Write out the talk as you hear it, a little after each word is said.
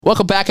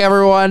Welcome back,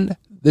 everyone.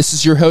 This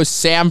is your host,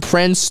 Sam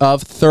Prince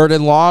of Third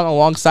and Long.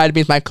 Alongside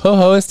me is my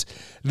co-host,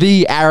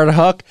 the Aaron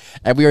Hook,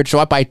 and we are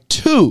joined by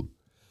two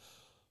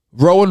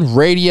Rowan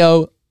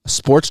Radio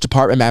Sports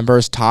Department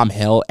members, Tom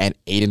Hill and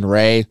Aidan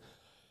Ray.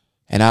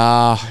 And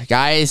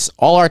guys,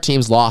 all our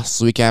teams lost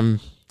this weekend.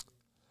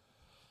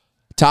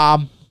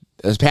 Tom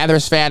is a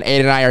Panthers fan.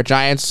 Aidan and I are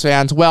Giants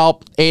fans.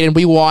 Well, Aidan,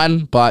 we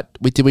won, but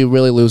did we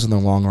really lose in the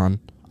long run?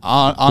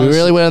 Honestly, we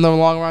really win in the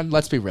long run?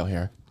 Let's be real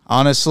here.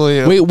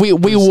 Honestly,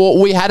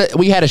 we had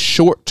a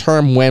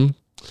short-term win.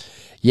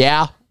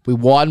 Yeah, we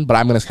won, but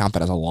I'm going to count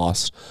that as a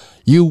loss.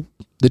 The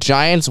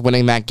Giants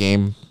winning that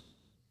game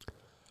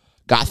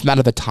got them out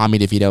of the Tommy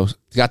DeVito.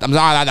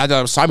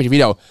 Tommy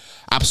DeVito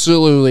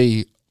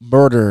absolutely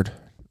murdered,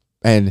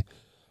 and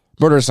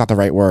murder is not the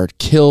right word,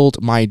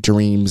 killed my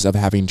dreams of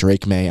having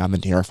Drake May on the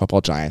New York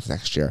Football Giants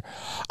next year.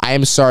 I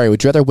am sorry.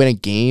 Would you rather win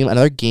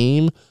another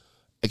game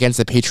against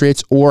the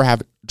Patriots, or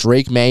have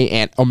Drake May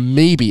and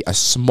maybe a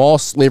small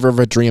sliver of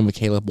a dream with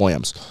Caleb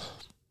Williams?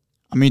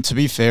 I mean, to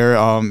be fair,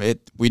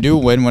 we do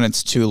win when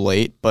it's too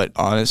late, but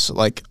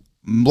honestly,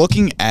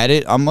 looking at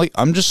it,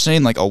 I'm just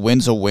saying a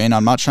win's a win.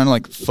 I'm not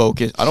trying to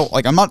focus.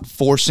 I'm not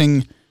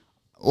forcing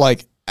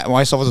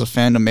myself as a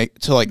fan to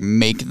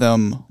make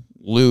them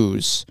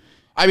lose.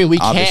 I mean, we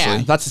obviously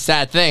can. That's the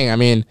sad thing. I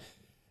mean,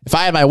 if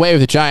I had my way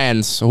with the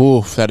Giants,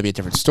 that'd be a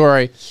different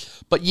story.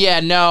 But yeah,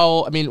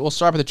 no, I mean, we'll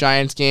start with the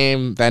Giants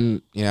game.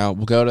 Then, we'll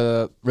go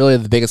to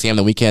the biggest game of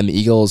the weekend, the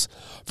Eagles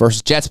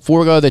versus Jets. Before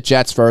we go to the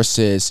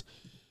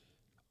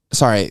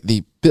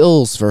the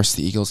Bills versus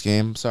the Eagles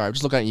game. Sorry, I'm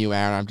just looking at you,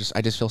 Aaron.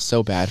 I just feel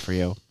so bad for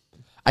you.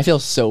 I feel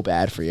so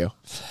bad for you.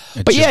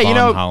 But yeah,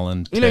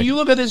 you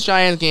look at this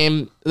Giants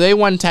game, they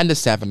won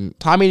 10-7.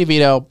 Tommy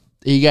DeVito,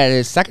 he got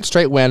his second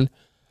straight win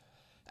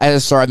as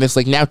a starter in this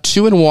league. Now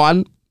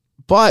 2-1,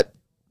 but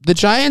the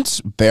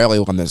Giants barely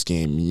won this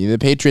game. The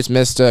Patriots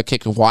missed a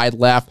kick wide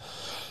left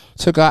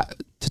to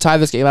tie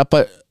this game up,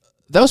 but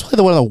that was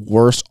probably one of the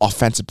worst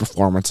offensive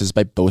performances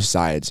by both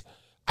sides.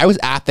 I was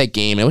at that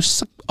game, and it was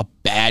just a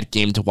bad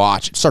game to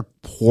watch. It started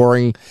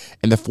pouring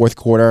in the fourth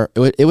quarter.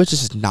 It was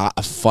just not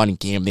a fun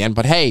game in the end.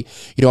 But hey,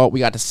 you know what?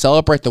 We got to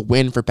celebrate the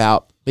win for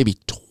about maybe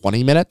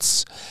 20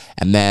 minutes,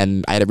 and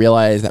then I had to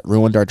realize that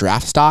ruined our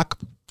draft stock.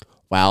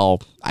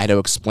 Well, I had to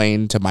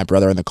explain to my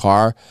brother in the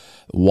car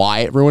why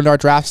it ruined our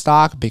draft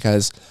stock,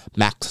 because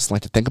Max doesn't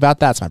like to think about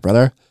that. It's my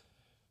brother,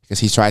 because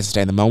he tries to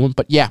stay in the moment.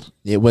 But yeah,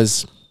 it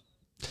was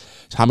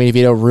Tommy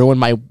DeVito ruined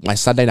my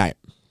Sunday night.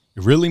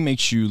 It really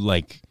makes you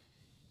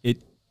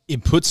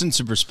it puts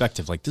into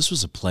perspective, this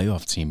was a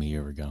playoff team a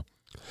year ago.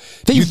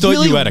 You thought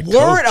really you had a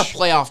weren't coach. A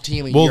playoff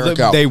team a year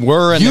ago. They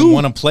were, and then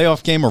won a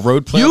playoff game, a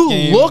road playoff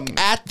game. You look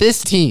at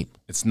this team.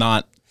 It's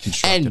not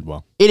constructed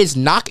well. It is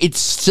not. It's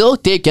still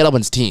Dave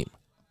Gettleman's team.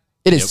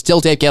 It is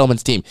still Dave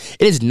Gettleman's team.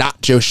 It is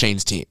not Joe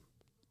Shane's team.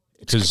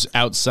 Because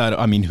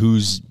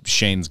who's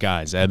Shane's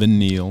guys? Evan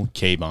Neal,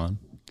 Kayvon.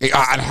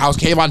 How's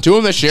Kayvon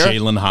doing this year?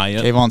 Jalen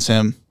Hyatt. Kayvon's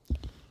him.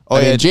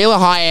 Jalen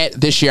Hyatt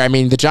this year,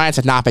 the Giants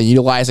have not been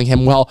utilizing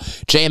him well.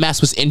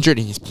 JMS was injured,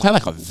 and he's playing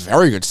like a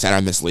very good center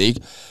in this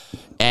league.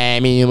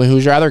 And,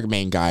 who's your other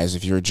main guys?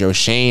 If you're Joe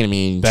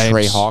Shane,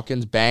 Trey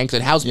Hawkins, Banks.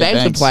 And how's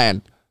Banks been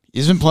playing?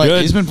 He's been playing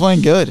good. He's been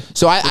playing good.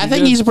 So I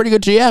think he's a pretty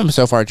good GM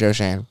so far, Joe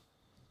Shane.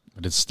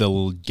 But it's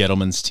still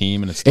Gettleman's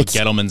team, and it's still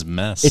Gettleman's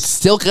mess. It's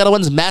still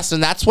Gettleman's mess,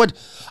 and that's what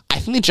I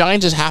think the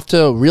Giants just have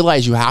to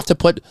realize. You have to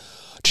put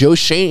Joe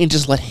Shane and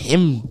just let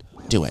him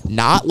do it,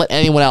 not let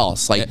anyone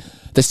else. The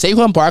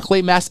Saquon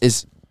Barkley mess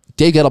is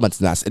Dave Gettleman's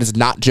mess. It is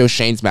not Joe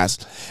Shane's mess,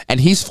 and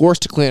he's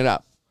forced to clean it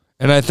up.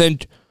 And I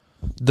think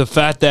the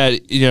fact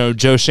that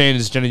Joe Shane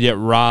is going to get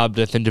robbed,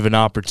 I think, of an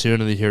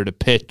opportunity here to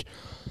pick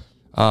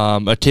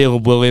a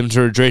Caleb Williams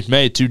or a Drake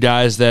May, two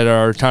guys that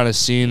are kind of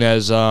seen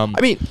as two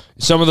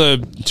of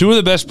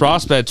the best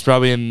prospects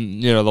probably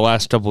in the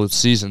last couple of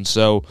seasons.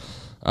 So,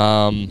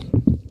 last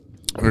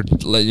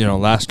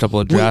couple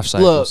of draft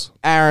cycles. Look,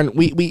 Aaron,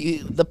 we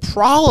the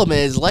problem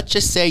is, let's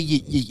just say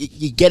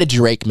you get a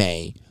Drake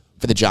May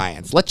for the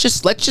Giants. Let's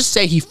just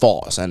say he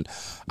falls, and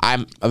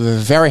I'm a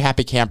very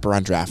happy camper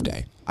on draft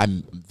day.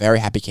 I'm a very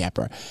happy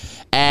camper,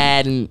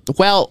 and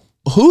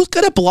who's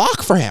gonna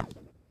block for him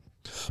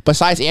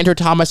besides Andrew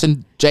Thomas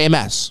and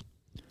JMS?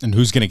 And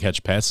who's going to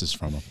catch passes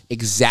from him?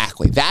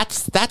 Exactly.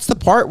 That's the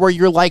part where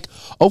you're like,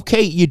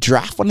 okay, you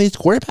draft one of these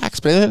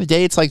quarterbacks, but at the end of the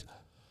day, it's like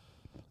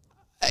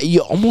you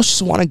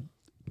almost want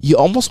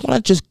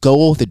to just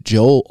go with a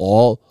Joe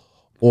All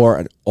or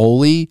an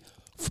Ole,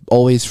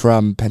 always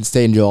from Penn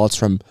State, and Joe All's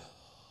from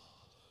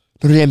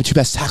Notre Dame, the two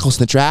best tackles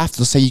in the draft.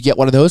 Let's say you get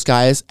one of those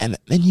guys, and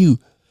then you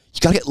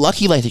got to get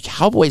lucky like the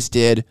Cowboys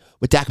did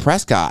with Dak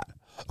Prescott.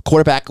 A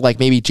quarterback like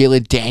maybe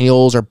Jalen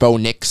Daniels or Bo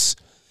Nix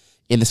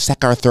in the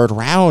second or third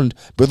round.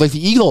 But like the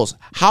Eagles,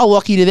 how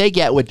lucky do they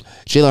get with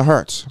Jalen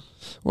Hurts?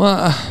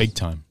 Well, big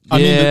time. But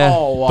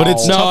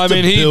it's tough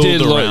to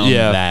build around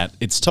that.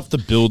 It's tough to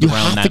build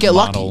around that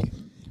model. Lucky.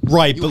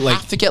 Right, you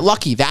have to get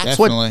lucky. That's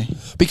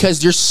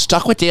because you're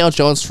stuck with Daniel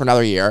Jones for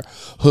another year,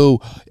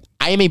 who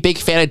I am a big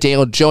fan of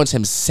Daniel Jones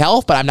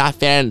himself, but I'm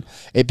not a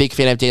big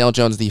fan of Daniel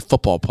Jones, the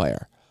football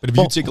player. But if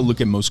you take a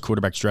look at most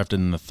quarterbacks drafted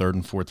in the 3rd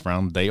and 4th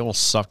round, they all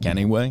suck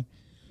anyway.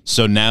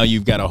 So now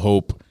you've got to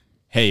hope,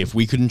 hey, if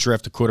we couldn't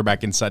draft a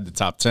quarterback inside the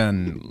top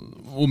 10,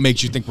 what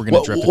makes you think we're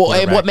going to draft a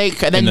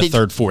quarterback in the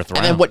 3rd, 4th round?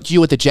 And then what do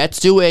you with the Jets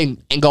do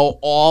and go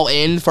all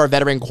in for a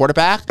veteran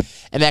quarterback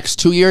in the next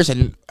 2 years?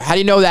 And how do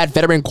you know that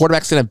veteran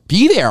quarterback's going to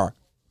be there?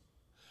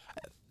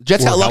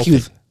 Jets got lucky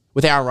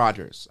with Aaron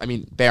Rodgers. I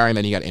mean, barring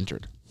that he got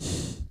injured.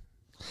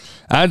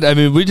 I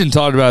mean, we didn't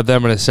talk about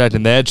them in a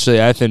second. They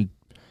actually, I think,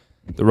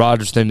 the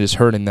Rodgers thing is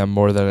hurting them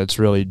more than it's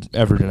really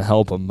ever going to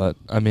help them. But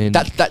I mean,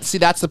 that's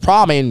the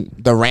problem. I mean,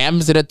 the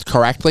Rams did it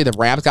correctly. The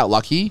Rams got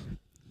lucky.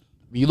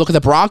 You look at the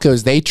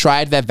Broncos; they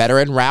tried that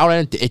veteran route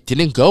and it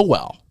didn't go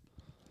well.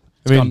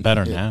 It's gone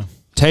better now.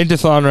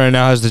 Tankathon right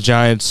now has the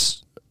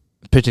Giants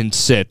pitching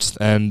 6th,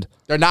 and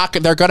they're not.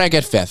 They're going to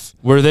get 5th.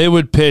 Where they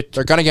would pitch,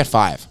 they're going to get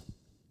 5.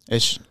 I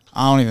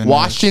don't even.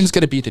 Washington's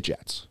going to beat the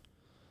Jets.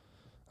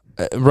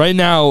 Right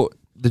now,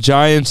 the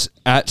Giants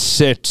at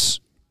 6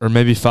 or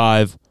maybe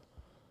 5.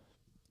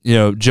 You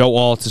know, Joe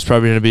Alt is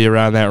probably going to be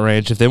around that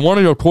range. If they want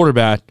to go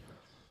quarterback,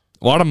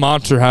 a lot of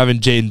monster having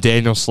Jaden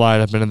Daniels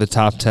slide up into the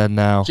top 10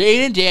 now.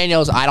 Jaden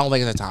Daniels, I don't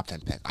think is a top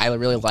 10 pick. I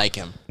really like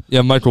him.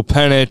 Yeah, Michael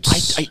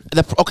Penix.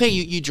 Okay,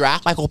 you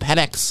draft Michael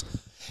Penix,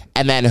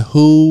 and then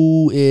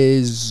who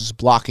is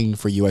blocking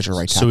for you as your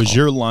right tackle? So is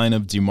your line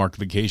of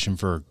demarcation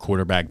for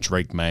quarterback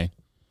Drake May?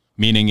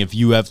 Meaning if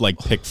you have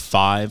pick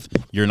 5,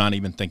 you're not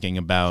even thinking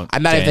about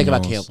I'm not even thinking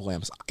about Caleb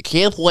Williams.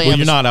 Caleb Williams. Well,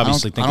 you're not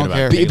obviously thinking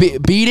about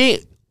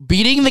Caleb.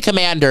 Beating the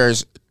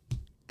Commanders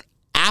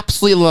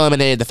absolutely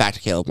eliminated the fact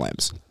of Caleb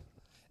Williams.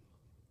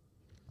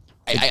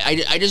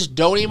 I just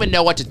don't even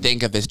know what to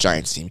think of this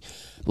Giants team.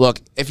 Look,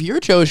 if you're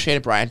Joe Shane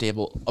and Brian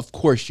Dable, of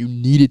course you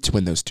needed to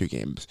win those 2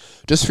 games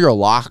just for your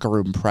locker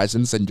room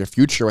presence and your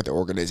future with the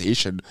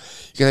organization.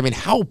 Because I mean,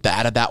 how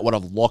bad that would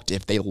have looked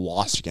if they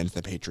lost against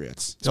the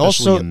Patriots. It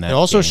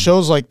also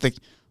shows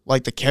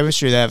the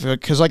chemistry that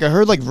because I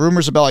heard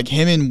rumors about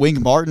him and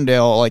Wink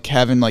Martindale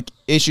having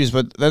issues,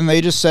 but then they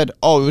just said,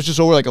 oh, it was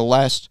just over a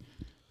last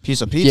piece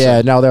of pizza.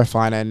 Yeah, no, they're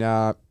fine. And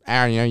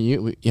Aaron,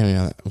 you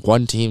know,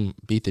 one team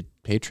beat the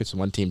Patriots and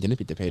one team didn't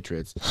beat the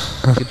Patriots.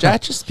 Could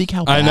that just speak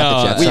how bad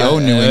the Jets we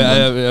own New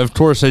England? Of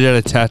course, I get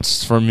a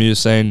text from you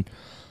saying,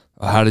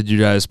 "How did you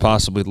guys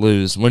possibly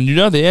lose?" When you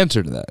know the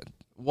answer to that.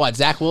 What,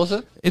 Zach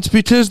Wilson? It's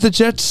because the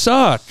Jets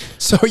suck.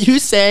 So are you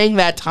saying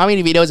that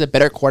Tommy DeVito is a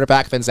better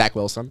quarterback than Zach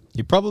Wilson?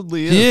 He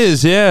probably is. He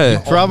is,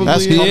 yeah. Probably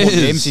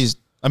is. Games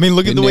I mean,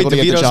 look at the way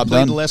DeVito's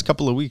played the last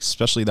couple of weeks,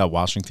 especially that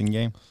Washington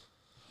game.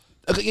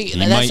 Okay,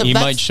 he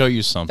might show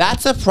you something.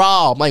 That's a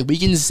problem. We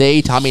can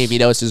say Tommy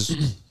DeVito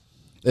is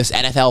this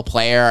NFL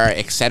player,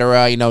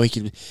 etc. You know,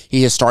 he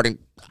is starting.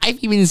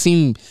 I've even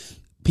seen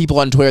people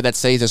on Twitter that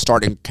say he's a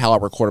starting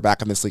caliber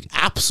quarterback in this league.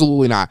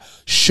 Absolutely not.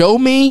 Show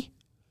me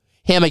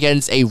him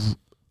against a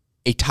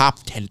top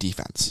 10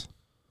 defense.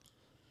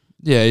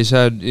 Yeah, he's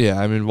had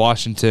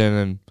Washington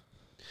and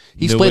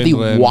he's New played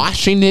England. The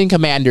Washington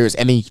Commanders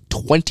and the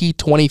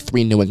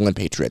 2023 New England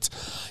Patriots.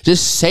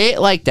 Just say it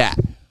like that.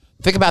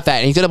 Think about that.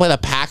 And he's going to play the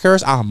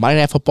Packers on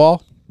Monday Night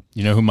Football.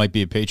 You know who might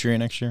be a Patriot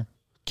next year?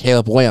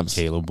 Caleb Williams.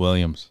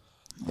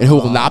 And who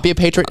will not be a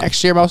Patriot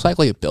next year, most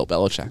likely? Bill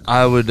Belichick.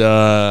 I would.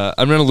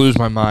 I'm going to lose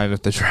my mind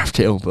if they draft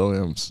Caleb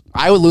Williams.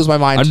 I would lose my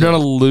mind, I'm going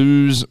to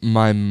lose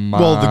my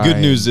mind. Well, the good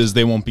news is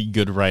they won't be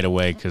good right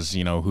away because,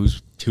 you know,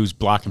 who's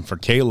blocking for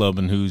Caleb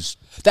and who's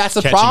That's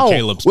the catching problem.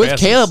 Caleb's With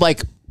passes.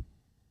 Caleb,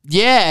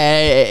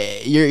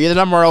 you're the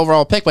number one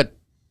overall pick, but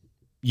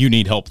you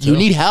need help, too. You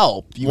need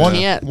help. You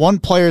can't. One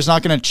player is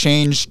not going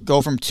to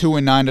go from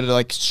 2-9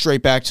 to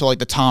straight back to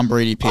the Tom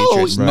Brady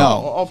Patriots. Oh,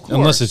 no, of course.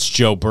 Unless it's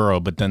Joe Burrow,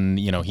 but then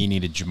he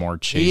needed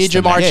Jamar Chase. He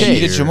needed Jamar Chase. He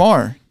needed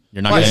Jamar.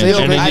 You're not going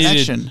to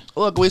connection.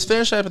 Look, we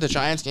finished up with the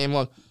Giants game.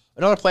 Look,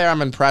 another player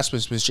I'm impressed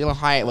with was Jalen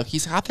Hyatt. Look,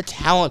 he's got the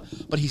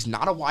talent, but he's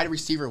not a wide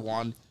receiver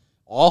one.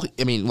 I've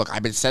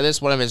been said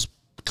this. One of his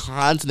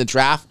cons in the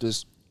draft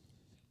is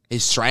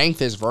his strength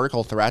is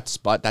vertical threats,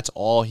 but that's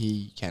all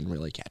he can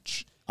really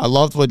catch. I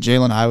loved what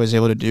Jalen Hyatt was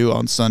able to do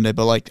on Sunday,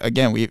 but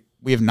again,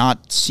 we have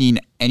not seen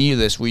any of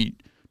this. We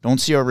don't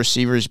see our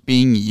receivers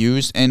being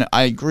used, and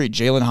I agree,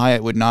 Jalen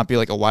Hyatt would not be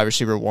a wide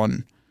receiver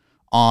one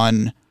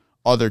on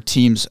other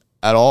teams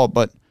at all.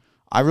 But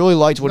I really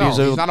liked what he was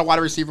able. He's not a wide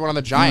receiver one on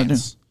the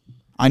Giants.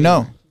 I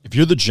know. If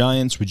you're the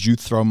Giants, would you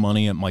throw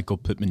money at Michael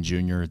Pittman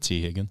Jr. or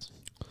T. Higgins?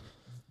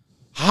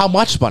 How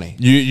much money?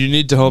 You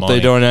need to hope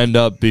they don't end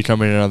up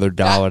becoming another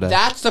Galladay.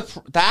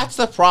 That's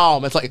the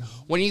problem. It's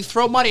when you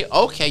throw money,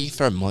 okay, you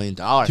throw $1 million.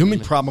 The only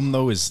problem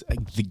though is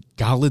the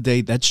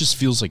Galladay. That just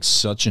feels like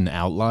such an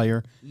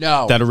outlier.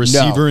 No, that a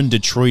receiver in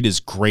Detroit is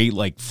great,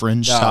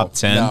 fringe top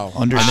 10, under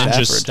and then Stafford.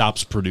 just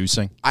stops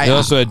producing. They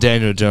also had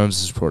Daniel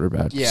Jones as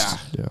quarterback. Yeah.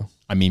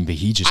 I mean, but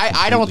he just.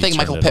 I don't think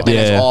Michael Pittman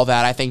is all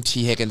that. I think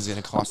T. Higgins is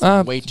going to cost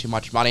them way too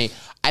much money.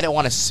 I don't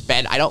want to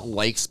spend. I don't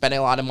like spending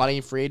a lot of money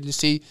in free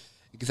agency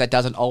because that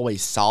doesn't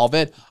always solve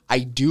it. I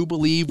do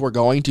believe we're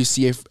going to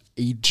see a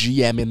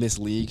GM in this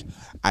league.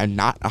 I'm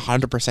not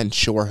 100%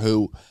 sure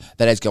who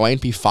that is going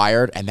to be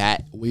fired, and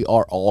that we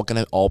are all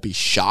going to be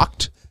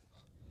shocked.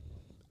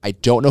 I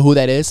don't know who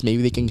that is.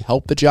 Maybe they can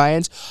help the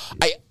Giants.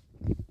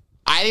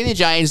 I think the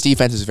Giants'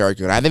 defense is very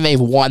good. I think they've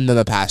won them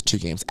the past 2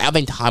 games. I don't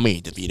think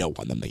Tommy DeVito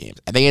won them the games.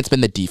 I think it's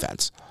been the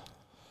defense.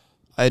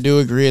 I do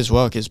agree as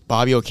well because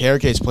Bobby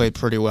Okereke's played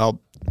pretty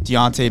well.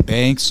 Deontay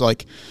Banks,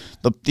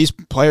 these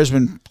players have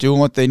been doing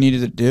what they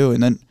needed to do.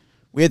 And then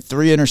we had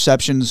 3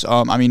 interceptions.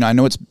 I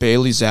know it's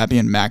Bailey Zappi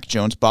and Mac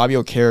Jones. Bobby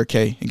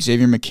Okereke,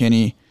 Xavier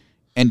McKinney,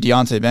 and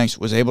Deontay Banks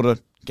was able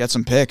to get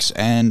some picks.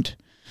 And,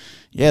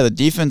 yeah, the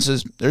defense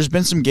there's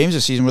been some games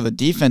this season where the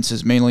defense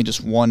has mainly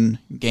just won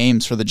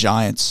games for the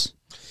Giants.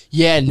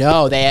 Yeah,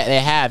 no, they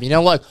have.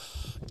 Look,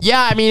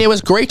 yeah, it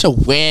was great to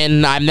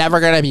win. I'm never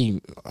going to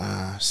be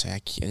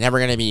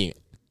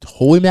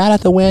totally mad at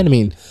the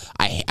win.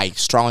 I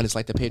strongly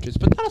dislike the Patriots,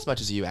 but not as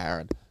much as you,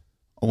 Aaron.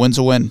 A win's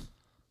a win.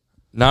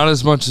 Not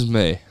as much as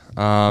me.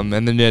 And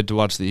then you had to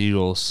watch the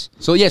Eagles.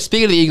 So, yeah,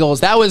 speaking of the Eagles,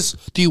 that was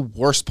the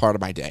worst part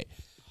of my day.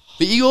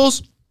 The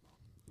Eagles,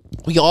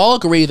 we all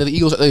agree that the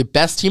Eagles are the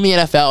best team in the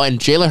NFL, and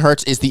Jalen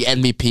Hurts is the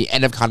MVP.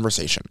 End of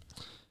conversation.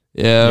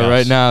 Yeah, yes.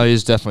 Right now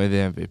he's definitely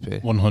the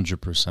MVP.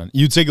 100%.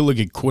 You take a look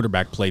at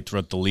quarterback play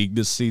throughout the league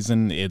this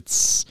season,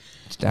 it's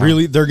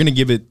really, they're going to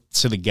give it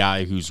to the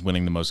guy who's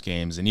winning the most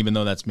games. And even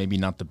though that's maybe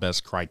not the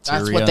best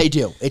criteria. That's what they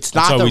do. It's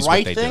not the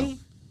right thing.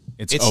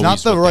 It's not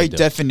the right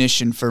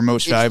definition for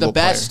most valuable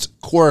player. It's the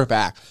best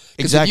quarterback.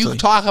 Exactly. If you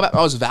talk about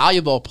most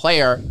valuable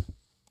player,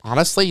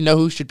 honestly, you know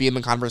who should be in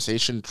the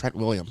conversation? Trent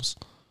Williams.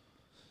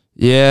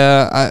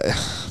 Yeah,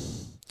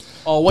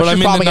 what's your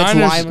problem against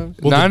Lyman?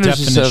 Well, the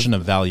definition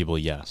of valuable,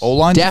 yes.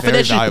 O-line's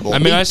very valuable.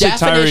 I say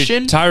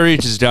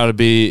Tyreek has got to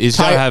be. He's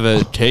got to have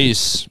a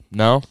case.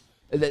 No,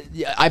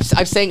 I'm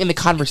saying in the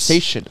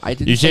conversation.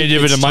 You can't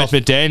give it to Mike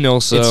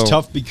McDaniel. So it's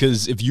tough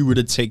because if you were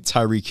to take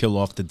Tyreek Hill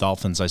off the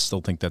Dolphins, I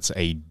still think that's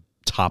a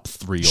top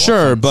 3.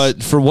 Sure, offense.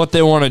 but for what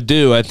they want to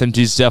do, I think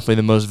he's definitely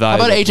the most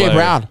valuable. How about AJ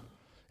Brown?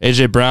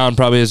 AJ Brown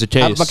probably has a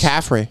case. How about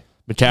McCaffrey?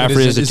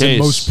 McCaffrey is a case. Is it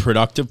most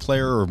productive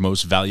player or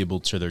most valuable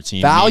to their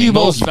team?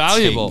 Most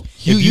valuable.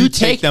 You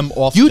take them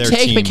off. You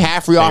take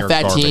McCaffrey off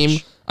that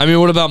team.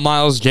 What about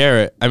Myles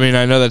Garrett? I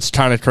know that's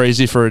kind of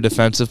crazy for a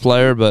defensive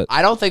player, but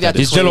I don't think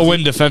he's going to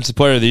win Defensive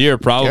Player of the Year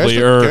probably.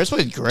 Garrett's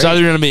played great. It's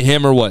either going to be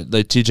him or what,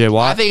 like T.J.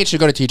 Watt. I think it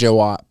should go to T.J.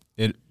 Watt.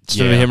 It's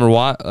going to be him or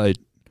Watt.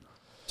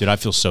 Dude, I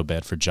feel so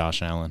bad for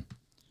Josh Allen.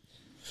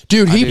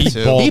 Dude, he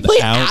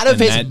played out of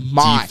his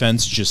mind.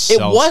 Defense just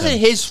it wasn't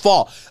his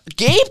fault.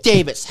 Gabe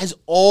Davis has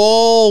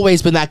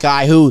always been that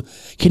guy who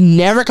can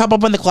never come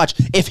up in the clutch.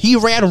 If he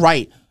ran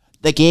right,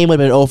 the game would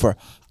have been over.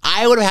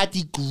 I would have had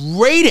the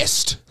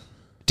greatest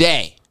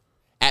day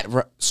at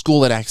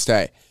school the next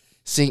day,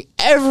 seeing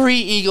every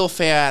Eagle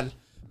fan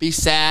be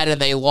sad and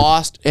they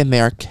lost in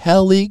their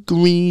Kelly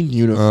green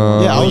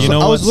uniform. I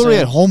was literally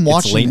at home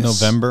watching It's late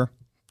November.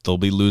 They'll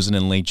be losing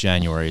in late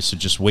January, so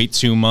just wait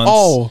 2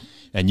 months.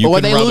 And you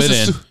can rub it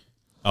in.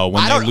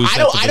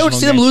 I don't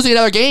see them losing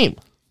another game.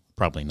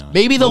 Probably not.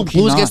 Maybe they'll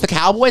lose against the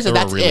Cowboys, and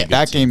that's it.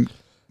 That game.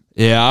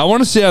 Yeah, I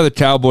want to see how the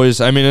Cowboys.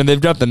 And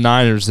they've got the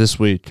Niners this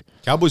week.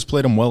 Cowboys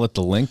played them well at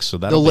the Lynx, so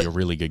that'll be a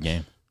really good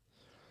game.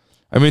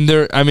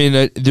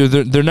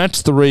 Their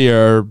next 3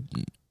 are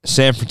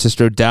San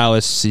Francisco,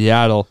 Dallas,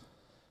 Seattle,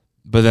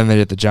 but then they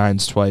get the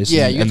Giants twice.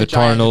 Yeah, and the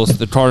Cardinals.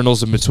 The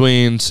Cardinals in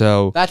between.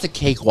 So that's a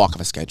cakewalk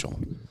of a schedule.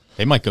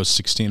 They might go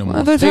 16 or more.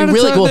 Well,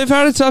 they've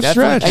had a tough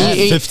stretch.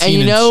 And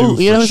you know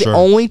who's the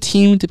only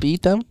team to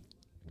beat them?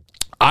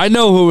 I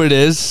know who it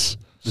is.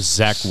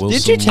 Zach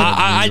Wilson. Did you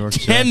I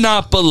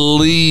cannot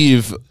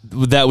believe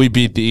that we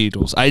beat the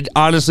Eagles. I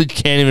honestly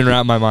can't even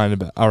wrap my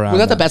mind around.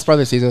 Was that the best part of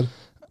the season?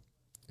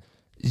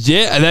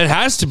 Yeah, that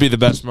has to be the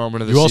best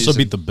moment of the season. You also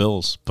beat the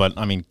Bills, but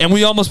and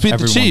we almost beat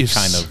the Chiefs.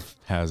 Kind of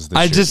has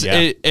this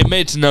it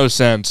makes no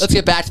sense. Let's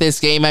get back to this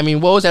game.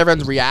 What was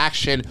everyone's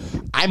reaction?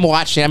 I'm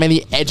watching. I'm in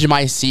the edge of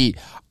my seat.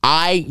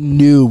 I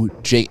knew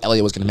Jake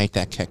Elliott was going to make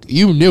that kick.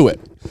 You knew it.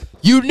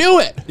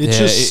 It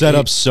just set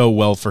up so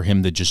well for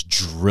him to just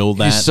drill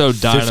that. He's so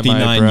dynamite,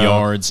 59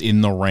 yards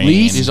in the rain.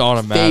 He's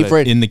automatic.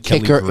 Favorite in the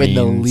kicker Kelly in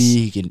the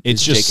league.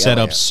 It's just set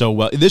up so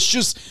well. This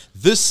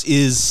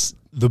is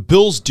the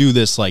Bills do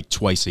this like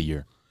twice a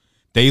year.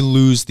 They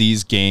lose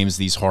these games,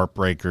 these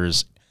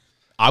heartbreakers.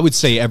 I would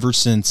say ever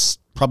since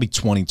probably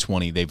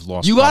 2020, they've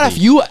lost.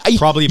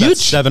 Probably about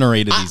 7 or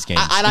 8 of these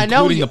games,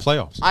 including the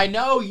playoffs. I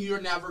know you're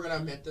never going to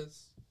admit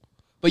this,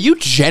 but you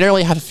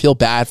generally have to feel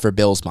bad for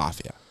Bills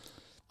Mafia.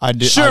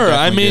 Sure,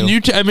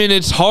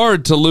 it's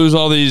hard to lose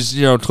all these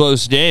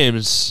close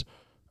games.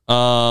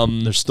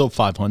 They're still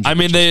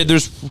 500.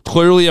 There's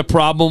clearly a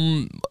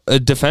problem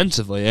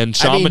defensively, and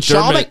Sean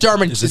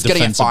McDermott is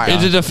getting fired.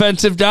 He's a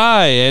defensive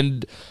guy,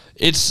 and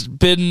it's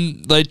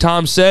been like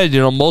Tom said,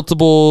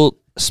 multiple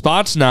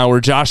spots now where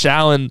Josh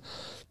Allen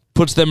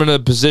puts them in a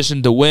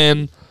position to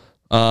win,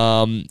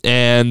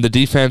 and the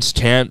defense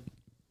can't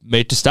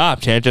get a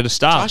stop.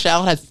 Josh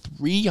Allen had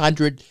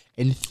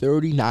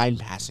 339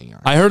 passing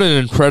yards. I heard an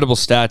incredible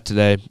stat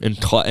today in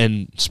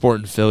Sport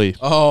in Philly in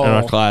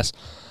our class.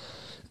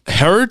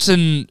 Hurts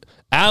and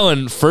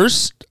Allen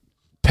first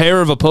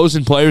pair of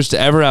opposing players to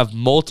ever have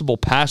multiple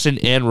passing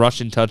and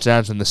rushing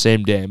touchdowns in the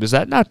same game. Is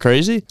that not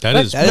crazy? That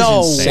is no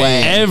insane.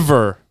 way.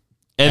 Ever.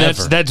 And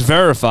that's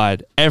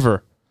verified.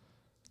 Ever.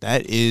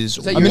 That is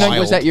Was that wild.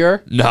 was that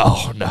your? No.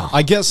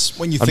 I guess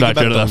when you I'm think not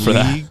about good enough the for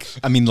that. league,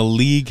 I mean, the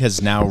league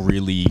has now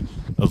really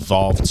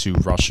evolved to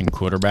rushing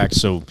quarterbacks.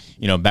 So,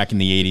 back in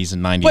the 80s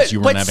and 90s,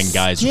 you weren't having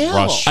guys still.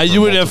 rush.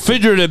 You would have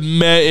figured it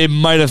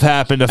might have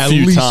happened a at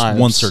few least times.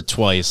 once or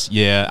twice.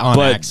 Yeah, on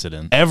but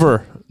accident.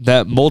 Ever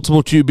that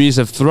multiple QBs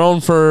have thrown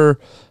for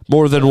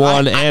more than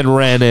one and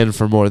ran in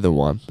for more than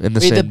one in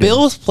the same The game.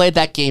 Bills played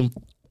that game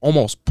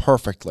almost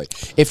perfectly.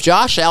 If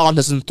Josh Allen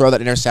doesn't throw that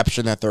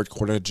interception in that third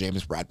quarter to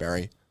James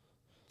Bradbury,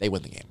 they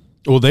win the game.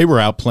 Well, they were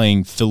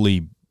outplaying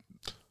Philly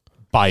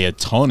by a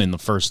ton in the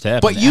first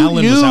half. But and you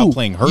Allen knew, was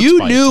outplaying Hurts you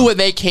by a knew ton. when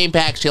they came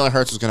back, Jalen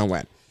Hurts was going to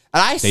win.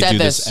 And I They said do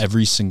this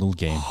every single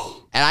game.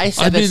 and I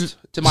said this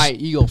to my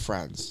Eagle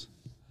friends.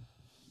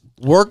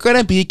 We're going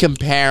to be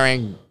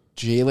comparing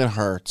Jalen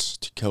Hurts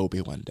to Kobe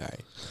one day.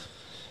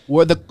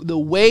 Where the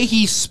way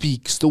he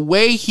speaks, the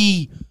way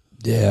he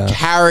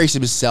carries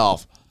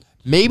himself,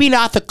 maybe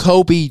not the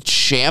Kobe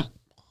champ,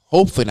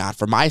 hopefully not,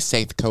 for my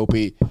sake, the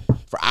Kobe,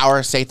 for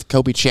our sake, the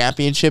Kobe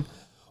championship.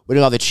 We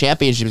don't have the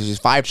championships. There's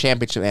 5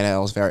 championships in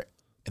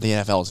the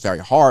NFL is very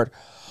hard.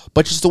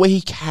 But just the way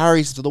he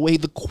carries, the way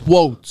the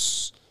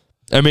quotes.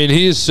 I mean,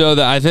 he is so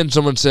that I think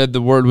someone said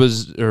the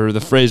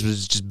phrase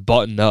was just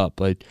buttoned up.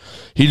 Like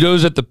he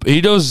goes to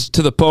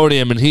the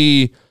podium and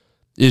he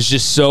is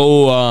just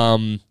so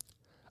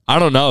I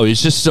don't know.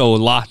 He's just so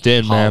locked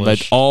in, man.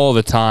 Like all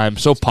the time,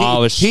 so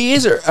polished. He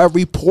is a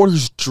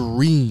reporter's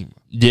dream.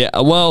 Yeah,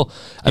 well,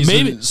 He's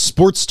maybe a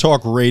sports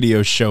talk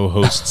radio show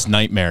host's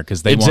nightmare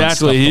because they exactly. want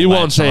stuff to He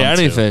won't latch say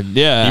onto. anything.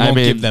 Yeah, He I won't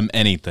mean, give them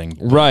anything.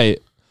 right.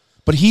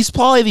 But he's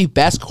probably the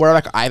best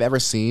quarterback I've ever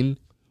seen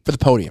for the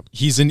podium.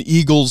 He's an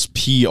Eagles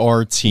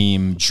PR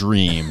team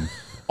dream,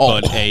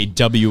 but a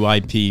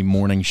WIP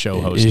morning show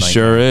host. He nightmare.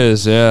 sure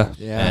is. Yeah,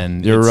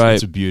 And You're right.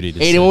 It's a beauty to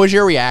Aidan, see. what was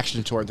your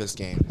reaction toward this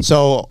game?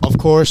 So of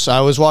course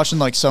I was watching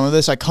like some of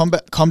this. I come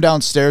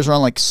downstairs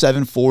around like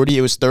 7:40.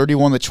 It was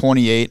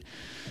 31-28.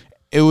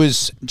 It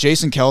was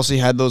Jason Kelsey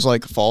had those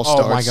like false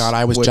starts. Oh my God,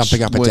 I was which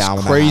jumping up and was down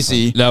when that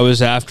crazy. that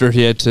was after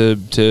he had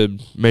to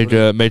make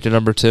a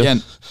number 2. Yeah,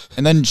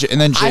 and then Jake,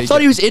 I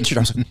thought he was injured.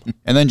 I was like,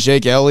 and then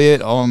Jake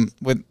Elliott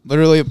with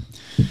literally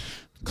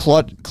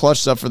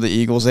clutched up for the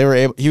Eagles.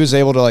 He was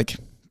able to like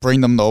bring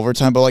them to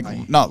overtime, but like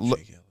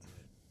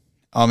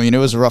I mean, it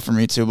was rough for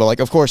me too, but like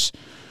of course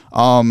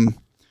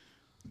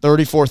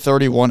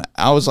 34-31.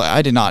 I was like,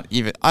 I did not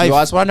even you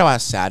guys want to know a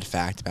sad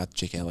fact about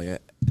Jake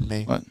Elliott and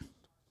me? What?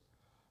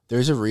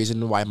 There's a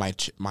reason why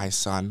my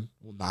son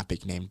will not be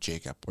named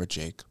Jacob or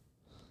Jake.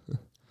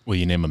 Will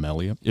you name him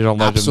Elliot? You don't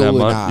like Absolutely him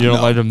that much. not. You don't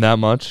No. like him that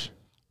much.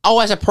 Oh,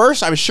 as a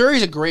person, I'm sure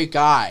he's a great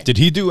guy. Did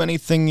he do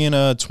anything in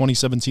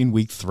 2017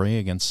 Week 3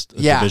 against a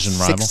division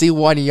rival?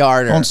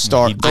 61-yarder. Don't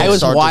start. I was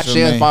Start this watching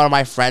with with me. one of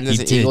my friends as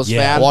an Eagles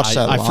fan. Watch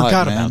that I live,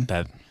 forgot man. about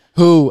that.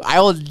 Who I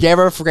will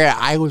never forget.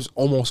 I was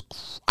almost.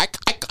 I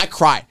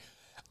cried.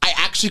 I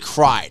actually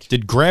cried.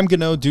 Did Graham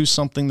Gano do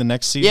something the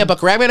next season? Yeah, but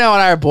Graham and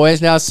I are boys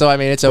now, so I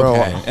mean it's Bro,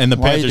 okay. And the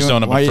Why are you Panthers doing-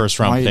 don't have why a you- first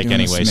why are round you pick doing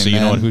this anyway, to so me, you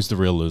know man? what? Who's the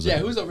real loser? Yeah,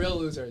 who's a real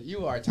loser?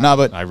 You are. Tom. No,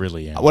 but I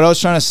really am. what I was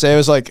trying to say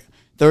was like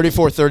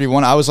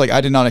 34-31. I was like, I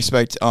did not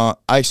expect. I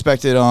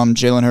expected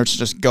Jalen Hurts to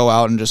just go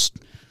out and just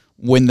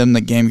win them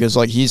the game because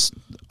like he's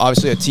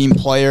obviously a team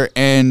player.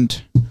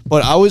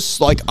 But I was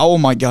like, oh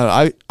my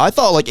God, I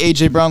thought like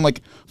AJ Brown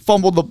like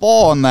fumbled the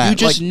ball on that. You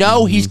just like,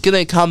 know he's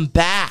gonna come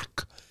back.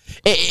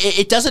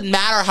 It doesn't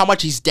matter how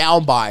much he's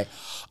down by.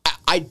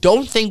 I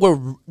don't think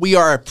we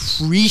are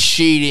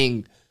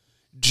appreciating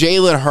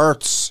Jalen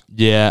Hurts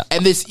Yeah,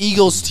 and this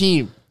Eagles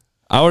team.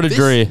 I would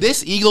agree.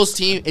 This Eagles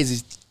team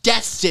is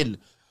destined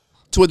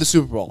to win the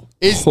Super Bowl.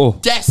 Is Oh.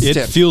 destined.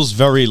 It feels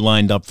very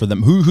lined up for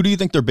them. Who do you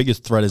think their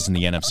biggest threat is in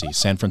the NFC?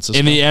 San Francisco?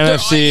 in the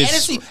NFC,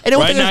 NFC and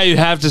right now you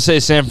have to say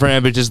San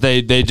Fran because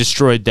they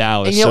destroyed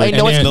Dallas. And you know- so and you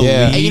know what's- in the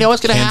Yeah. league, and you know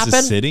what's gonna Kansas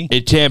happen? City?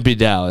 it can't be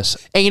Dallas.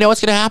 And you know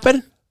what's going to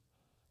happen?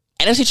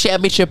 NFC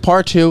Championship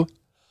Part 2.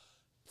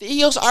 The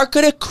Eagles are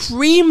going to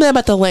cream them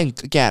at the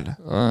link again.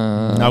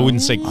 I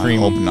wouldn't say cream.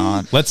 hope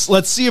not.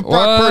 Let's see if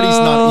Brock Purdy's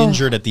not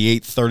injured at the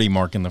 8:30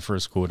 mark in the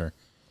first quarter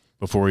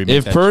before we make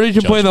If that Purdy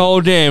can play the judgment.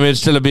 whole game,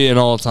 it's going to be an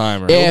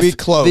all-timer. It'll be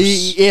close.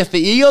 If the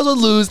Eagles would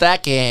lose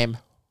that game,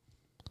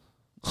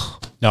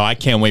 No, I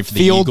can't wait for the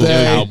Field Eagles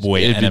day.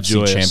 Cowboy It'd be NFC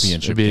joyous.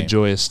 Championship It'd be a game.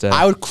 joyous day.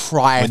 I would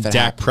cry When if that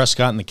Dak happened.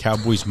 Prescott and the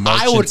Cowboys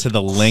march I would into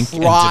the link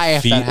and cry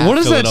if that defeat happened. What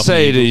does that Philadelphia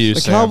say to Eagles. you,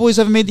 The Sam? Cowboys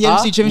haven't made the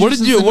NFC Championship. What did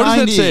since you? the What does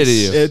that say to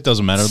 90s. you? It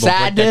doesn't matter. They'll break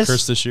that Sadness.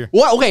 curse this year.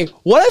 What? Okay,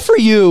 what if for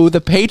you the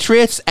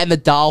Patriots and the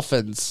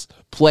Dolphins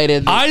played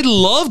in? I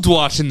loved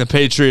watching the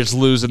Patriots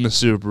lose in the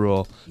Super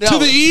Bowl No. to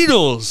the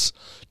Eagles.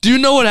 Do you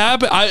know what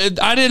happened?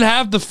 I didn't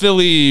have the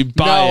Philly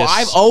bias. no,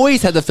 I've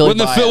always had the Philly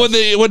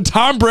bias. when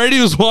Tom Brady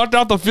was walked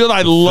out the field,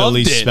 I loved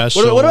Philly it.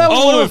 special. What about-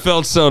 Oh, it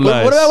felt so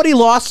nice. What about when he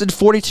lost in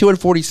 42 and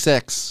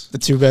 46? The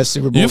two best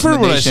Super Bowls. You've in heard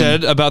the what I nation.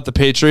 said about the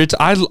Patriots.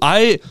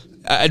 I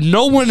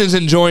no one is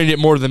enjoying it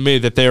more than me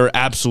that they are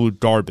absolute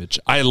garbage.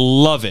 I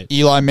love it.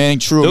 Eli Manning,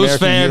 true Those American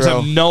fans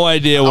hero. have no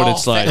idea what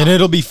it's like. And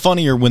it'll be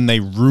funnier when they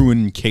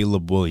ruin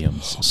Caleb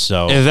Williams.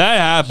 So if that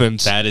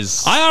happens, I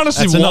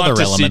honestly want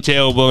to see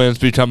Caleb Williams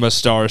become a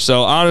star.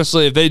 So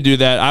honestly, if they do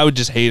that, I would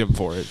just hate him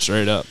for it,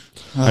 straight up.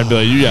 I'd be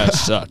like, you guys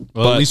suck.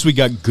 Well, at least we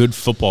got good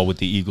football with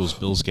the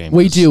Eagles-Bills game.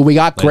 We do. We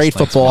got great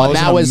football. And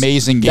that was an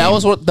amazing game.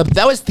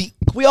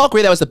 We all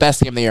agree that was the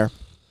best game of the year.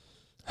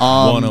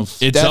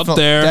 It's up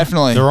there.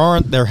 Definitely.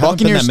 There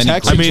haven't been that many.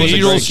 Texans was a great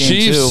Eagles game,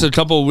 Chiefs too. a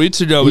couple of weeks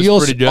ago was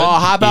pretty good.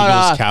 How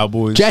about Eagles,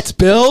 Cowboys, Jets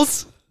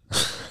Bills?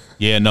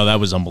 Yeah, no, that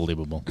was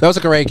unbelievable. That was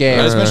a great game.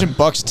 I just mentioned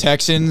Bucks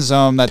Texans.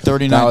 That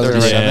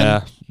 39-37.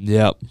 Yeah.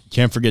 Yep.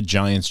 Can't forget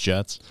Giants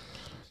Jets.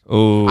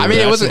 Oh, I mean,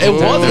 it was a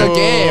good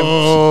game.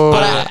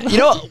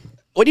 But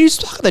when you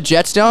talk about the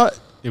Jets now,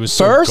 it was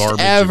so first garbage.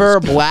 ever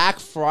Black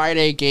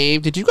Friday game.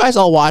 Did you guys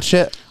all watch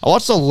it? I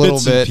watched a little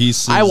Bits and bit.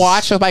 pieces. I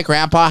watched with my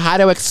grandpa. Had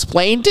to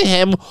explain to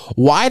him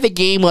why the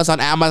game was on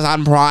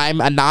Amazon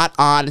Prime and not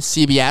on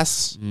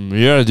CBS.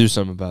 You got to do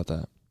something about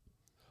that.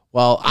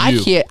 Well, I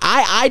can't.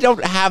 I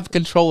don't have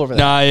control over that.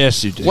 Nah,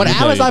 yes, you do. When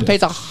Amazon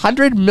pays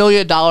 $100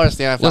 million to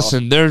the NFL.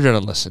 Listen, they're going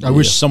to listen. I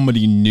wish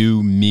somebody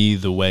knew me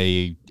the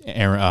way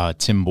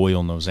Tim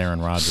Boyle knows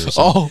Aaron Rodgers.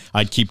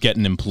 I'd keep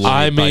getting employed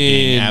by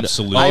being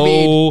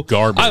absolute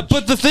garbage.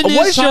 But the thing is,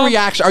 what is your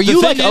reaction? Are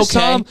you like, okay?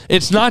 Tom,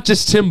 it's not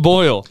just Tim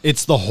Boyle.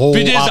 It's the whole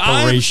because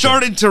operation. I'm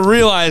starting to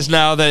realize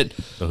now that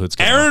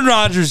Aaron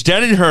Rodgers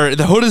getting hurt,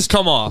 the hood has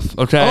come off,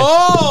 okay?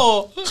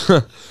 Oh!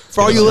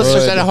 For all you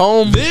listeners at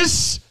home.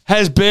 This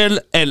has been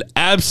an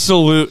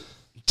absolute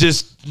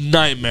just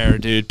nightmare,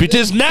 dude.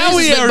 Because now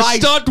we are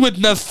stuck with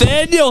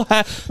Nathaniel.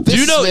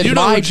 This has been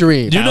my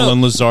dream.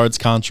 Alan Lazard's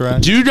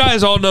contract. Do you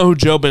guys all know who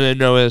Joe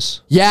Bonino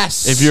is?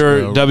 Yes. If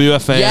you're a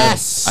WFA.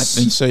 Yes. I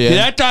think so, yeah.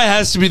 That guy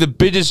has to be the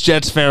biggest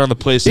Jets fan on the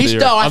face of the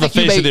earth.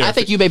 I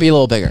think you may be a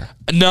little bigger.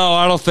 No,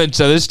 I don't think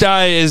so. This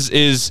guy is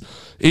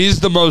he's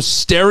the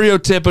most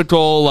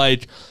stereotypical,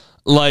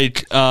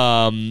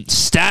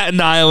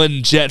 Staten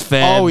Island Jet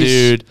fan,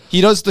 dude.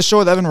 He does the show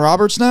with Evan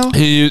Roberts now?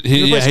 He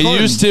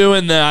used to,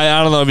 and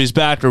I don't know if he's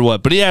back or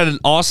what, but he had an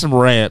awesome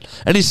rant,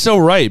 and he's so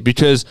right,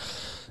 because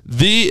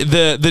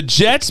the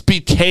Jets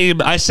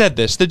became, I said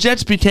this, the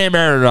Jets became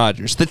Aaron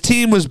Rodgers. The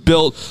team was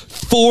built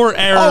for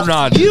Aaron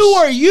Rodgers.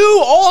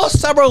 You all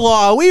summer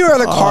long, we were in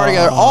the car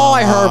together. All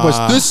I heard was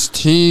this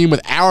team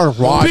with Aaron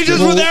Rodgers. Because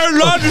with Aaron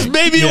Rodgers,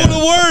 maybe it would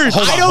have worked.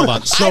 Hold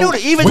on. So I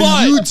don't even.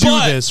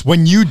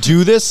 When you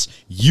do this,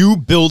 you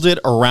build it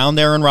around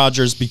Aaron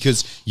Rodgers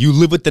because you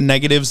live with the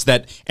negatives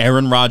that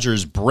Aaron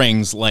Rodgers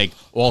brings, like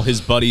all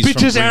his buddies.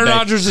 Because Aaron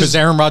Rodgers is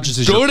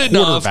good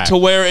enough to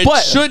where it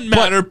shouldn't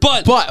matter.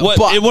 But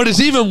what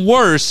is even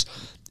worse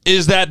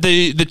is that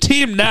the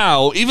team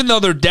now, even though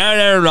they're down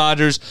Aaron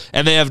Rodgers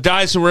and they have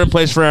guys who were in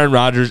place for Aaron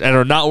Rodgers and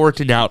are not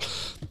working out,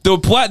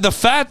 the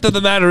fact of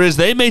the matter is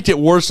they make it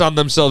worse on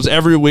themselves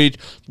every week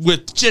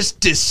with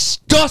just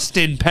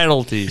disgusting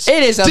penalties.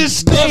 It is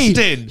disgusting.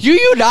 Amazing.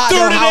 You not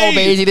know how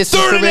amazing this is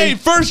for me? 3rd and 8,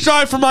 first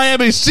drive for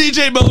Miami,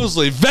 C.J.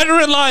 Mosley,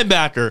 veteran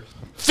linebacker.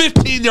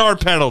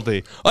 15-yard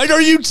penalty.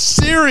 Are you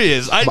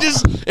serious?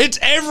 It's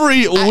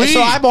every week.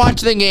 So I'm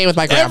watching the game with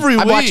my grandpa. Every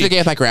week. I'm watching the game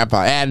with my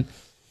grandpa, and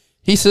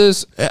he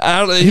says, he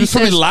was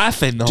probably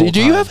laughing the whole time.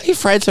 Do you have any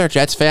friends that are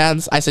Jets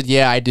fans? I said,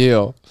 yeah, I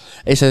do.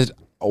 He says,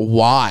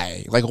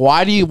 why?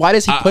 Why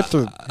does he put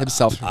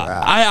himself through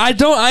that? I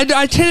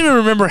can't even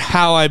remember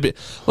how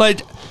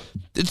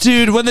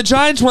dude, when the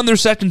Giants won their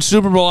second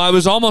Super Bowl, I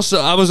was almost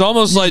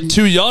like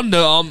too young to.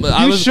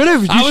 I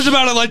was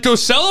about to go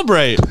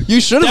celebrate.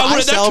 You should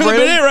have. That could have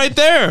been it right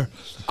there.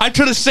 I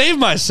could have saved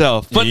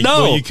myself, but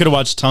no. You could have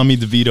watched Tommy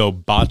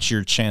DeVito botch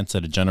your chance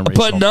at a generational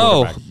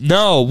quarterback.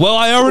 No. Well,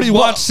 I already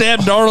watched Sam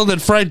Darnold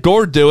and Frank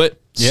Gore do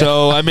it. Yeah.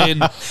 So I mean,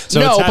 in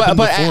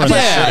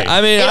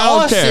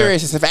all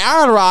seriousness, if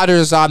Aaron Rodgers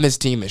is on this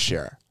team this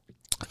year.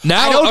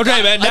 Now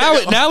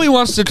he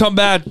wants to come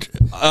back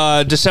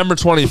December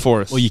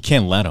 24th. Well, you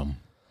can't let him.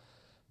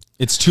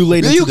 It's too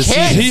late into the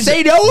season. You can't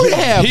say no to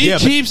him.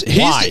 He's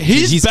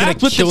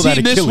back with the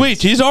team this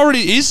week. He's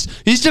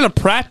going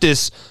to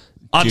practice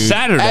on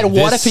Saturday. And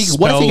what if he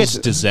gets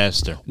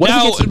disaster?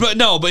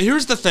 But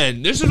here's the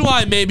thing. This is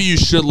why maybe you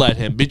should let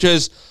him,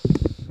 because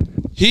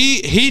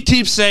he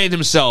keeps saying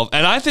himself,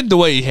 and I think the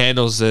way he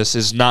handles this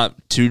is not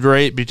too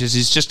great, because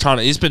he's just trying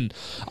to.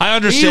 I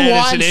understand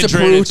it's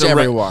an injury.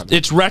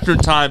 It's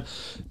record time,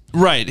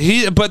 right?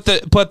 But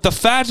the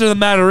fact of the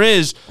matter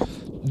is,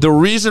 the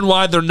reason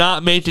why they're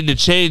not making the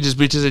change is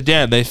because,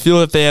 again, they feel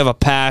that they have a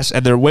pass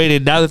and they're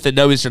waiting. Now that they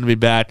know he's going to be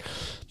back,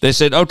 they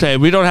said, okay,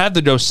 we don't have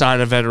to go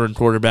sign a veteran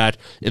quarterback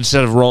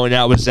instead of rolling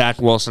out with Zach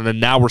Wilson, and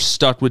now we're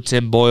stuck with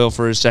Tim Boyle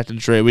for his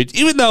second straight week,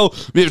 even though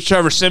we have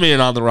Trevor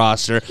Siemian on the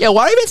roster. Yeah,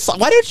 why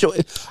don't you?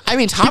 I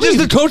mean, because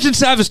the coaching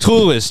staff is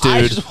clueless, dude.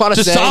 I just want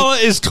to say,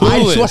 is clueless.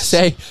 I just want to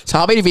say,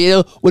 Tommy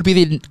DeVito would be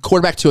the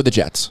quarterback 2 of the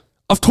Jets.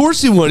 Of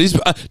course he would.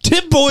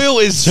 Tim Boyle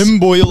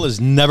has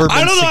never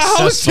been successful.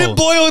 How is Tim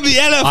Boyle in the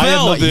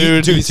NFL,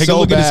 dude? Take a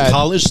look at his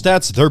college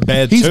stats. They're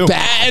bad, He's too.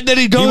 Bad. And then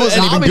he goes. He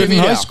wasn't even good in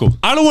high school.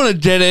 I don't want to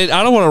get it.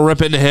 I don't want to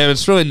rip into him.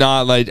 It's really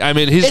not like. I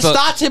mean, it's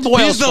not Tim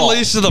Boyle's He's the fault.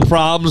 least of the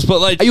problems. But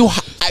like,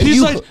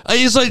 he's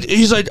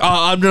like,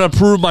 I'm gonna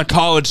prove my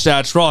college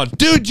stats wrong,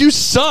 dude. You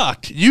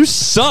suck. You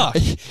suck.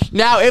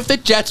 Now, if the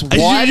Jets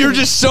won, you're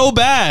just so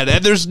bad,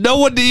 and there's no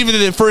one to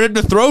even for him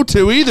to throw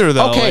to either.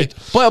 Though. Okay,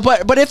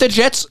 but if the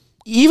Jets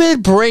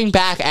even bring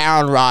back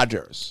Aaron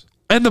Rodgers.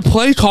 And the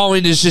play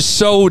calling is just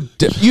so.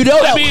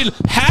 I mean,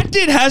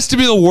 Hackett has to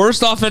be the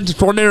worst offensive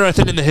coordinator I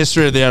think in the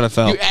history of the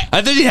NFL.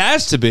 I think he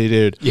has to be,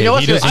 dude. You know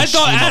what? I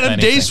thought Adam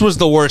Gase was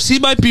the worst. He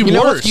might be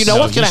worse. You know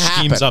what's going to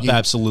happen? Schemes up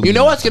absolutely. You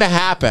know what's going to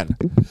happen?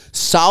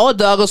 Solid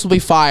Douglas will be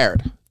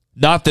fired.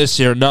 Not this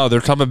year. No, they're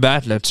coming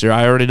back next year.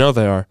 I already know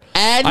they are.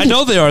 And I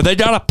know they are. They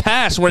got a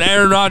pass when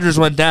Aaron Rodgers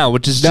went down,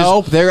 which is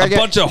just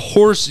bunch of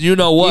horse. You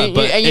know what?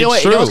 And you know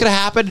what? You know what's going to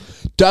happen?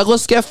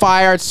 Douglas get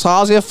fired.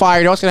 Saul's get fired.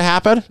 You know what's going to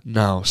happen?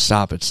 No,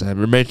 stop it,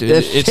 Sam.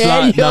 It's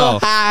not. No.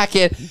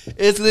 Hackett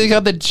is going to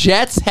become the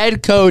Jets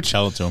head coach.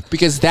 Tell it to him.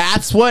 Because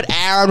that's what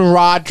Aaron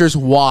Rodgers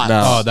wants.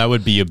 No. Oh, that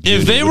would be a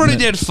beauty. If they were to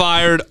get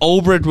fired,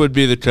 Ulbrich would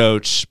be the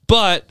coach.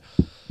 But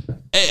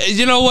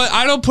you know what?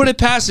 I don't put it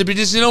past it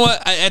because you know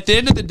what? At the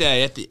end of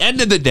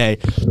the day,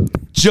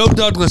 Joe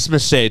Douglas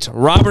mistakes,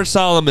 Robert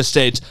Saleh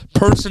mistakes,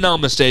 personnel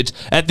mistakes.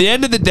 At the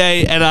end of the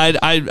day, and I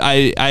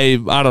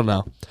don't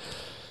know.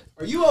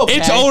 Are you okay?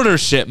 It's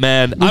ownership,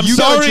 man. I'm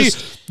sorry.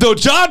 The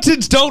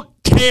Johnsons don't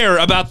care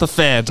about the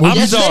fans. I'm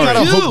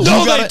sorry.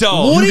 They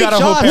don't. Woody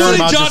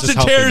Johnson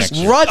cares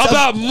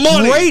about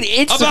money. Great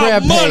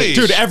Instagram page.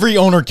 Dude, every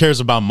owner cares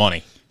about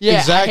money. Yeah,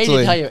 exactly. I hate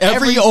to tell you,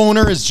 every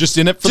owner is just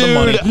in it for the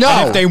money. No.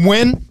 And if they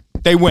win,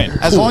 they win.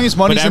 As long as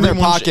money's in their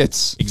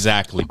pockets.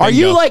 Exactly. Are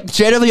you like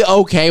generally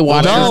okay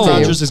watching Aaron this game?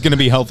 Rodgers is going to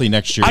be healthy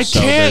next year. I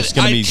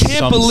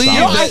can't believe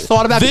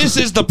that this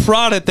is the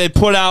product they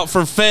put out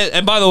for fan.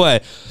 And by the way,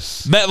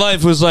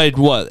 MetLife was like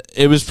what?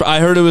 It was.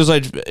 I heard it was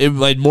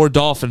like more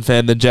Dolphin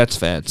fan than Jets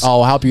fans.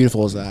 Oh, how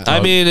beautiful is that?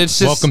 I mean, it's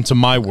just welcome to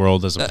my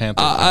world as a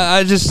Panther.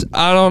 I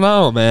don't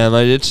know, man.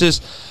 Like it's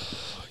just.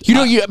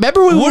 You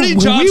remember when Woody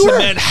Johnson, we were,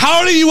 man?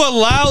 How do you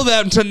allow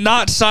them to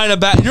not sign a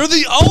bat? You're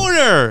the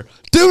owner.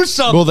 Do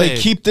something. Well, they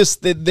keep this.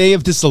 They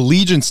have this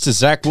allegiance to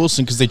Zach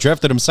Wilson because they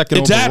drafted him second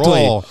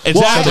overall.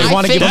 Exactly. So they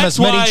want to give him as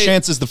many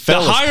chances to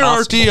fail. The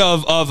hierarchy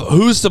of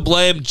who's to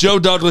blame, Joe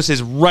Douglas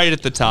is right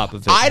at the top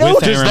of it. I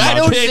don't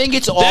think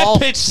it's all.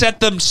 That pitch set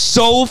them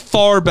so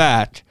far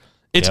back.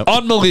 It's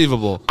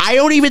unbelievable. I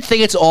don't even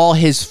think it's all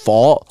his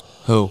fault.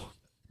 Who?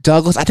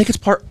 Douglas, I think it's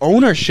part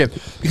ownership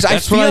because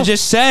that's what I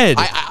just said.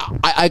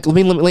 Let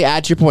me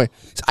add to your point.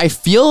 I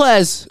feel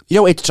as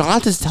it's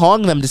Jonathan's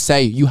telling them to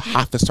say you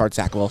have to start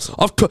Zach Wilson.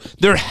 Of course,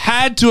 there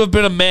had to have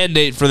been a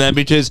mandate for them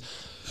because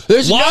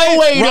there's no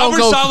way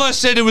Robert Saleh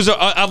said it was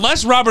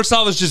unless Robert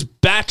Saleh is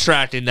just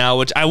backtracking now,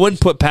 which I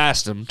wouldn't put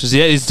past him because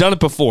he's done it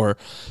before.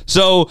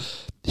 So.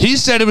 He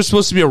said it was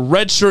supposed to be a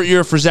redshirt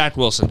year for Zach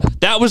Wilson.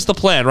 That was the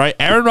plan, right?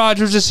 Aaron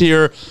Rodgers is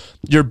here.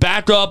 Your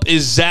backup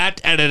is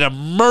Zach and an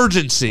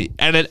emergency,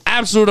 and an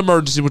absolute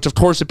emergency, which of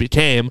course it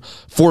became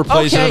 4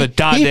 plays into the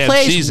goddamn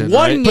season.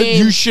 Right? But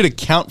you should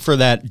account for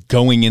that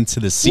going into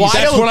the season.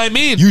 That's what I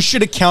mean. You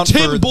should account for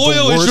Tim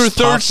Boyle is your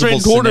third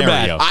string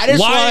quarterback.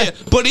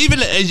 But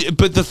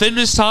the thing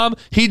is, Tom,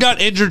 he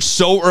got injured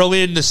so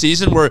early in the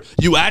season where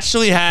you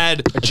actually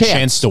had a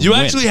chance to win.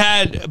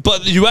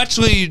 You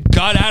actually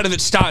got out of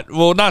it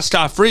not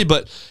scot-free,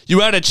 but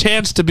you had a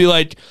chance to be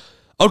like,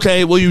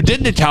 okay, well, you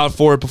didn't account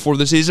for it before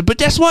the season, but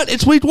guess what?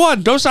 It's week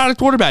 1. Go sign a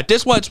quarterback.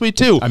 Guess what? It's week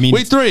 2. I mean,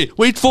 week 3,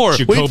 week 4,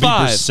 Jacoby week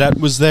 5. Brissett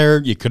was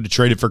there. You could have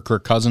traded for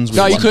Kirk Cousins.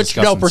 No, you could.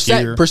 No,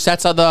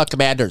 Brissett's on the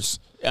Commanders.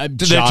 They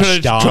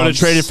could have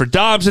traded for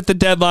Dobbs at the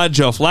deadline.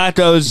 Joe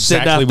exactly Flacco's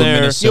sitting out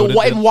there.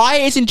 Why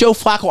isn't Joe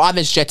Flacco on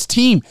this Jets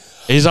team?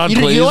 He's on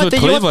with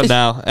Cleveland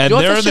now, and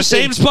they're in the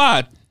same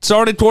spot.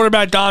 Starting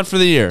quarterback gone for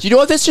the year. Do you know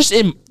what this just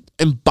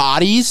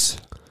embodies?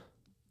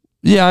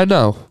 Yeah, I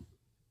know.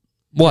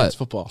 What? It's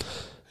football.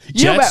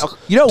 Jets,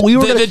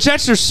 the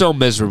Jets are so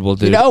miserable,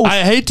 dude.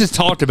 I hate to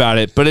talk about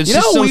it, but it's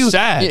just so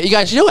sad. You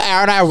guys, Aaron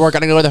and I were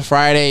going to go to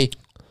the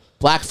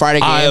Black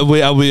Friday game.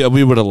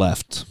 We would have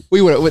left.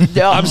 We would have.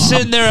 No. I'm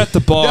sitting there at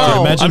the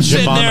bar. I'm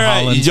sitting there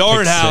at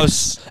Yard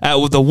House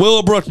with the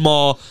Willowbrook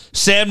Mall.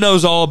 Sam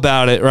knows all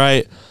about it,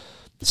 right?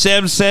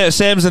 Sam's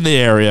in the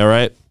area,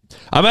 right?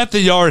 I'm at the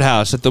Yard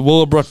House at the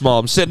Willowbrook Mall.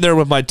 I'm sitting there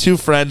with my 2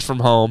 friends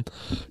from home,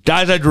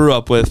 guys I grew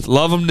up with,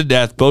 love them to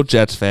death, both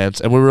Jets fans,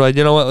 and we were like,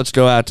 you know what? Let's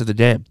go out to the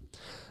game,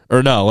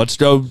 or no, let's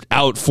go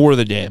out for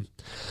the game.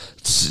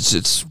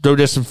 Go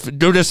get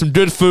some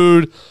good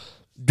food,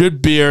 good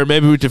beer.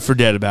 Maybe we could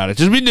forget about it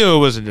because we knew it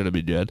wasn't going to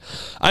be good.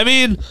 I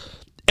mean,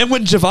 and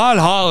when Javon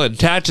Holland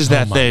catches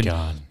that thing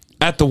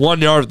at the 1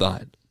 yard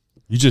line.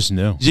 You just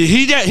knew.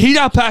 He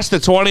got past the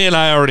 20, and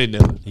I already knew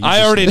it.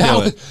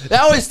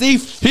 That was the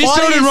funniest He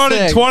started running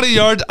thing. 20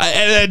 yards,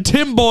 and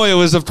Tim Boyle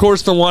was, of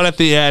course, the one at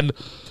the end.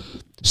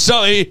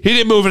 So he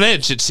didn't move an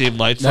inch, it seemed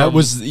like. That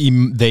was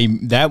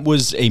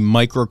a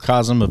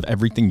microcosm of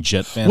everything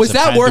Jet fans was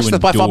that worse than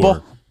butt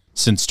fumble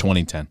since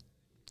 2010.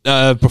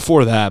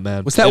 Before that,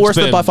 man. Was that worse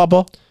than butt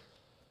fumble?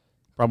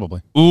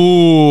 Probably.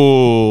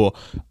 Ooh.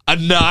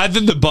 No, I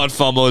think the butt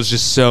fumble is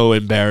just so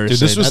embarrassing. Dude,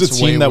 this was a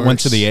team that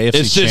went to the AFC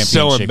It's Championship just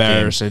so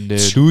embarrassing, game dude.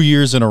 2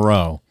 years in a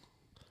row.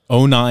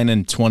 2009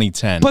 and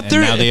 2010. But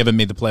and now they haven't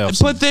made the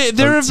playoffs. But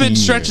there have been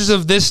stretches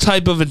of this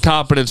type of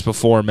incompetence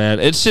before, man.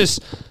 It's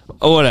just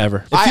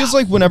whatever. It feels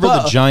like whenever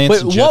the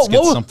Giants and Jets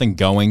get something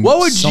going, what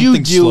would you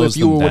do if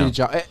you were winning?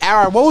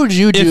 Aaron, what would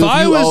you do if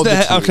I was the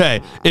team?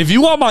 Okay, if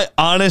you want my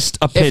honest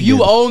opinion, if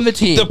you own the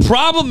team, the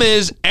problem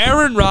is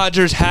Aaron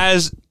Rodgers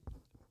has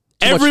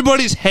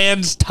everybody's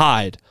hands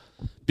tied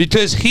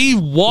because he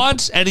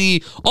wants and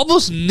he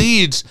almost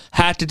needs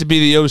Hackett to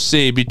be the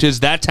OC because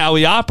that's how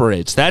he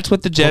operates. That's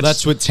what the Jets. Well,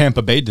 that's what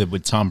Tampa Bay did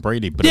with Tom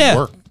Brady, but it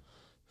worked.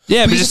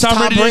 Yeah, because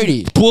Tom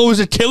Brady blew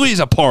his Achilles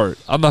apart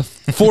on the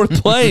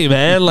fourth play,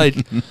 man. Like,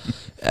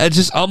 it's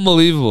just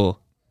unbelievable.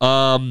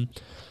 And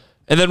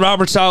then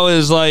Robert Saleh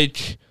is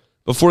like,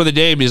 before the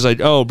game, he's like,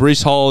 "Oh,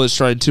 Breece Hall is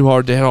trying too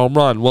hard to hit a home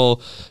run."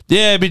 Well,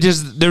 yeah,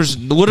 because there's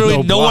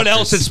literally no one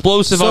else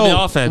explosive on the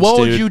offense. What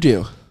dude. would you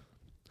do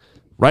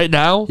right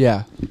now?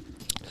 Yeah,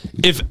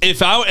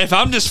 if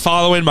I'm just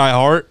following my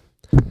heart,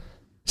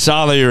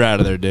 Saleh, you're out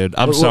of there, dude.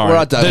 I'm sorry. We're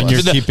not done.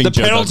 The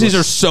penalties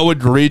are so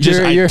egregious.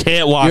 I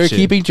can't watch it. You're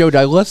keeping Joe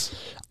Douglas?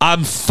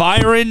 I'm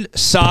firing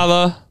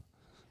Saleh.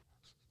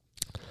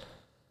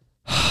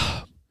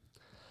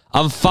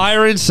 I'm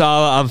firing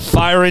Saleh. I'm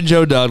firing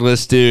Joe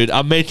Douglas, dude.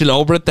 I'm making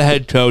Obert the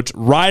head coach.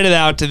 Ride it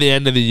out to the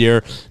end of the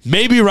year.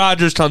 Maybe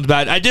Rodgers comes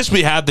back.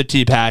 We have the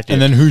T Hackett.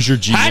 And then who's your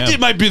GM? Hackett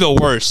might be the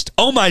worst.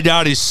 Oh my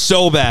God, he's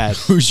so bad.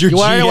 Who's your GM? You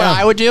want to know what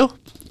I would do?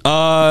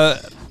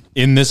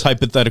 In this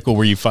hypothetical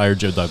where you fired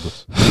Joe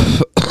Douglas.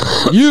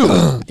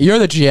 You're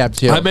the GM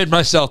too. I made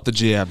myself the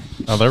GM.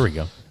 Oh, there we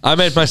go. I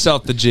made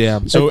myself the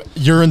GM. So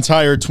your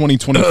entire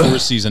 2024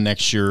 season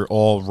next year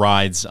all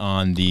rides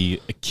on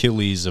the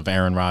Achilles of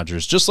Aaron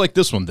Rodgers, just like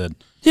this one did.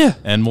 Yeah.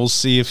 And we'll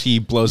see if he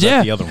blows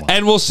out the other one.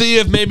 And we'll see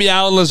if maybe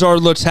Alan Lazard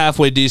looks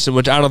halfway decent,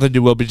 which I don't think he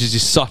will because he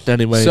sucked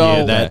anyway. So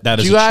yeah, that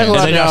is you guys a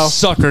chance. And they got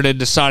suckered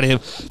into signing him.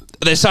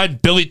 They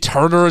signed Billy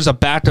Turner as a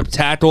backup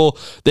tackle.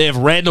 They have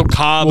Randall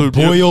Cobb.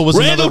 Boyle was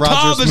Randall another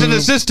Cobb Rodgers is an move.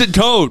 assistant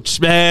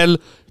coach, man.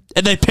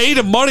 And they paid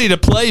him money to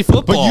play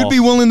football. But you'd be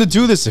willing to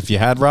do this if you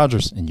had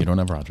Rodgers, and you don't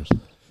have Rodgers.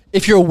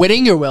 If you're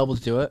winning, you're able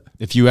to do it.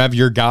 If you have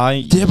your guy,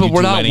 yeah, but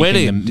we're not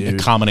winning. To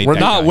accommodate we're that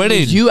not guy.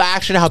 winning. You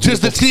actually know how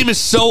because the team is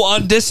so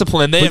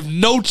undisciplined. They have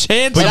no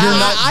chance. But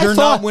I you're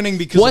not winning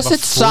because wasn't of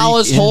a freak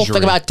Saleh's whole injury.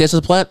 thing about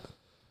discipline?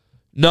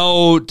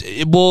 No,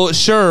 well,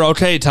 sure,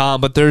 okay,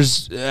 Tom, but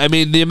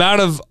the amount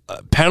of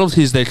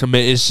penalties they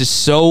commit is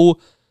just so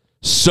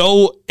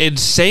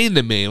insane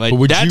to me. Like,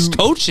 that's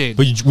coaching.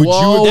 But would you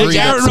agree? That's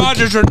Aaron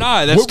Rodgers or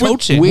not? That's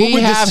coaching. We what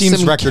would have this team's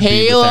some record be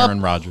with Caleb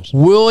Aaron Rodgers?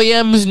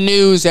 Williams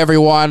news,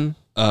 everyone.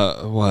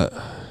 What?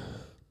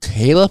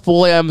 Caleb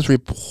Williams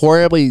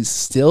reportedly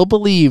still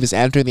believes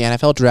entering the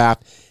NFL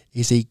draft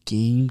is a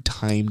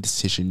game-time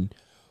decision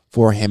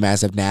for him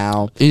as of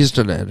now. He's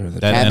going to enter the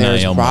draft. And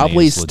there's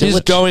probably still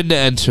He's going to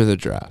enter the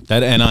draft.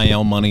 That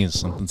NIL money is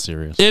something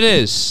serious. It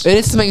is. It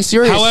is something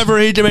serious. However,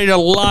 he made a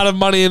lot of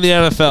money in the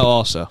NFL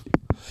also.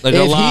 Like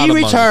if a lot he of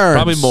returns, money.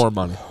 Probably more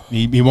money.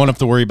 He won't have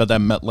to worry about that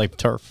MetLife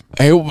turf.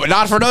 Hey,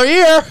 not for another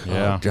year.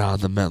 Yeah. Oh, God,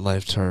 the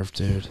MetLife turf,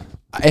 dude.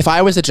 If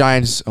I was the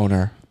Giants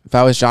owner, if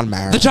I was John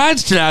Mara, The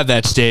Giants can have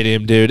that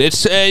stadium, dude.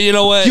 It's you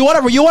know what? you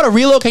want to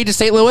relocate to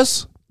St.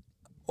 Louis?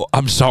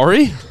 I'm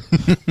sorry.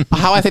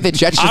 How I think the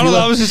Jets should I don't know.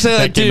 I was relocate. just saying,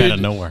 like, That came dude, out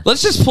of nowhere.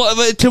 let's just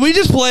play. Can we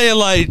just play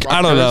like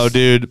I don't know,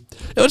 dude?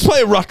 Let's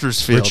play at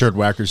Rutgers Field. Richard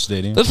Wacker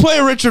Stadium. Let's play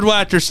at Richard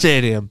Wacker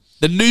Stadium.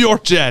 The New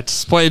York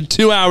Jets playing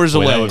 2 hours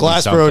Boy, that away. would be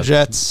Glassboro something.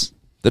 Jets.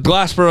 The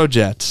Glassboro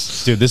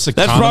Jets. Dude, this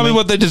economy. That's probably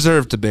what they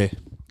deserve to be.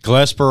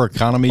 Glassboro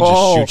economy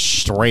just shoots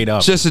straight up.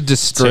 It's just a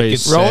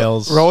disgrace. Ticket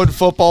sales. Rowan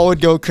football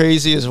would go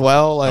crazy as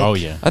well. Like, Oh,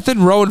 yeah. I think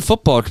Rowan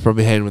football could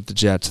probably hang with the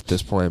Jets at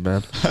this point,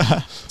 man.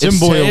 Tim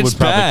Boyle it's would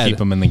probably bad.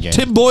 keep him in the game.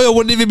 Tim Boyle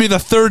wouldn't even be the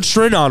third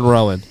string on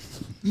Rowan.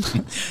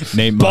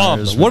 Nate Bum.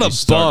 Myers What would a be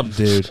starting. bum,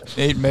 dude.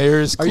 Nate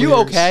Mayers. Are you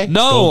clears. okay?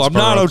 No, I'm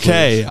not Goldsboro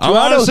okay. I'm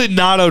wanna- honestly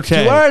not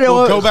okay.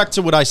 Well, go back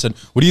to what I said.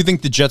 What do you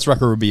think the Jets'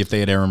 record would be if they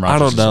had Aaron Rodgers? I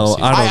don't know.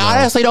 I don't know. I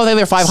honestly don't think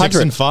they're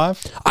 500.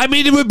 6-5. I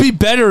mean, it would be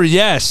better,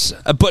 yes,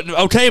 but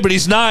okay, but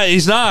he's not.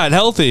 He's not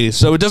healthy,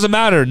 so it doesn't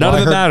matter. None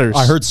of it matters.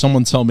 I heard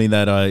someone tell me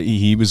that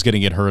he was going to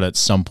get hurt at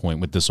some point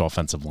with this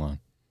offensive line.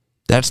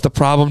 That's the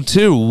problem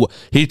too.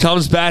 He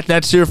comes back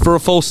next year for a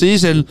full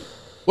season.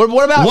 What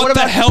about What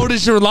the hell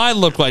does your line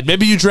look like?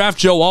 Maybe you draft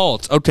Joe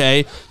Alt.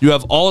 Okay, you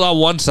have Alt on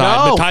one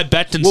side, No. but Ty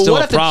Becton's Well, still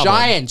what a if the problem.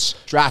 Giants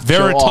draft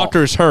Vera Joe Alt?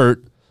 Tucker's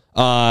hurt.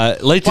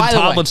 Layton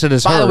Tomlinson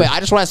is hurt. By the way, I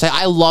just want to say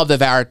I love the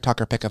Vera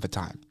Tucker pick of the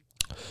time.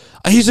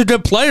 He's a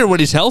good player when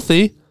he's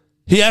healthy.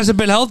 He hasn't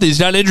been healthy. He's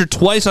got injured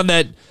twice on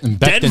that And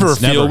Denver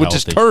Becton's never field, which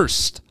is healthy.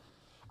 cursed.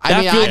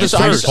 I mean, field I is just,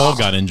 I Brees just, Hall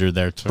got injured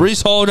there too.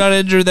 Brees Hall got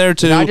injured there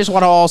too. I just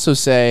want to also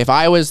say, if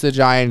I was the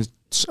Giants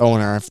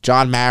owner, if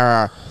John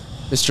Mara,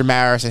 Mr.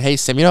 Mara said, "Hey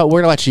Sim, you know what?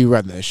 We're gonna let you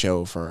run the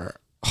show for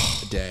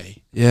a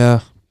day," yeah.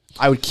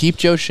 I would keep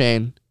Joe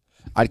Shane.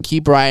 I'd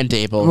keep Brian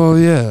Dable. Well,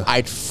 yeah.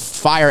 I'd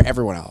fire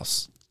everyone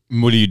else.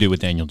 What do you do with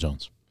Daniel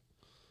Jones?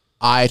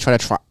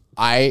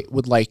 I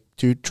would like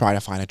to try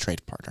to find a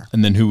trade partner.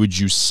 And then who would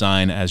you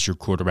sign as your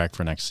quarterback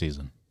for next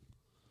season?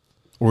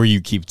 Or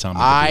you keep Tom?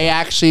 I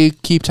actually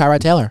keep Tyrod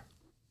Taylor.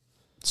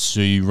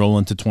 So you roll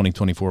into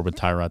 2024 with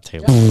Tyrod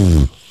Taylor.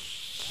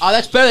 Oh,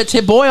 that's better than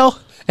Tim Boyle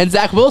and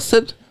Zach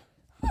Wilson.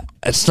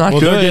 It's not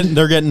good.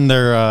 They're getting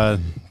their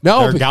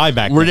guy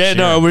back. We're getting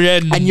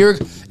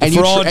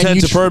for all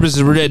intents and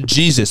purposes, we're getting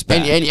Jesus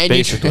back.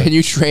 And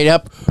you trade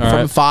up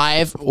from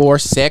 5 or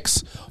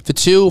 6 to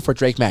 2 for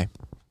Drake May.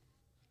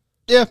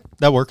 Yeah,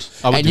 that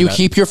works. And you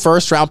keep your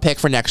first round pick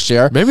for next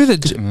year. Maybe I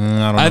don't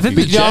know. I think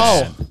the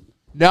Jets.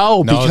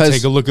 No, because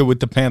take a look at what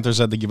the Panthers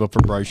had to give up for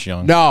Bryce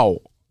Young. No,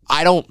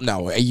 I don't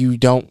know. You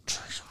don't.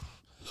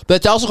 But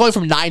it's also going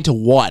from 9 to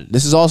 1.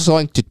 This is also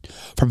going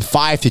from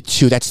 5 to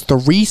 2. That's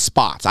 3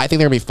 spots. I think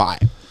they're gonna be 5.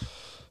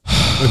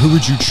 But who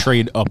would you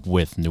trade up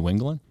with? New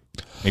England?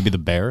 Maybe the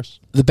Bears?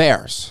 The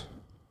Bears.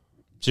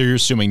 So you're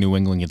assuming New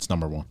England gets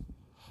number 1?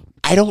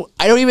 I don't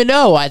even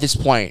know at this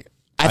point.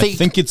 I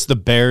think it's the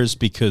Bears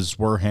because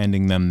we're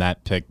handing them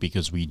that pick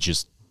because we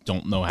just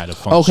don't know how to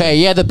function. Okay,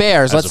 yeah, the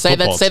Bears. Let's say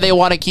they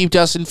want to keep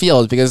Justin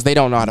Fields because they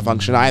don't know how to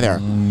function either.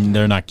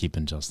 They're not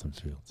keeping Justin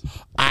Fields.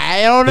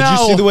 I don't know. Did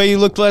you see the way he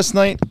looked last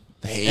night?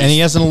 And he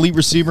has an elite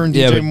receiver in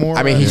DJ Moore.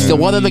 I mean, he still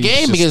won them the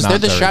game because they're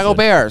the Chicago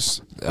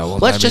Bears.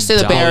 Let's just say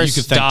the Bears.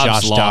 You could thank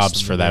Josh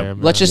Dobbs for that.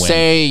 Let's just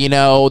say,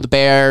 the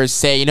Bears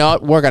say, you know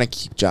what, we're going to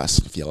keep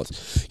Justin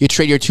Fields. You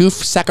trade your 2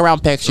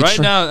 second-round picks. Right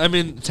now, I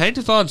mean,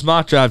 Tankathon's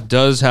mock draft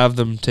does have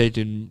them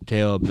taking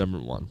Caleb number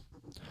 1.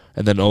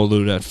 And then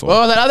Olu at 4.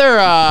 Well, that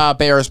other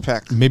Bears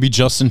pick. Maybe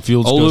Justin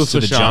Fields goes to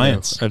the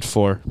Giants. At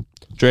 4.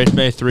 Drake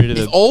May 3 to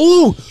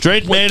the...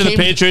 Drake May to the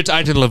Patriots,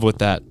 I can live with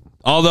that.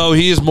 Although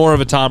he is more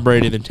of a Tom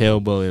Brady than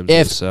Caleb Williams.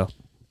 If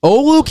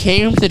Olu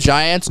came to the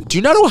Giants, do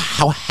you know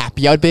how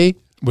happy I'd be?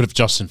 What if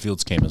Justin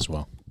Fields came as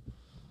well?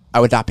 I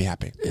would not be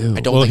happy. I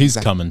don't think he's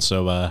coming,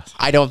 so...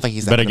 I don't think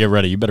he's better get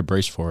ready. You better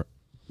brace for it.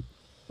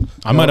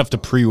 I might have to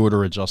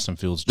pre-order a Justin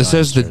Fields jersey. This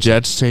says the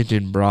Jets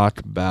taking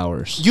Brock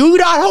Bowers. You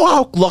know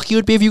how lucky you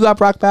would be if you got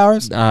Brock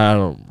Bowers? I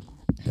don't...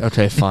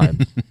 Okay,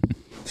 fine.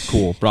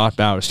 Cool. Brock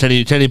Bowers. Can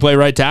he play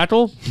right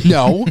tackle?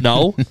 No.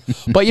 No?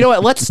 But you know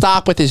what? Let's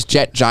stop with this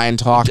Giant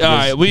talk. All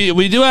right.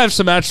 We do have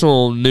some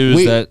actual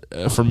news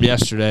that from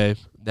yesterday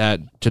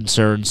that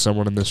concerns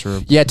someone in this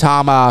room. Yeah,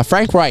 Tom.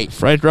 Frank Wright.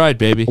 Frank Wright,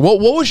 baby. What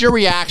was your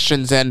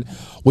reactions, and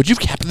would you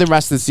have kept him the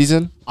rest of the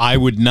season? I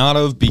would not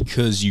have,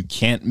 because you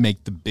can't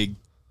make the big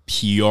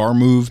PR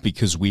move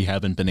because we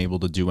haven't been able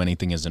to do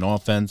anything as an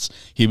offense.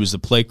 He was the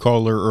play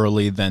caller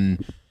early,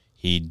 then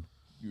he,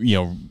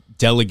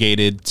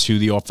 delegated to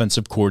the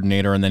offensive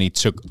coordinator, and then he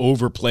took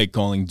over play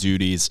calling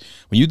duties.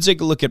 When you take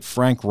a look at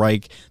Frank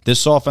Reich,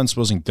 this offense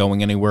wasn't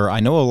going anywhere. I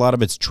know a lot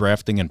of it's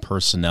drafting and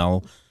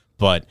personnel,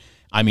 but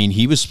I mean,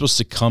 he was supposed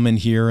to come in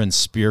here and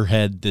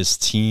spearhead this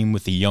team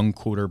with a young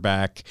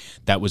quarterback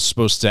that was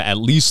supposed to at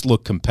least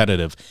look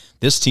competitive.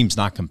 This team's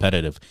not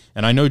competitive.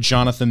 And I know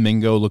Jonathan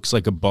Mingo looks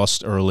like a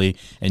bust early,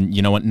 and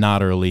you know what?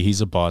 Not early.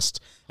 He's a bust.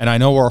 And I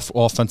know our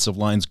offensive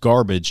line's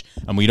garbage,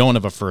 and we don't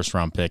have a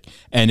first-round pick.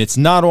 And it's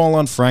not all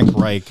on Frank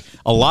Reich.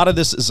 A lot of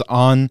this is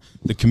on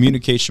the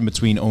communication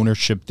between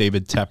ownership,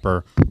 David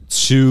Tepper,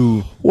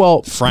 to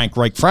Frank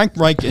Reich. Frank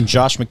Reich and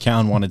Josh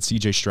McCown wanted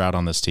C.J. Stroud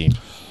on this team.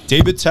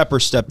 David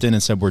Tepper stepped in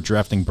and said, we're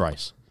drafting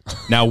Bryce.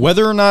 Now,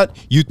 whether or not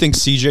you think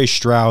C.J.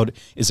 Stroud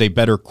is a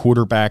better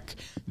quarterback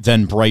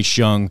than Bryce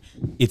Young,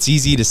 it's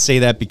easy to say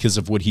that because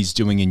of what he's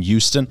doing in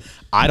Houston.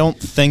 I don't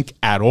think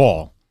at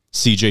all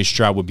C.J.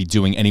 Stroud would be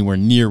doing anywhere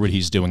near what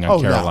he's doing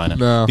on Carolina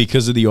no.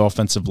 because of the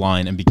offensive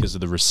line and because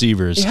of the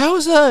receivers. How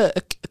is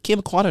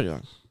Kim Aquano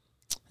doing?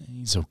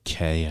 He's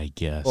okay, I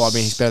guess. Well, I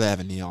mean, he's better than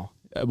Evan Neal.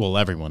 Well,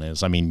 everyone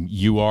is. I mean,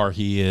 you are,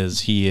 he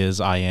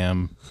is, I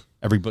am.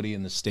 Everybody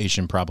in the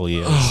station probably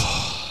is.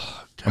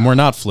 And we're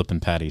not flipping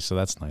patties, so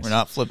that's nice. We're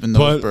not flipping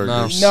those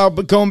burgers. No,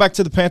 but going back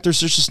to the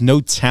Panthers, there's just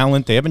no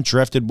talent. They haven't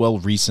drafted well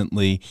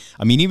recently.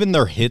 I mean, even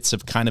their hits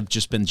have kind of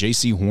just been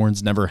J.C.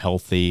 Horn's never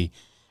healthy.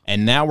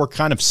 And now we're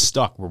kind of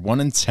stuck. We're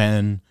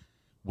 1-10.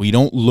 We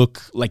don't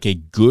look like a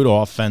good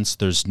offense.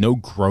 There's no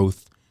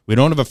growth. We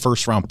don't have a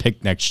first-round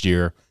pick next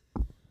year.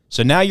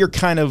 So now you're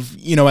kind of,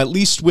 at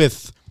least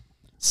with,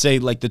 say,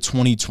 like the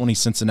 2020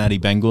 Cincinnati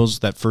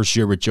Bengals, that first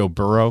year with Joe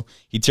Burrow,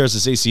 he tears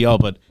his ACL,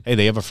 but, hey,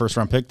 they have a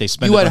first-round pick. They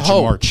spend it on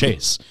Jamar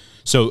Chase.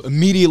 So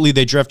immediately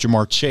they draft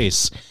Jamar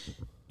Chase,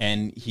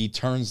 and he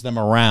turns them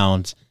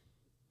around,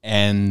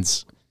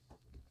 and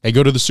they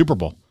go to the Super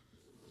Bowl.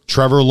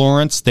 Trevor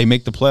Lawrence, they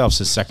make the playoffs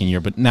his second year,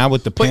 but now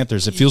with the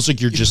Panthers, it feels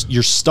like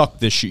you're stuck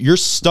this year. You're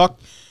stuck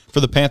for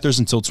the Panthers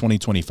until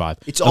 2025,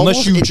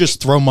 unless you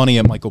just throw money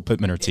at Michael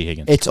Pittman or T.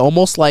 Higgins. It's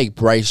almost like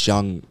Bryce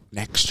Young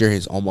next year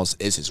is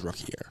his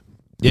rookie year.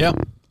 Yeah,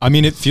 I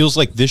mean, it feels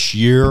like this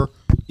year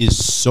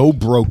is so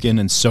broken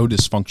and so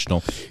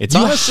dysfunctional. It's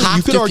honestly,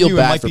 you could argue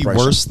it might be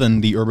worse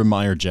than the Urban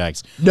Meyer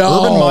Jags.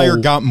 No, Urban Meyer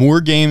got more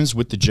games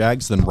with the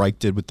Jags than Reich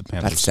did with the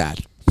Panthers. That's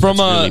sad.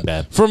 Really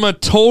bad. From a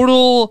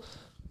total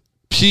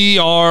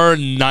PR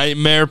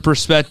nightmare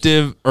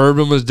perspective,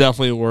 Urban was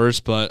definitely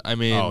worse, but I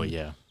mean, oh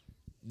yeah,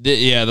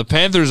 The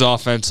Panthers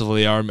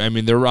offensively are. I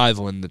mean, they're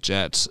rivaling the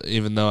Jets,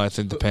 even though I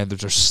think the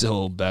Panthers are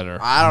still better.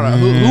 I don't know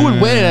who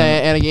would win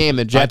in a game.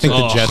 The Jets. I think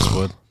the Jets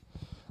would.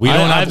 We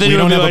don't have a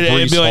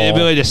Breece Hall. It'd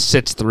be like a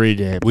 6-3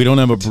 game. We don't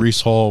have a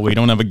Breece Hall. We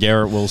don't have a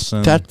Garrett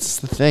Wilson. That's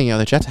the thing.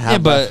 The Jets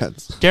have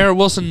offense. Garrett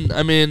Wilson.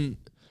 I mean,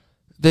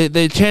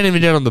 they can't even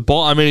get on the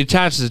ball. I mean, he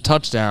catches a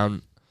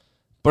touchdown.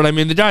 But, I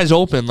mean, the guy's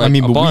open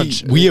a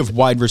bunch. We have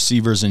wide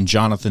receivers in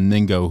Jonathan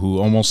Mingo who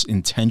almost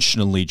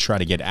intentionally try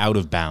to get out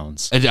of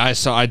bounds. I did see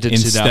that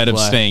instead of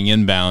play. staying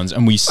in bounds.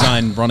 And we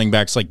signed running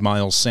backs like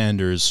Miles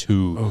Sanders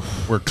who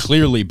were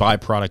clearly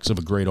byproducts of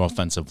a great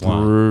offensive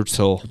line.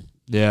 Brutal.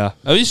 Yeah.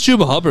 At least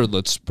Chuba Hubbard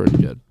looks pretty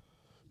good.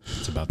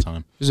 It's about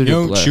time. Player.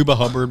 Chuba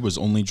Hubbard was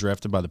only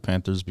drafted by the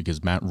Panthers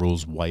because Matt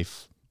Rule's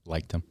wife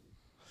liked him.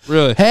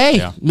 Really?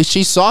 Hey,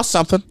 she saw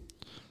something.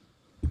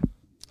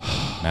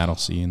 Matt, I'll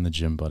see you in the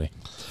gym, buddy.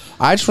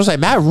 I just want to say,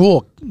 Matt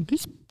Rule,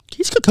 he's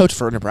a good coach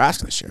for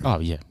Nebraska this year. Oh,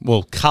 yeah.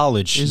 Well,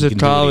 college. He's a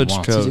college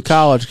coach. He's a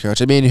college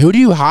coach. I mean, who do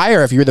you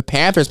hire if you're the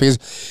Panthers?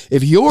 Because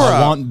if you're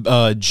I want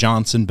Ben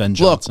Johnson.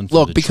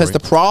 Look, because the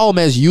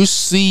problem is you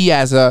see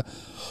as a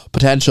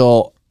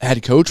potential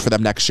head coach for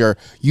them next year,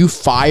 you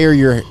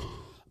fire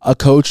a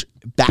coach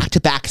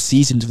back-to-back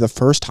seasons for the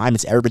first time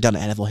it's ever been done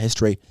in NFL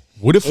history.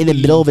 What if in the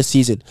middle of a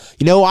season?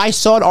 I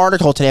saw an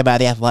article today by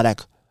The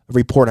Athletic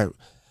reporter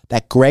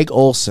that Greg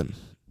Olson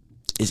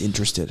is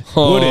interested.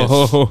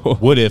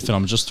 What if, and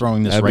I'm just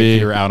throwing this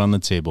here out on the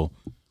table,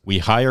 we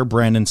hire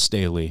Brandon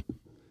Staley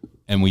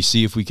and we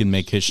see if we can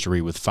make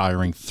history with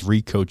firing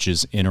 3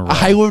 coaches in a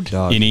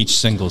row in each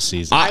single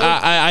season.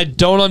 I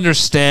don't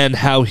understand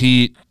how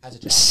he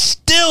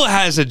still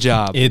has a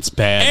job. It's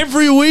bad.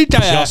 Every week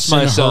I ask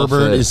myself.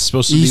 Herbert is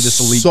supposed to be this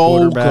elite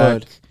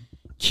quarterback. Good.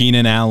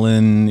 Keenan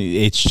Allen,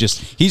 it's just,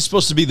 he's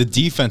supposed to be the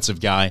defensive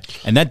guy,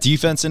 and that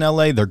defense in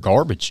LA, they're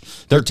garbage.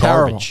 They're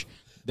garbage.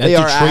 That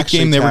Detroit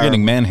game, they were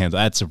getting manhandled.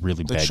 That's a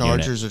really bad unit. The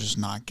Chargers are just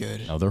not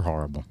good. No, they're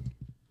horrible.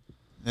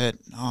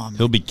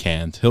 He'll be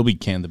canned. He'll be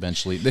canned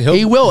eventually.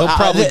 He will. He'll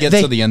probably get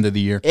to the end of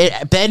the year.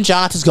 Ben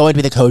Johnson's going to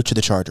be the coach of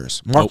the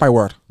Chargers. Mark my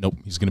word. Nope,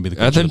 he's going to be the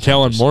coach. I think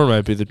Kellen Moore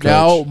might be the coach.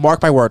 No,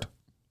 mark my word.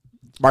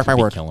 Mark my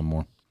word. Kellen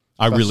Moore.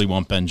 I really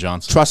want Ben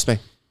Johnson. Trust me.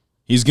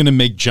 He's going to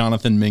make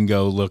Jonathan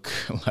Mingo look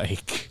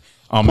like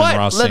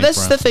Amon-Ra St. Brown.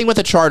 That's the thing with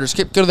the Chargers.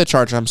 Go to the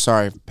Chargers. I'm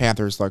sorry,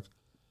 Panthers. Look,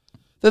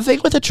 the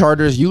thing with the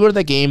Chargers, you go to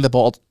the game, the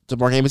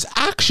Baltimore game, it's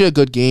actually a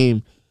good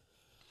game.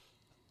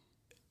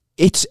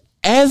 It's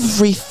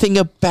everything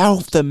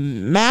about the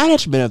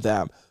management of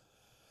them.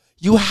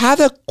 You have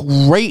a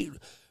great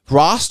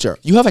roster.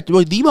 You have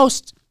the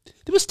most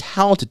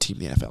talented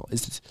team in the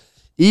NFL.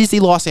 Is the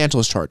Los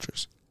Angeles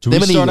Chargers. Do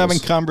we start having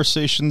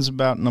conversations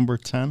about number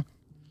 10?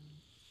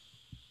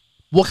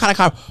 What kind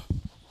of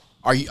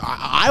are you?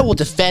 I will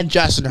defend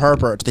Justin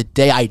Herbert to the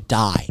day I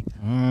die.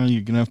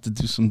 You're gonna have to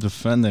do some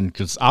defending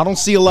because I don't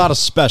see a lot of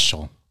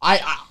special.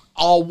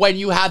 When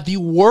you have the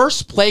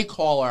worst play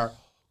caller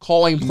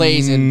calling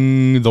plays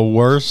in the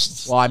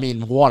worst. Well, I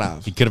mean, one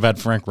of. He could have had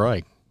Frank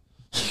Reich.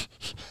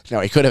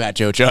 No, he could have had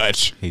Joe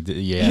Judge. He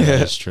did,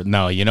 that's true.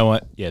 No, you know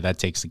what? Yeah, that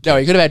takes the cake. No,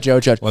 he could have had Joe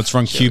Judge. Let's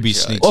run QB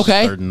sneaks.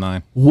 Okay. 3rd and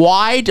 9.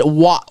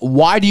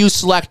 Why do you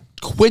select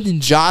Quentin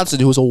Johnson,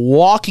 who was a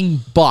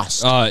walking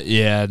bust?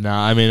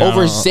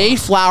 Over Zay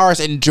Flowers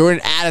and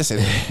Jordan Addison.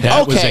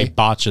 That was a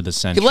botch of the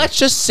century. Let's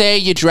just say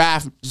you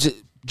draft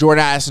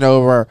Jordan Addison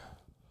over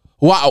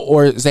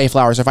or Zay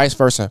Flowers or vice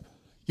versa.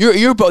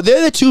 You're both.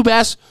 They're the 2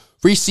 best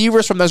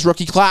receivers from this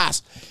rookie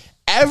class.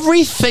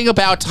 Everything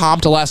about Tom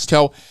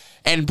Telesco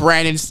and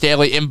Brandon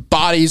Staley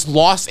embodies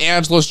Los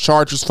Angeles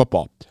Chargers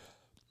football.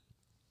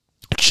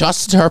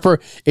 Justin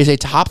Herbert is a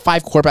top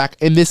 5 quarterback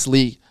in this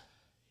league.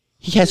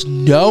 He has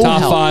no top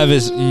help. 5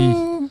 is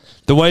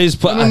the way he's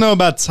playing. I don't know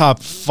about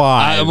top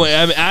 5.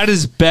 At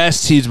his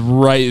best, he's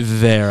right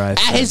there. At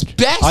his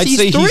best, I'd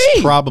say 3.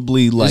 He's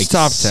probably like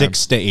top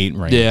 6 to 8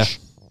 range. Yeah.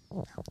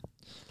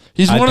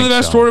 He's one of the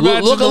best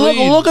quarterbacks in the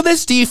league. Look at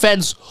this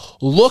defense.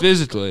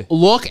 Physically.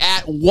 Look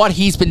at what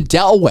he's been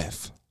dealt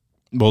with.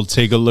 Well,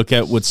 take a look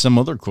at what some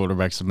other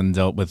quarterbacks have been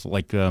dealt with,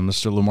 like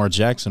Mr. Lamar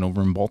Jackson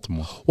over in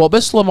Baltimore. Well,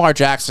 Mr. Lamar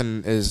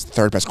Jackson is the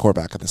 3rd best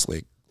quarterback in this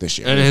league this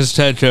year. And his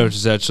head coach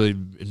is actually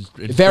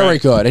very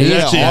good. He's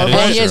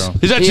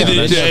actually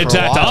the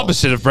exact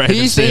opposite of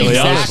Brandon Staley.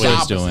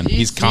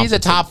 He's a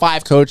top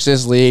 5 coach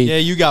this league. Yeah,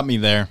 you got me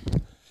there.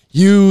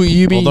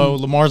 You mean? Although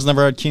Lamar's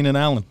never had Keenan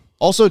Allen.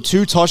 Also,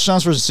 2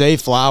 touchdowns for Zay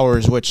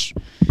Flowers, which...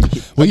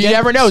 Well, you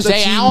never know.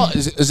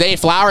 Zay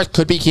Flowers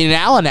could be Keenan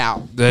Allen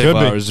now. Zay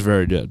Flowers is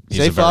very good.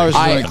 Zay Flowers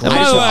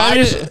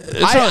is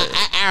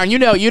Aaron, you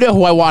know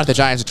who I wanted the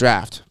Giants to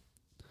draft.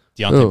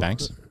 Deontay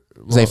Banks.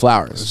 Zay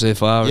Flowers. Zay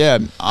Flowers. Yeah.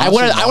 I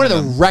wanted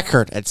the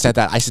record and said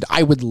that. I said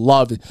I would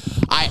love it.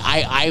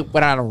 I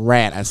went on a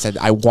rant and said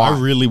I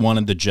really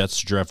wanted the Jets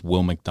to draft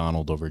Will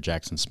McDonald over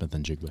Jackson Smith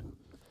and Jigba.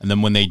 And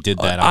then when they did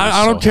that,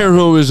 I don't care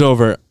who it was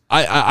over.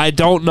 I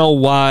don't know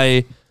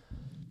why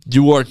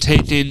you are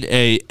taking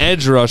a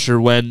edge rusher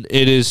when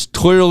it is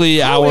clearly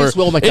How is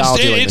Will McDonald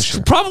doing this it's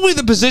year? probably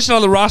the position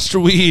on the roster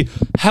we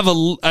have a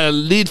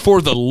lead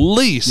for the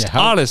least,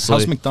 honestly.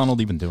 How's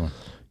McDonald even doing?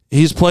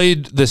 He's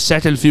played the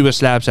second fewest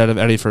snaps out of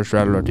any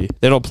first-round rookie.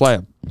 They don't play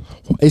him.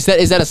 Is that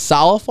a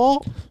Saleh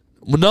fault?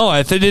 Well, no,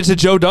 I think it's a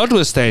Joe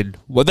Douglas thing.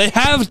 Well, they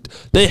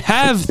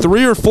have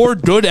 3 or 4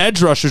 good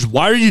edge rushers.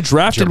 Why are you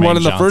drafting Jermaine one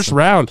in the Johnson. first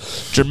round?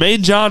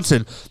 Jermaine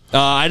Johnson.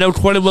 I know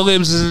Quentin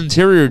Williams is an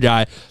interior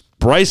guy.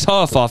 Bryce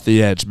Huff off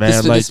the edge,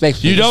 man. This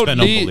makes you me- don't It's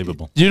been need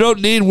unbelievable. you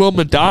don't need Will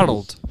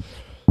McDonald.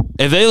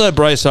 If they let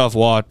Bryce Huff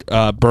walk,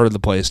 burn the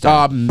place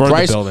down. Burn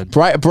the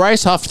building.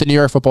 Bryce Huff, the New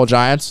York Football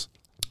Giants,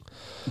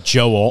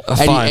 Joe Alt.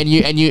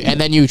 and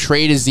then you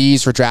trade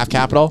Aziz for draft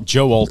capital.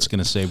 Joe Alt's going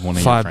to save one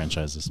of Fine. your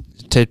franchises.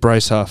 Take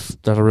Bryce Huff.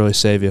 That'll really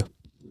save you.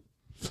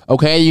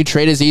 Okay, you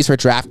trade Aziz for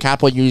draft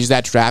capital. You use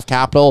that draft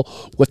capital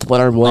with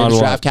Leonard Williams On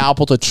what? draft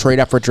capital to trade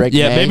up for Drake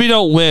Yeah, May. maybe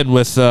don't win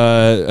with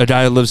a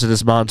guy who lives in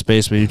his mom's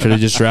basement. You could have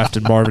just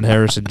drafted Marvin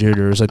Harrison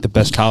Jr. who's like the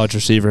best college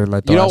receiver in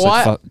like the You know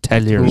last what?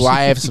 10 years. Ooh,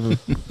 I have some.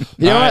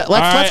 You know what?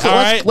 Let's go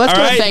to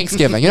right.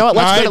 Thanksgiving. You know what?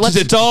 Let's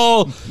it's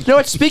all You know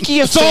what? Speaking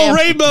of it's all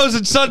rainbows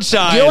and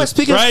sunshine. You know what,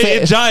 speaking of right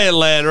in Giant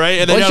Land, right?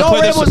 And they Well, gotta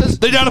Joe Ramos is-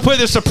 they gotta play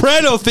the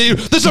Soprano theme.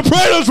 The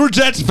Sopranos were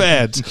Jets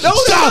fans. No, they're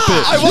Stop not.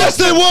 it! I watched Yes,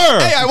 they the- were.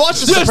 Hey, I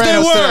watched the Yes, Sopranos they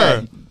were.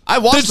 today. I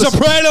watched The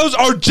Sopranos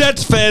are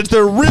Jets fans.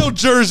 They're real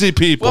Jersey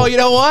people. Well, you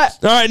know what?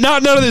 all right,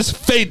 none of this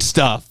fate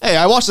stuff. Hey,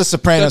 I watched The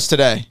Sopranos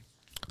today.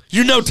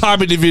 You know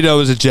Tommy DeVito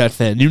was a Jet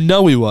fan. You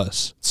know he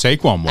was.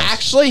 Saquon was.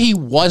 Actually, he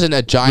wasn't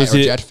a Giant Was or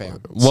he- Jet fan.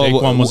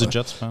 Saquon was a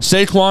Jets fan.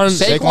 Saquon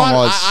Saquon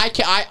was.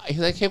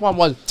 Saquon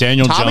was.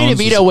 Daniel Tommy Jones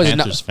DeVito was was a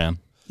not. Panthers fan.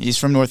 He's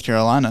from North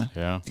Carolina.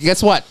 Yeah.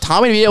 Guess what?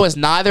 Tommy DeVito was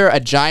neither a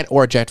Giant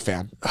or a Jet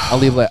fan. I'll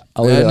leave it.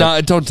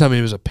 no, don't tell me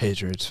he was a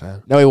Patriots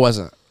fan. No, he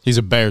wasn't. He's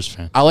a Bears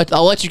fan. I'll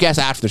let you guess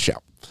after the show.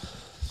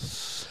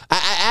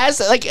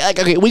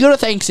 Okay, we go to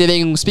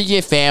Thanksgiving. Speaking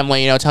of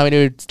family, Tommy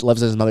dude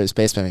lives in his mother's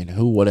basement. I mean,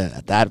 who wouldn't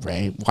at that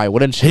rate? Why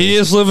wouldn't you? He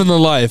is living the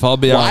life. I'll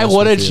be Why honest.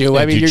 wouldn't with you?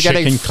 I mean, Do you're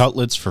chicken getting.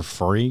 cutlets for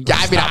free.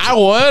 I mean, I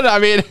would. I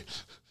mean,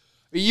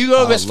 you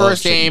go to this love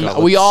first chicken game.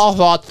 cutlets. We all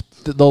thought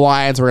the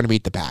Lions were going to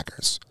beat the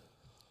Packers.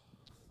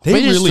 They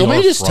Let me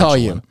are just tell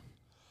you, fraudulent.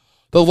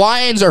 the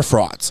Lions are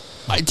frauds.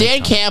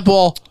 Dan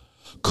Campbell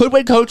could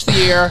win Coach of the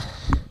Year.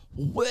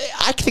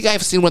 I think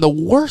I've seen one of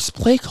the worst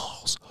play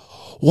calls.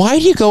 Why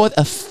do you go with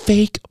a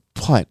fake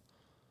punt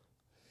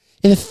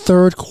in the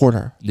third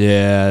quarter?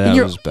 Yeah, And that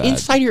you're was bad.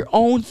 inside your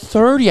own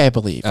 30, I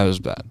believe. That was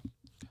bad.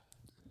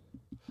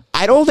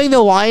 I don't think the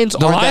Lions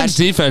The are Lions'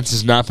 that. defense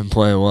has not been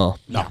playing well.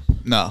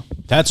 No.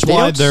 That's They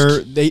why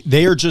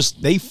don't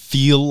they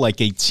feel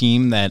like a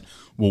team that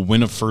will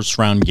win a first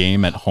round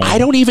game at home. I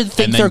don't even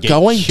think and then they're get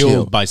going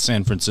killed to. by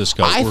San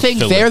Francisco. I or think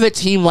Philly. they're the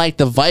team like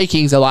the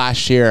Vikings of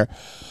last year,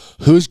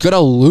 who's going to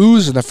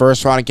lose in the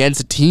first round against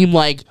a team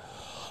like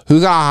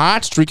who's on a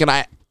hot streak. And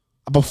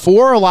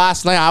before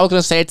last night, I was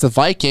going to say it's the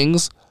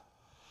Vikings.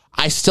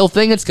 I still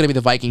think it's going to be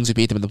the Vikings who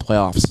beat them in the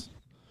playoffs.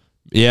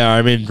 Yeah,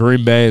 I mean,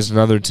 Green Bay is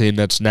another team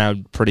that's now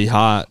pretty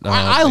hot.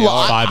 I They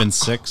love 5 and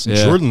 6. And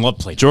Yeah. Jordan Love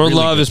played. Jordan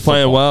really Love good is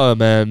playing football. well,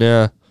 man.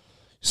 Yeah,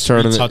 he's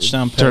turning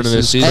touchdown turning the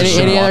passes. season. Any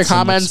Christian other Watson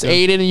comments, looks good.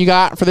 Aidan, you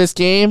got for this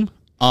game?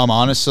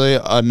 Honestly,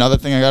 another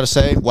thing I gotta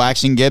say: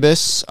 waxing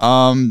gibbous.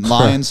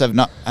 Lions have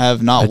not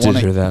did won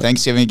hear a that.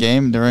 Thanksgiving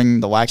game during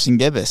the waxing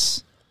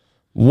gibbous.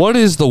 What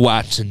is the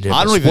Watson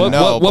difference? I don't even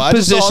know, but What I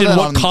just saw position? that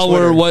What on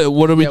color? Twitter.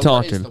 What are we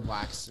talking?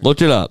 wax?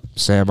 Look it up,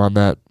 Sam. On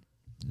that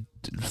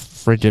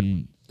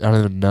freaking, I don't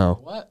even know.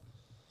 What?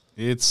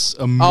 It's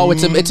a moon. Oh,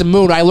 it's a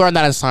moon. I learned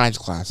that in science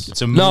class.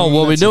 It's a moon. No,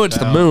 well, we that's know it's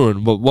the about-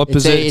 moon. But what It's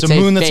position? It's It's a a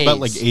moon that's about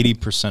phase. like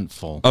 80%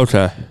 full.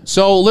 Okay.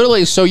 So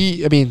literally,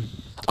 I mean,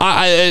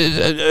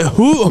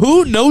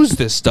 Who knows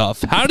this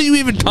stuff? How do you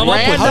even come up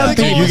with Random that?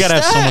 people. You gotta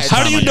have so much Stats. time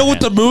How do you on know your what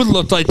the hands. moon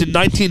looked like in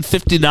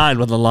 1959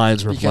 when the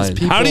Lions were Because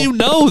playing? How do you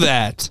people- know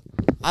that?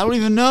 I don't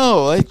even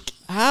know. Like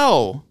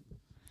how?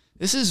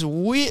 This is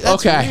weird.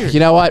 That's okay. weird. You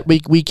know what? We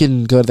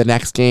can go to the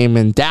next game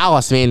in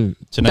Dallas. I mean,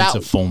 Tonight's that,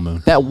 a full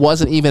moon. that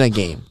wasn't even a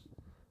game.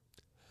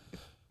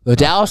 The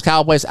Dallas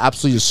Cowboys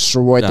absolutely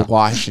destroyed the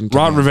Washington.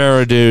 Ron Commanders.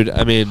 Rivera, dude.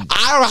 I mean,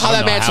 I don't know how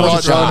that man how still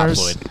has a he's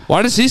job. employed.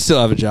 why does he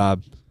still have a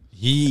job?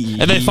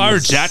 And they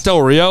fired Jack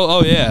Del Rio?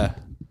 Oh, yeah.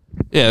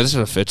 Yeah, this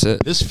one fits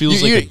it. This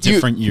feels You- like a you-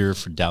 different year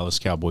for Dallas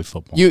Cowboy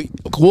football.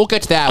 We'll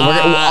get to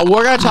that.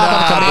 We're gonna talk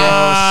about the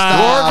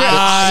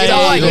Commanders. You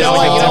know what? You know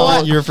what? You know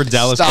what? Year for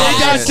Dallas Stop. They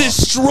Cowboys. got it.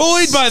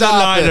 destroyed by the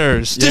Stop it.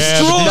 Niners. Yeah,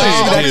 Destroyed.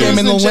 that game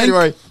in the link.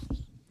 January.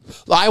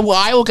 I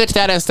will get to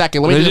that in a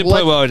second. They did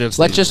play well against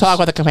Let's the just talk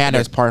about the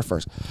Commanders part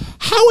first.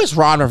 How is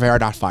Ron Rivera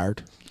not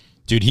fired?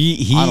 Dude,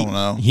 he I don't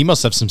know. He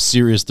must have some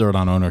serious dirt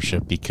on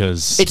ownership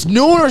because It's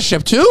new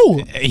ownership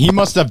too. he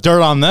must have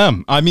dirt on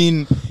them. I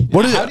mean,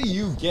 how do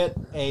you get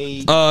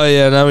a Oh,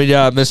 yeah. Now we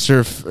got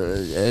Mr.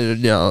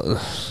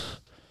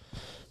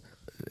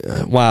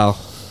 Wow.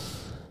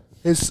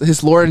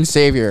 his Lord and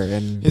Savior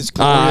and his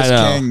glorious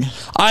king.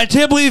 I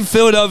can't believe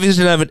Philadelphia's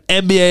gonna have an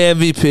NBA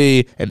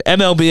MVP, an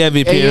MLB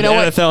MVP, and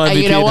an NFL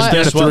MVP in the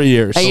span of 3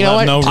 years. And you know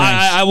what? No rings.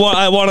 I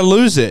want to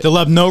lose it. They'll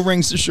have no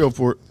rings to show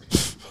for it.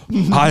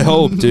 I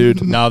hope,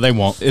 dude. No, they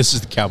won't. This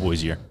is the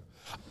Cowboys' year.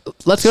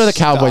 Let's go to the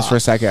Cowboys for a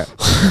second.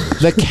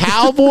 The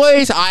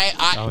Cowboys,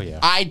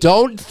 I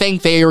don't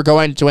think they are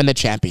going to win the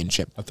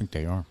championship. I think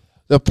they are.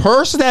 The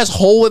person that's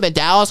holding the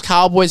Dallas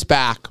Cowboys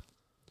back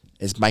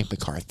is Mike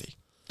McCarthy.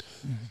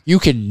 You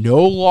can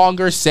no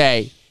longer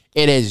say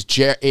it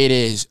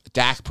is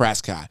Dak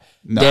Prescott.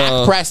 No.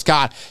 Dak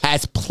Prescott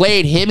has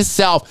played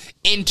himself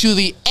into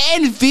the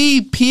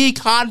MVP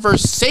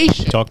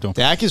conversation. Talk to him.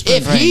 Dak is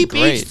if he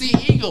beats the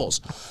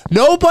Eagles,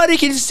 nobody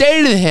can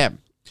say to him,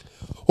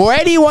 or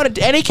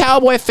any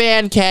Cowboy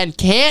fan can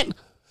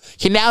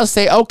now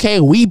say, okay,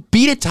 we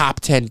beat a top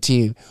 10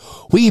 team.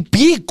 We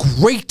beat a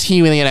great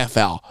team in the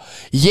NFL.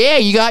 Yeah,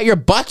 you got your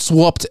butts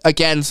whooped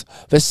against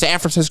the San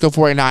Francisco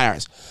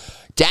 49ers.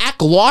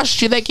 Dak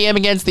lost you that game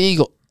against the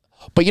Eagles.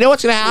 But you know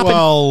what's going to happen?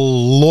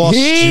 Well,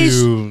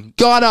 he's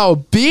going to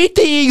beat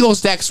the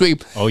Eagles next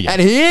week. Oh, yeah.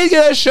 And he's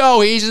going to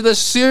show he's in the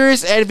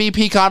serious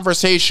MVP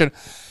conversation.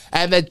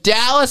 And the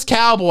Dallas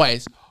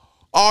Cowboys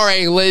are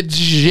a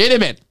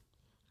legitimate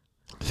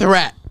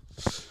threat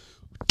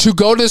to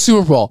go to the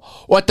Super Bowl.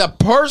 What the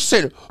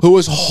person who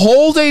is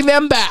holding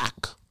them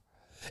back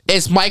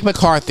is Mike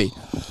McCarthy.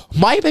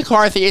 Mike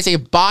McCarthy is a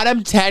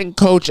bottom 10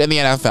 coach in the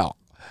NFL.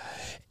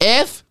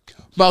 If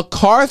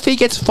McCarthy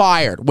gets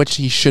fired, which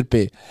he should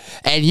be,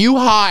 and you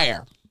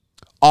hire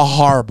a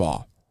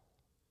Harbaugh,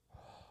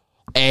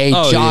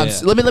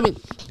 Johnson, let me,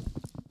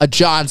 a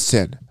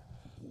Johnson,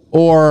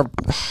 or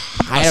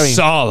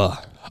Saleh,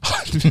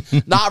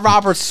 not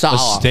Robert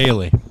Saleh,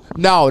 Staley.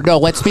 No,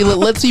 let's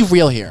be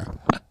real here.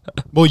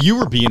 Well, you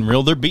were being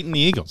real. They're beating the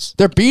Eagles.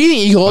 They're beating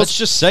the Eagles. Let's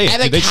just say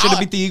it. They should have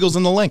beat the Eagles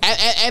in the link.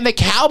 And the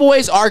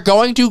Cowboys are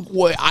going to.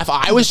 If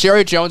I was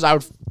Jerry Jones, I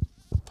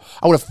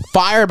would have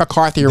fired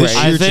McCarthy already.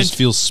 This year just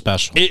feels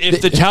special.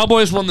 If the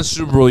Cowboys won the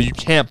Super Bowl, you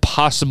can't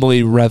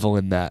possibly revel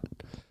in that.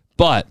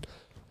 But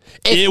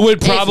it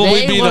would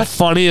probably be the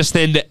funniest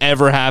thing to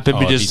ever happen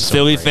because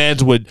Philly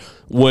fans would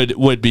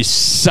be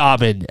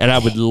sobbing, and I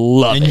would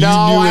love it. And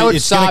I would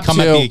it's going to come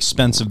too. at the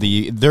expense of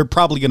they're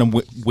probably going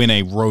to win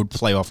a road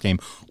playoff game,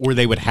 or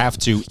they would have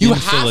to in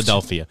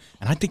Philadelphia.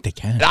 And I think they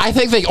can. I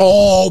think they,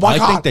 oh my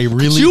God. I think they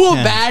really Could you can.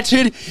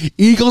 imagine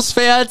Eagles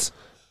fans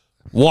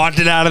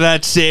walking out of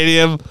that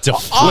stadium with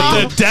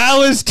the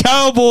Dallas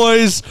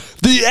Cowboys,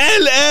 the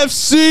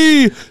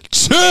NFC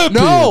champions?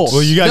 No.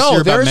 Well, you guys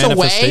hear about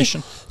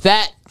manifestation? There's a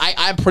way that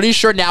I'm pretty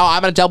sure now,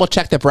 I'm going to double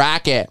check the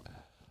bracket,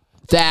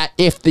 that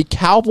if the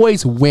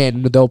Cowboys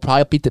win, they'll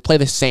probably play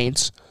the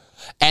Saints,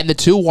 and the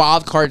 2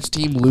 wild cards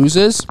team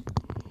loses.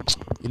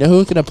 You know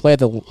who's going to play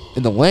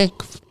in the link?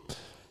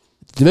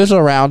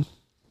 Divisional round.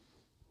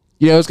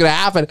 You know what's going to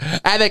happen.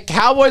 And the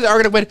Cowboys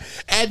are going to win,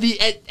 and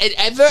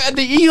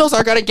the Eagles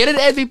are going to get an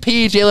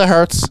MVP, Jalen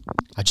Hurts.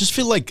 I just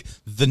feel like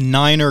the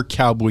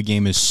Niner-Cowboy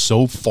game is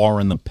so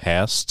far in the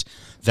past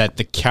that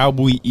the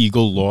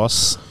Cowboy-Eagle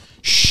loss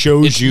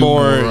shows you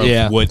more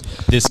of what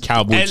this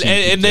Cowboy team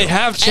and they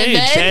have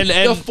changed. And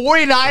the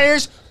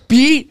 49ers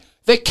beat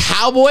the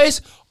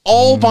Cowboys.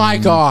 Oh, my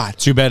God.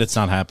 Too bad it's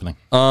not happening.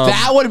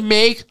 That would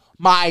make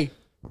my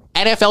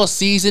NFL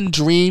season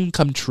dream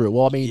come true.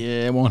 Well, I mean,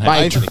 yeah, it won't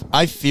happen.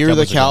 I fear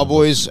the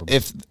Cowboys.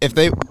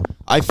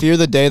 I fear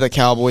the day the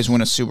Cowboys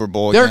win a Super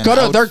Bowl. They're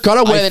gonna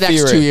win the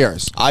next 2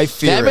 years. I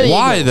fear it.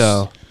 Why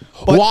though?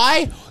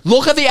 Why?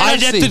 Look at the NFC. I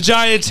get the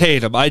Giants hate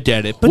them. I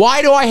get it. But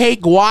why do I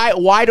hate? Why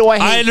do I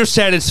hate? I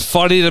understand it's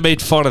funny to make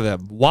fun of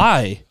them.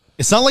 Why?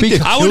 It's not like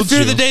I would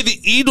fear the day the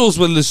Eagles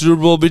win the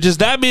Super Bowl because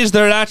that means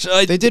they're not.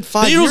 They did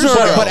 5 years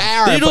ago. But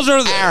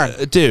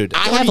Aaron, dude,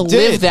 I have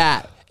lived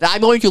that. And I'm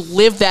going to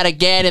live that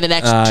again in the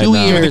next 2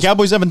 years. The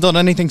Cowboys haven't done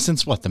anything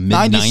since what, the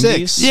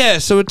mid-90s? Yeah,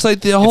 so it's like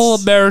the whole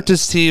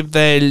America's team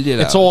thing. You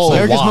know, it's all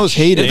America's most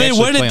hated. If they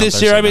win it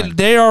this year, I mean,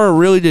 they are a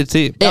really good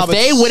team. If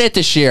they win it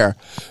this year,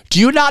 do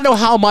you not know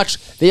how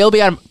much they'll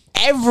be on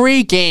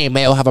every game?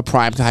 They'll have a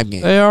primetime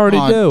game. They already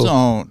do.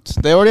 Don't.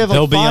 They already have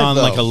They'll be 5, on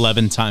though. like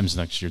 11 times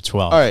next year,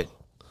 12. All right.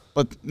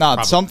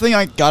 But something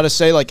I gotta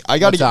say, like I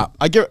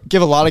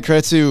give a lot of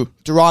credit to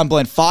Deron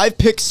Bland. 5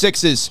 pick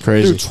sixes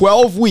through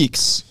 12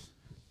 weeks.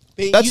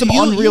 That's some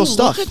unreal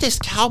stuff. Look at this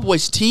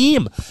Cowboys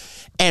team,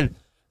 and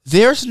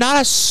there's not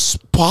a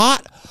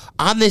spot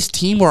on this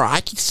team where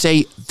I could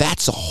say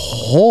that's a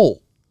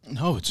hole.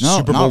 No, it's a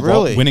Super Bowl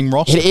winning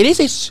roster. It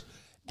is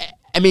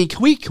I mean,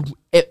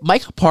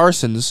 Micah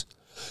Parsons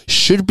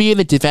should be in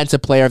the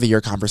Defensive Player of the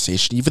Year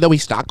conversation, even though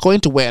he's not going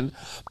to win.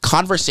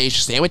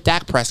 Conversation, same with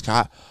Dak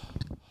Prescott.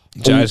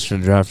 Giants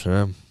should draft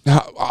him.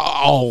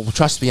 Oh,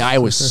 trust me, I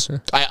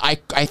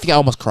think I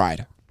almost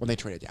cried when they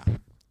traded down.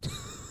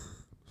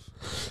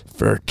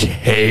 For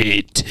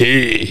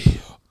KT.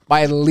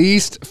 My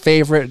least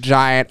favorite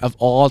Giant of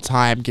all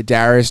time,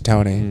 Kadarius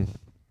Toney.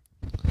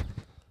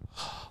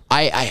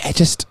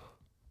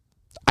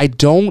 I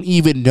don't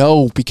even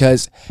know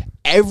because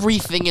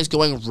everything is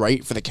going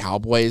right for the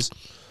Cowboys.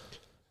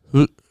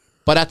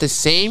 But at the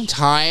same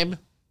time,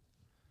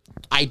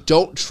 I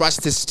don't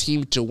trust this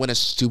team to win a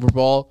Super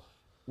Bowl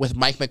with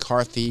Mike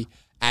McCarthy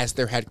as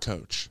their head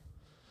coach.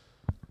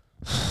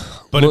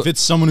 But if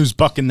it's someone who's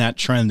bucking that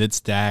trend, it's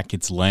Dak,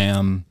 it's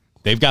Lamb.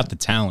 They've got the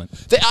talent.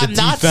 I'm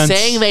not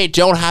saying they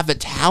don't have the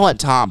talent,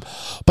 Tom.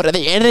 But at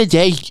the end of the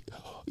day,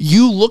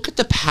 you look at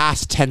the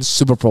past 10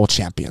 Super Bowl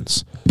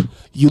champions.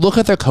 You look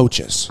at their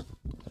coaches.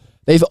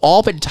 They've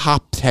all been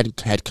top 10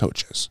 head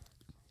coaches.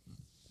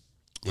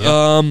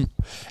 Yeah.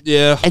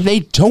 And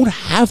they don't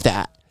have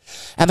that.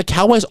 And the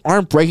Cowboys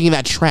aren't breaking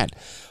that trend.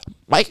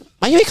 Mike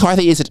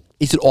McCarthy is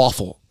an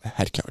awful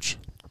head coach.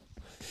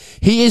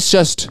 He is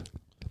just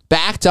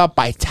backed up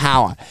by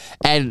talent.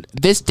 And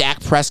this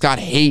Dak Prescott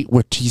hate,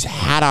 which he's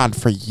had on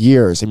for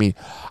years. I mean,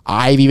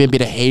 I've even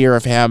been a hater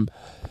of him.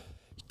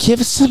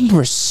 Give some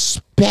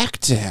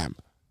respect to him.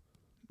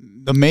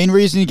 The main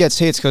reason he gets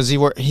hate is because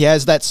he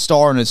has that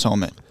star in his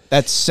helmet.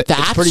 It's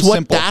pretty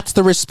simple. That's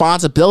the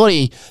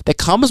responsibility that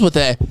comes with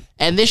it.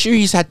 And this year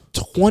he's had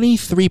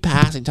 23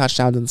 passing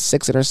touchdowns and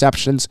 6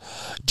 interceptions,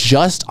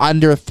 just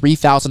under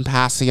 3,000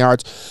 passing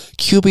yards.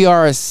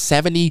 QBR is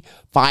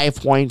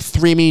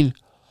 75.3. I mean,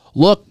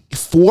 look,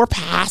 4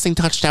 passing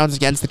touchdowns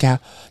against the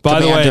Commanders. By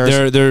the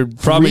way, they're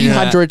probably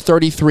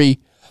 333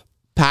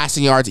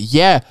 passing yards.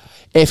 Yeah.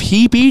 If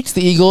he beats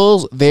the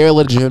Eagles, they're a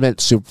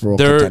legitimate Super Bowl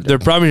contender. They're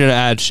probably going to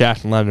add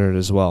Shaq Leonard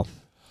as well,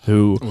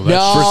 who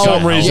for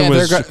some reason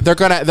they're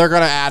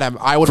gonna add him.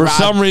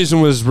 Some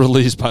reason was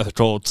released by the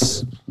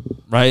Colts,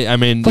 right? I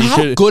mean,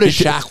 how good is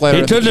Shaq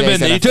Leonard? He couldn't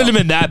have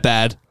been that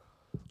bad.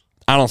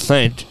 I don't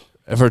think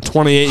for a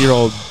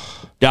 28-year-old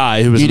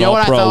guy who was an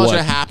All-Pro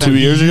 2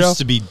 years ago. He used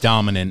to be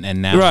dominant,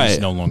 and now he's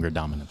no longer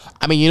dominant.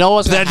 I mean, you know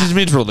what's that just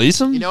means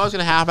release him? You know what's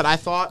going to happen? I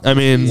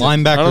mean,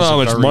 linebackers. I don't know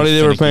how much money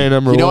they were paying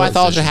him. You know what I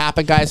thought was going to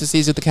happen, guys, this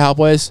season with the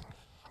Cowboys?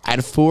 I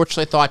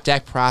unfortunately thought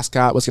Dak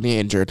Prescott was going to get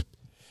injured,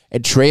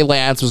 and Trey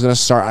Lance was going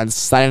to start on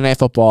Sunday Night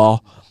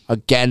Football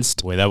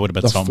against that would have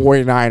been the something.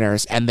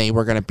 49ers, and they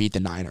were going to beat the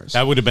Niners.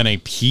 That would have been a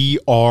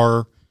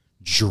PR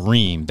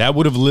dream.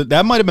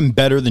 That might have been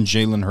better than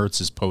Jalen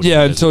Hurts' post.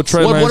 Yeah, until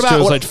Trey Lance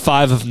goes like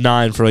 5 of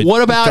 9 for like.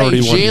 What about a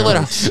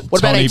Jalen?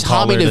 What about a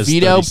Tommy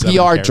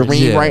DeVito PR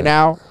dream right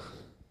now?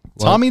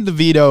 Tommy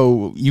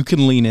DeVito, you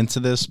can lean into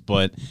this,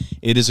 but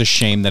it is a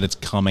shame that it's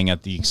coming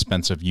at the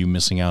expense of you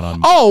missing out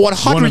on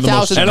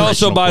 100,000. And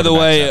also, by the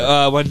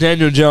way, when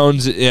Daniel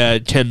Jones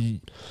can,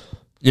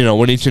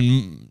 when he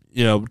can,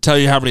 tell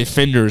you how many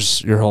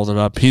fingers you're holding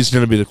up, he's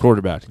going to be the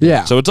quarterback.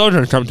 Yeah. So it's all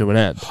going to come to an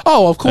end.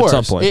 Oh, of course.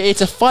 At some point. It's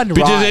a fun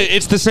ride.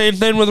 It's the same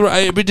thing with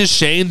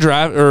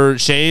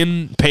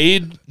Shane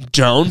paid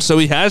Jones, so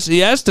he has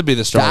to be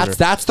the starter.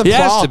 That's the problem. He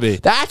has to be.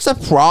 That's the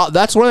problem.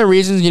 That's one of the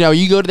reasons,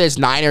 you go to this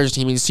Niners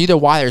team and you see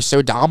why they're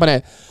so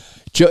dominant.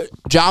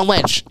 John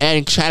Lynch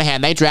and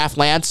Shanahan, they draft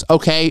Lance.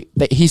 Okay,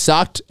 he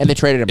sucked, and they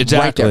traded him.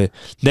 Exactly. Right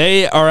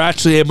they are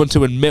actually able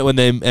to admit when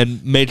they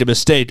made a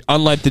mistake,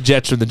 unlike the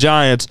Jets or the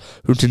Giants,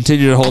 who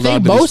continue to hold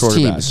on to these quarterbacks.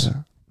 Teams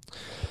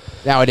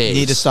nowadays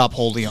need to stop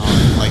holding on.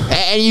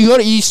 And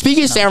you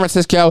speaking of San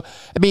Francisco,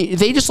 I mean,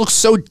 they just look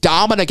so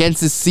dominant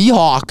against the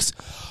Seahawks.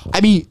 I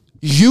mean,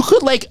 you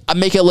could make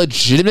a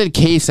legitimate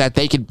case that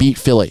they could beat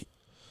Philly,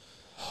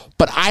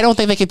 but I don't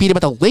think they can beat them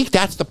at the link.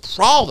 That's the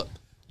problem.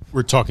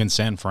 We're talking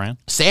San Fran.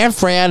 San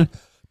Fran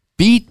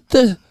beat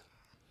the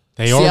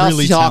They are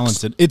really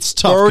talented. It's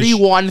tough.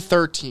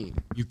 31-13.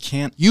 You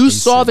can't. You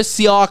saw the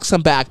Seahawks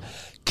come back.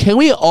 Can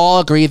we all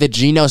agree that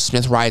Geno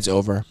Smith ride's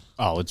over?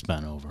 Oh, it's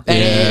been over.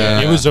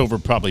 Yeah. It was over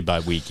probably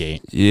by week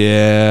 8.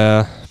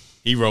 Yeah.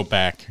 He wrote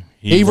back.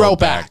 He wrote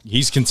back.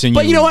 He's continuing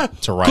but you know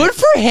what? To write. Good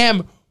for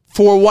him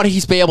for what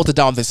he's been able to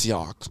do with the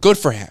Seahawks. Good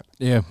for him.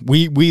 Yeah.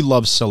 We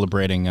love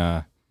celebrating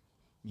the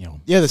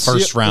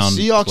first round.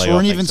 The Seahawks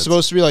weren't even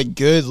supposed to be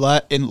good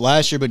in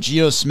last year, but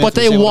Geno Smith. But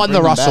they won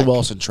the Russell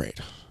Wilson trade.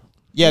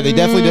 Yeah, they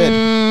definitely did.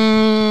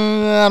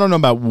 I don't know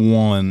about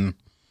one.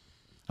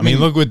 I mean,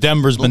 look what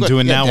Denver's been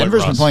doing now.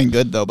 Denver's been playing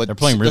good though, but they're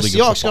playing really good.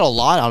 The Seahawks got a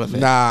lot out of it.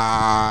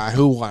 Nah,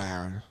 who won,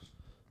 Aaron?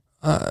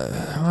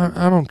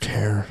 I don't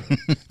care.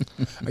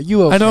 Are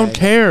you okay? I don't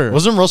care.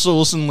 Wasn't Russell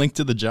Wilson linked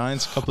to the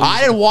Giants a couple of years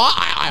I didn't want.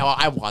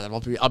 I wanted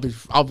him.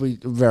 I'll be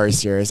very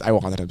serious. I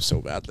wanted him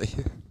so badly.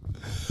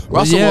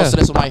 Russell Wilson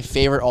is one of my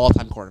favorite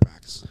all-time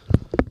quarterbacks.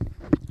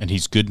 And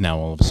he's good now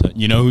all of a sudden.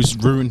 You know who's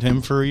ruined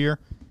him for a year?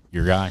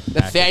 Your guy.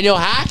 Nathaniel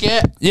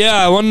Hackett. Yeah,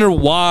 I wonder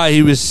why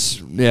he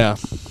was. Yeah.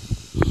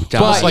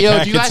 But, do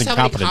you guys have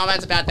any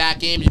comments about that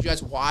game? Did you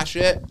guys watch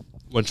it?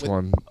 Which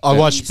one? I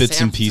watched bits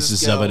and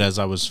pieces of it as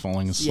I was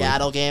falling asleep.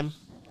 Seattle game.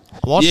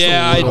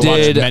 I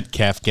did.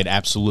 Metcalf get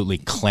absolutely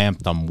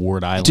clamped on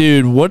Ward Island.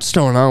 Dude, what's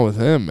going on with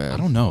him, man? I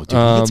don't know. Dude,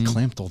 he gets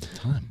clamped all the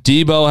time.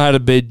 Debo had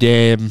a big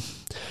game.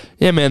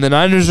 Yeah, man, the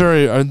Niners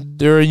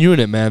they're a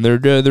unit, man. They're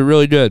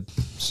really good.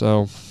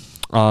 So,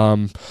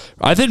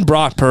 I think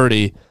Brock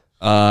Purdy.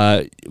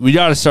 We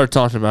got to start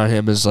talking about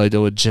him as a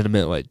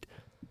legitimate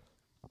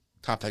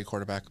top 10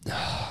 quarterback.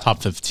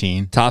 Top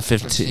 15. Top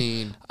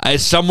 15.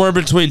 Somewhere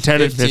between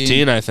 10 and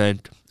 15, I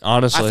think.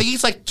 Honestly, I think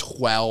he's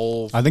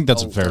 12. I think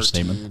that's a fair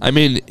statement. I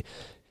mean,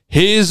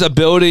 his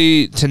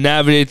ability to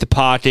navigate the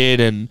pocket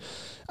and,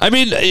 I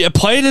mean,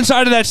 playing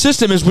inside of that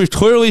system, as we've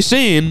clearly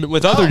seen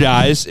with other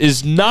guys,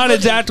 is not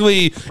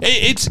exactly.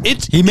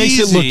 It's he makes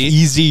it look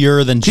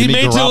easier than Jimmy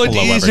Garoppolo. He makes it look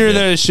easier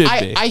than it should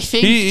be. I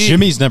think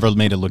Jimmy's never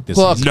made it look this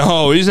easy.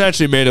 No, he's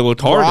actually made it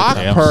look harder.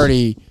 Brock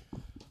Purdy.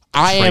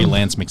 Trey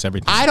Lance makes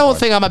everything. I don't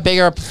think I'm a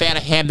bigger fan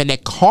of him than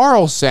Nick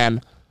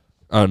Carlson.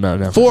 Oh no,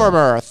 never.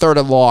 Former third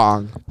and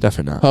long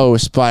definitely not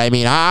host, but I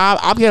mean,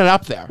 I'm getting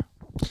up there.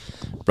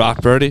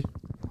 Brock Purdy.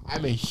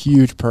 I'm a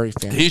huge Purdy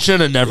fan. He should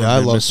have never been I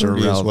love Mr.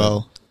 Purdy as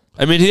well.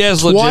 I mean, he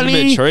has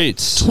legitimate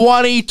traits.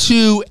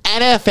 22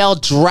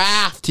 NFL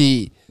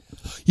draftee.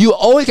 You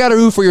always got to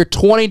root for your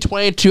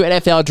 2022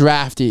 NFL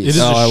draftees. It is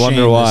I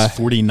wonder why. This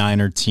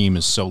 49er team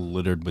is so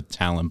littered with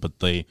talent, but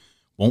they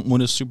won't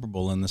win a Super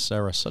Bowl in this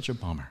era. Such a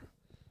bummer.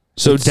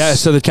 So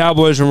the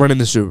Cowboys are winning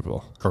the Super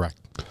Bowl. Correct.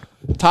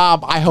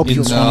 Tom, I hope in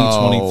you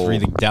 2023,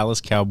 the Dallas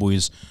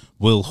Cowboys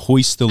will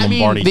hoist the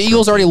Lombardi. The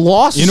Eagles already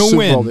lost in the a Super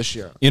win Bowl this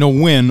year. In a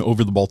win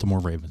over the Baltimore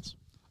Ravens.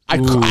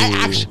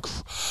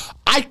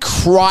 I'd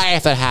cry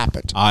if that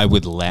happened. I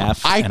would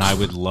laugh and I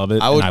would love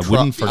it. I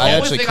wouldn't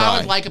forget. The only thing I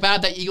would like about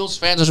it that Eagles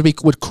fans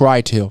would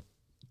cry too.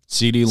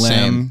 CeeDee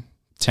Lamb,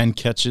 10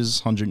 catches,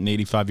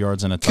 185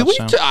 yards and a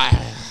touchdown.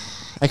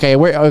 Okay, do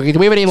we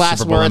have any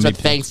last words about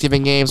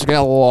Thanksgiving games? We're getting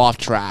a little off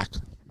track.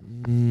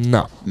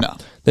 No.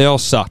 They all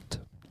sucked.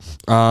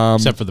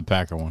 Except for the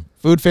Packer one.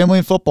 Food, family,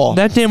 and football.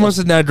 That game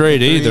wasn't that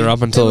great either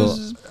up until.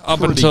 You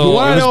want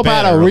to know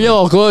about a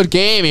real good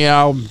game,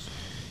 It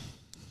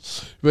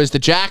was the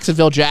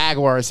Jacksonville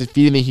Jaguars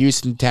defeating the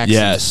Houston Texans.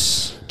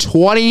 Yes.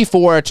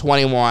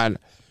 24-21.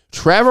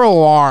 Trevor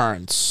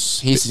Lawrence.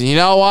 He said, you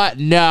know what?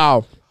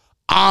 No.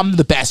 I'm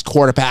the best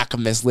quarterback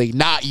in this league,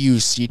 not you,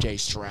 CJ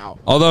Stroud.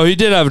 Although he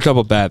did have a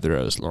couple bad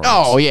throws, Lawrence.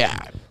 Oh, yeah.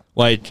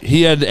 Like,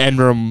 he had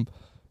Engram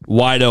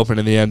wide open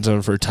in the end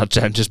zone for a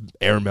touchdown, just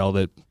airmailed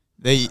it.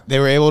 They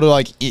were able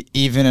to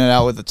even it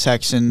out with the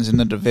Texans in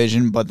the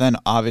division, but then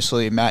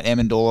obviously Matt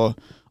Amendola,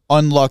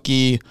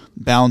 unlucky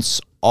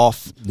bounce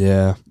off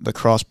the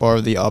crossbar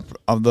of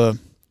the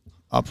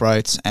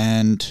uprights,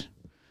 and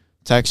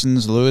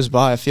Texans lose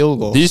by a field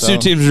goal. These two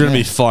teams are going to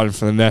be fun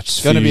for the next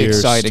few years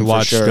exciting to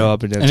watch go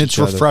up against and it's each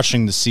other.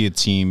 refreshing to see a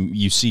team.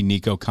 You see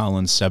Nico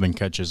Collins, 7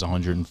 catches,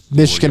 104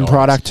 Michigan yards.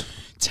 product.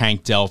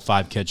 Tank Dell,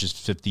 5 catches,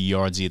 50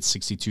 yards. He had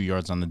 62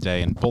 yards on the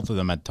day, and both of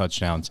them had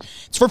touchdowns.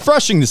 It's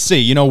refreshing to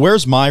see.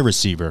 Where's my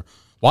receiver?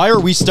 Why are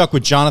we stuck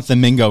with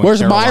Jonathan Mingo?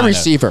 Where's my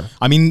receiver?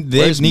 I mean,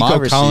 they have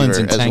Nico Collins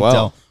and Tank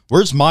Dell.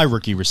 Where's my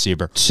rookie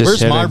receiver?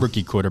 Where's my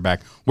rookie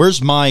quarterback?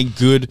 Where's my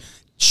good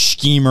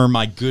schemer,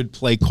 my good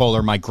play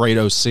caller, my great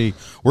OC?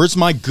 Where's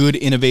my good,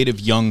 innovative,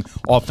 young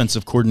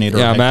offensive coordinator?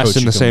 Yeah, I'm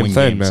asking the same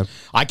thing, man.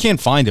 I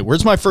can't find it.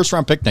 Where's my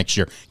first-round pick next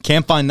year?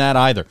 Can't find that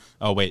either.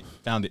 Oh, wait.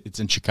 Found it. It's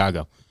in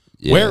Chicago.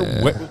 Yeah.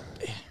 Where?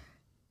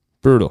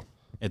 Brutal.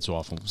 It's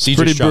awful.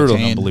 CJ Stroud's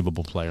an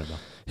unbelievable player, though.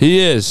 He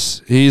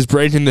is. He's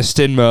breaking the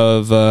stigma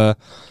of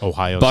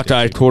Ohio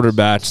Buckeye State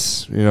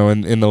quarterbacks,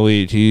 in the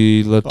league.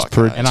 He looks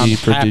pretty and I'm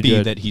happy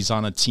good. that he's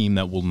on a team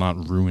that will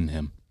not ruin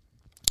him.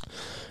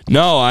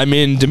 No, I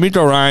mean,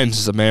 D'Amico Ryans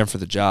is the man for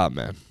the job,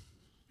 man.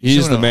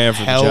 He's the man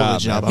for the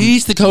job.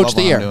 He's the coach of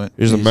the year.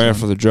 He's the man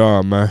for the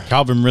job, man.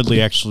 Calvin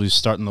Ridley actually is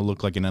starting to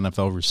look like an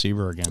NFL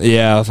receiver again.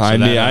 Yeah, so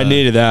I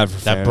needed that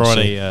for that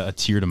fantasy. brought a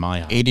tear to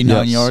my eye.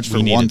 89 yards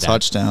for 1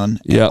 touchdown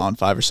on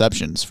 5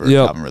 receptions for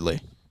Calvin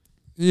Ridley.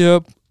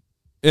 Yep.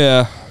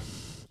 Yeah.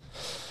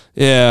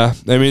 Yeah.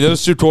 I mean,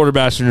 those two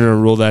quarterbacks are going to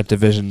rule that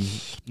division.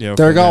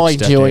 They're going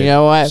to. You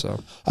know what?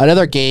 So.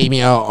 Another game,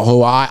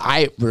 who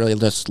I really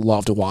just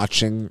loved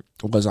watching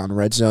was on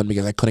Red Zone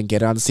because I couldn't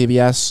get it on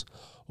CBS.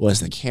 Was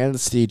the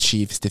Kansas City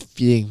Chiefs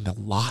defeating the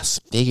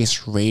Las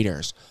Vegas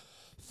Raiders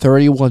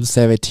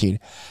 31-17.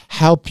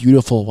 How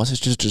beautiful was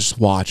it just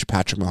watch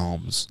Patrick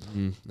Mahomes?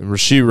 And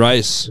Rashee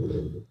Rice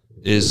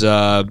is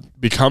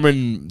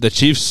becoming the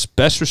Chiefs'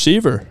 best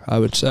receiver, I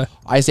would say.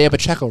 Isaiah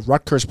Pacheco,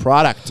 Rutgers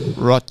product.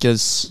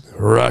 Rutgers.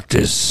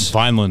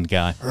 Vineland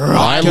guy.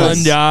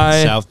 Vineland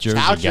guy. South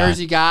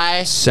Jersey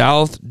guy.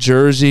 South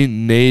Jersey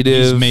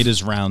native. He's made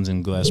his rounds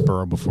in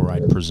Glassboro before,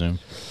 I'd presume.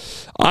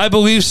 I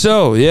believe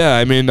so, yeah.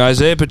 I mean,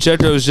 Isaiah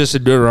Pacheco is just a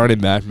good running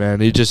back,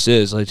 man. He just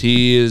is.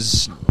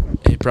 He's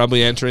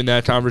probably entering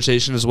that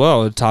conversation as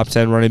well. Top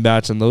 10 running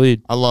backs in the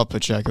league. I love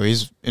Pacheco.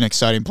 He's an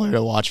exciting player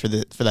to watch for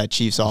that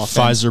Chiefs offense.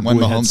 Pfizer when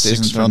boy Mahomes had 6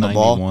 isn't throwing the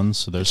ball.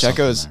 So there's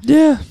Pacheco's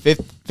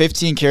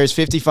 15 carries,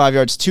 55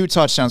 yards, 2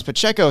 touchdowns.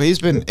 Pacheco, he's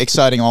been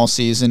exciting all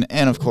season,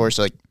 and of course,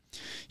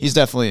 he's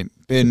definitely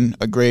been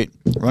a great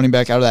running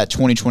back out of that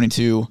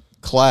 2022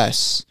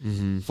 class.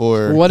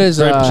 For what is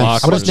Nick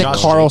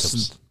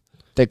Carlson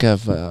think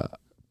of?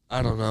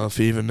 I don't know if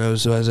he even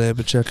knows who Isaiah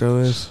Pacheco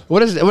is.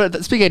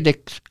 Speaking of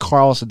Nick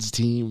Carlson's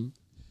team,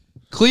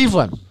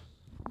 Cleveland.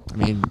 I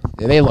mean,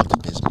 they looked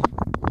abysmal.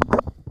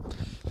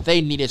 They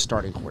need a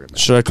starting quarterback.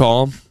 Should I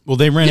call him? Well,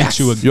 they ran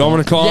into a... You want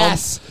me to call him?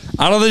 Yes.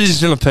 I don't think he's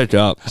going to pick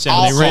up. So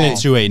they ran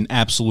into an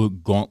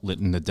absolute gauntlet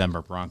in the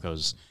Denver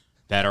Broncos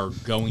that are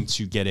going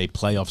to get a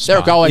playoff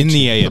spot in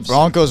the AFC. The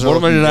Broncos are What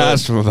am I going to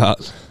ask him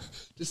about?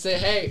 Just say,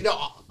 hey, no.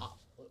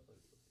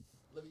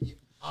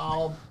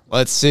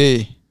 Let's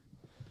see.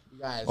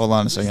 Guys, hold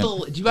on a second.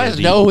 Do you guys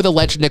know who the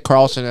legend Nick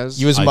Carlson is?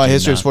 He was in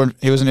history of sport.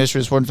 He was in history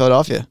of sport in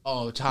Philadelphia.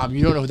 Oh, Tom,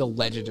 you don't know who the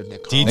legend of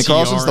Nick Carlson is. Nick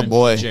Carlson's the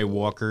boy. Jay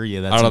Walker.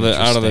 Yeah, that's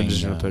I don't think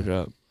he's going to pick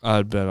up.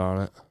 I'd bet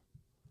on it.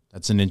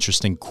 That's an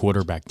interesting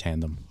quarterback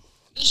tandem.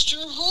 Mr.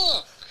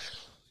 Hook.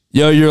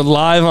 Yo, you're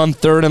live on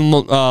Third and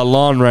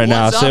Lawn right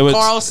now. What's up,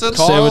 Carlson?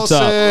 Say what's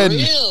up.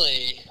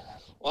 Really?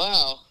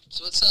 Wow.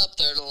 So what's up,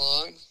 Third and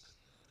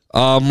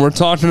Long? We're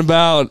talking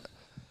about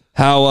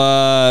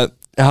how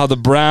the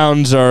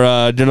Browns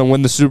are going to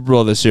win the Super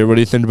Bowl this year. What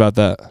do you think about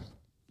that?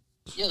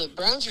 Yeah, the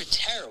Browns are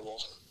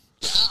terrible.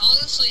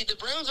 Honestly, the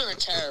Browns aren't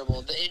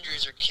terrible. The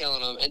injuries are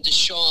killing them. And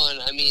Deshaun,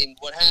 I mean,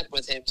 what happened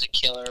with him is a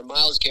killer.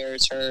 Myles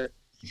Garrett's hurt.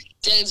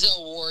 Denzel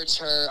Ward's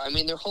hurt. I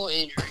mean, their whole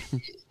injury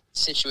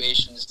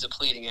situation is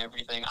depleting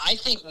everything. I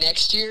think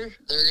next year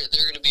they're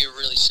going to be a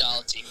really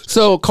solid team.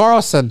 So,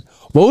 Carlson,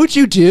 what would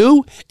you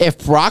do if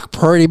Brock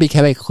Purdy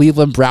became a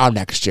Cleveland Brown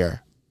next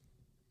year?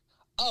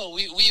 Oh,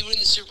 we win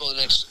the Super Bowl the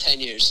next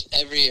 10 years.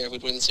 Every year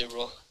we'd win the Super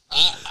Bowl.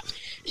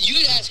 You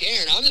could ask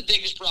Aaron. I'm the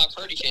biggest Brock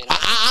Purdy fan.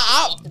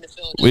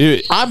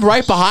 I'm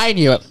right behind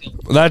you.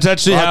 That's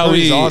actually Brock how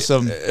Purdy's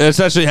awesome. That's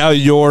actually how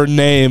your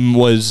name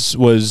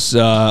was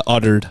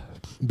uttered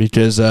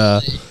because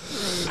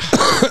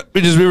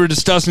because we were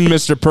discussing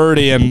Mr.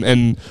 Purdy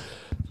and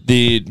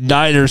the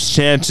Niners'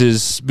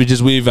 chances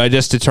because I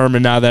just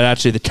determined now that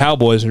actually the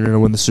Cowboys are going to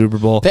win the Super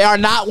Bowl. They are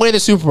not winning the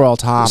Super Bowl,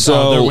 Tom.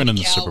 So they're winning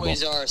the Super Bowl.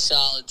 Cowboys are a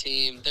solid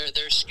team.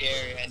 They're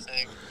scary, I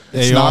think.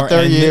 It's not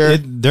their year.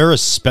 They're a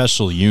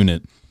special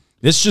unit.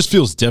 This just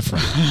feels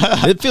different.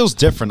 It feels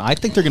different. I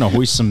think they're going to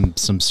hoist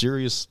some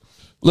serious.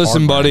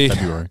 Listen, buddy.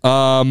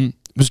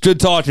 It was good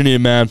talking to you,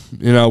 man.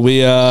 You know,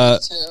 we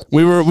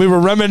were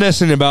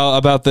reminiscing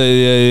about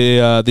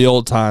the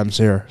old times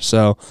here.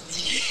 So,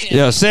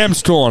 yeah,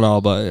 Sam's cool and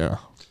all, but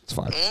it's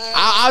fine.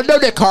 I know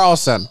Nick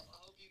Carlson. I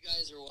hope you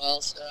guys are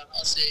well. So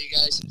I'll see you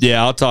guys.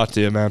 Yeah, I'll talk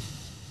to you, man.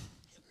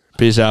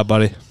 Peace out,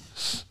 buddy.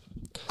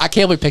 I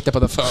can't believe he picked up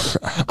on the phone.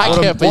 I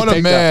can't believe he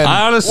picked up.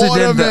 I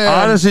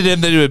honestly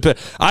didn't think he would pick.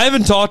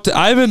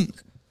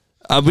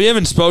 We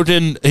haven't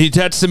spoken. He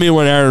texted me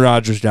when Aaron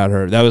Rodgers got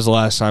hurt. That was the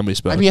last time we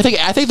spoke. I mean,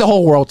 I think the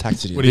whole world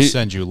texted you. What did he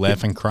send you?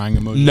 Laughing, crying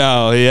emoji?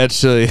 No, he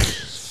actually.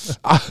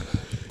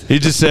 He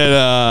just said.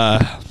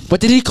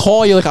 But did he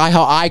call you like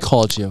how I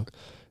called you?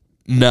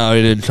 No,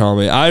 he didn't call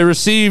me. I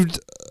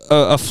received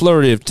a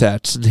flurry of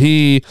texts.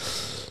 He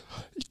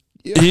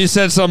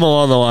said something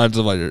along the lines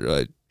of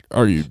like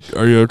are you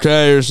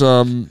okay or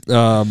something?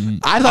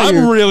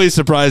 I'm really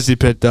surprised he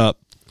picked up.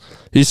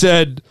 He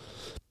said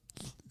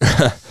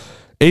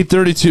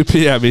 8:32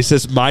 p.m. He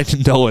says my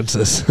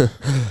condolences,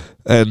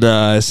 and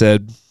I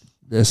said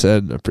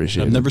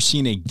appreciate it. I've never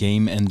seen a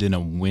game end in a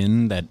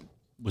win that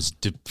was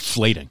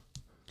deflating.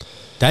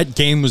 That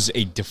game was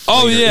a deflator.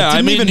 Oh yeah,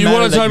 I mean, you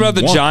want to talk about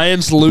the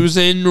Giants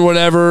losing or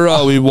whatever?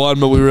 Oh, we won,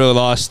 but we really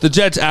lost. The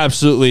Jets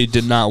absolutely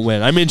did not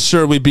win. I mean,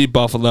 sure, we beat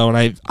Buffalo,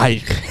 and I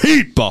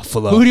hate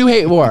Buffalo. Who do you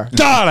hate more?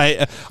 God,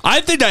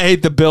 I think I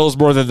hate the Bills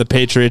more than the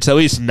Patriots. At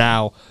least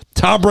now,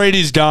 Tom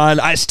Brady's gone.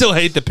 I still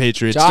hate the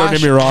Patriots. Don't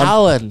get me wrong.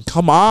 Allen,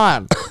 come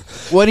on.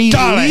 When he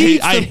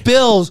leads the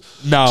Bills,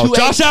 no,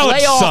 Josh Allen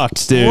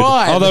sucks, dude.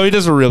 Run. Although he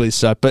doesn't really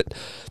suck, but.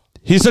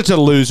 He's such a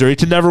loser. He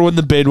can never win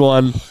the big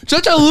one.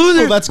 Such a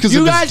loser. Well, that's because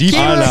you guys gave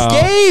us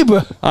Gabe.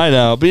 I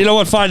know, but you know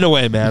what? Find a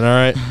way, man. All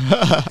right,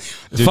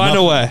 Dude, find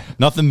a way.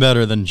 Nothing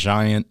better than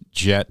Giant,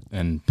 Jet,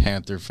 and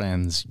Panther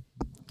fans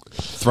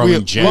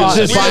throwing jabs.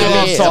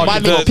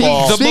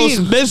 The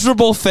most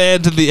miserable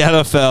fans in the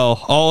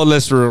NFL, all in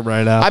this room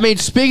right now. I mean,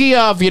 speaking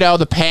of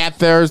the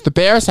Panthers, the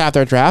Bears have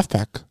their draft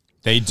pick.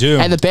 They do,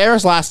 and the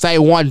Bears last night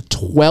won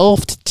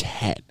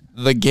 12-10.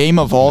 The game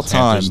of all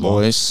time,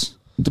 boys.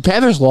 The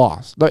Panthers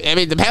lost. I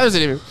mean, the Panthers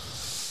didn't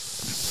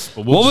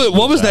even.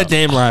 What was that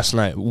game last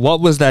night? What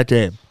was that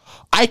game?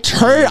 I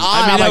turned on.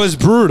 I mean, that was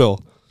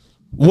brutal.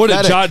 What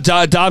did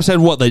Dobbs had?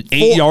 What, like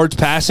 8 yards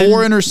passing?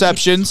 4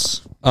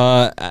 interceptions.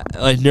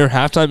 Like near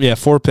halftime. Yeah,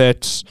 4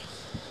 picks.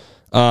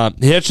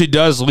 He actually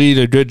does lead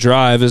a good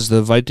drive as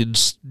the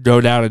Vikings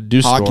go down and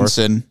do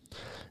Hawkinson.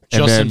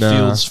 score. Justin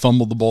Fields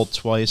fumbled the ball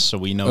twice, so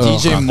we know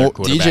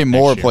DJ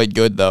Moore played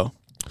good though.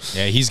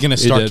 Yeah, he's going to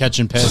start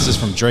catching passes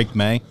from Drake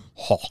May.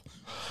 Oh.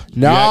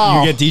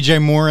 No, you get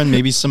DJ Moore and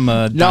maybe some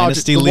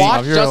Dynasty League.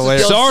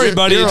 Sorry,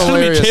 buddy. It's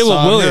going to be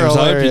Caleb Williams.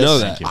 I hope you know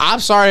that. I'm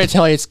sorry to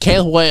tell you, it's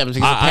Caleb Williams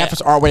because the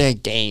Panthers are winning a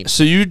game.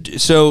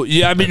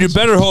 I mean, you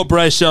better hope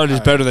Bryce Young is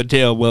better than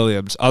Caleb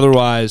Williams.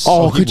 Otherwise,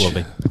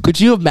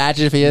 could you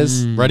imagine if he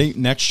is? Ready?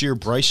 Next year,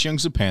 Bryce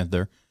Young's a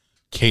Panther.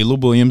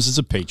 Caleb Williams is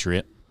a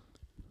Patriot.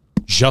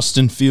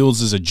 Justin Fields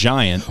is a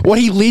Giant. What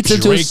he leads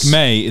into Drake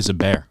May is a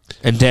Bear.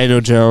 And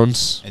Daniel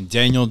Jones. And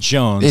Daniel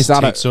Jones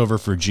takes over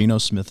for Geno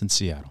Smith in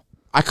Seattle.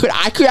 I could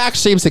actually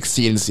see him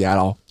succeed in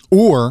Seattle.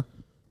 Or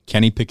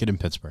Kenny Pickett in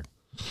Pittsburgh.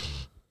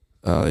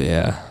 Oh,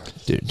 yeah.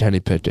 Dude, Kenny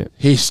Pickett.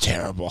 He's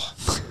terrible.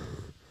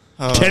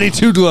 Kenny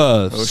Two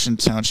Gloves. Ocean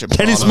Township.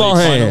 Kenny Small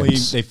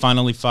Hands. They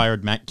finally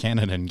fired Matt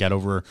Canada and got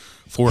over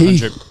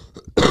 400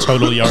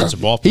 total yards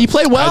of offense. He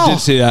played well. I did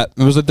see that.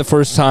 It was like the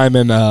first time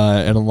in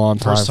a long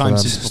time. First time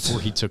for them. since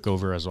before he took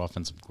over as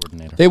offensive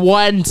coordinator. They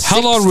won.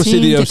 How long was he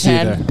the OC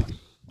 10. there?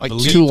 Like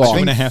too long.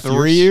 2.5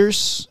 3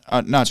 years.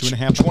 Not 2.5.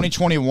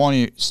 2021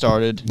 he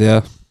started.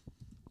 Yeah.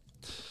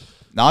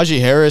 Najee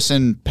Harris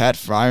and Pat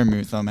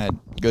Freiermuth had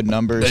good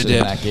numbers They in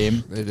did. that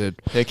game. They did.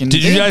 Did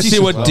Did you guys see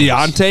what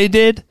Deontay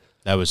did?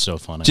 That was so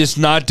funny. Just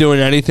not doing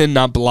anything,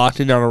 not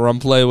blocking on a run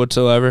play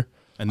whatsoever.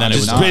 And then it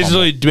was just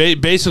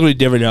basically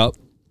divvying up.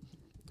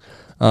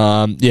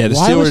 Yeah, the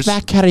Why was Steelers.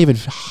 that cat even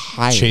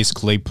higher? Chase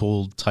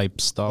Claypool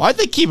type stuff. Why'd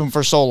they keep him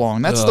for so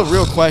long? That's the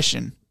real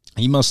question.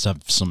 He must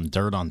have some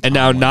dirt on. And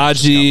now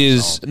Najee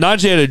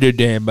Najee had a good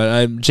game,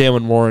 but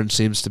Jalen Warren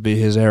seems to be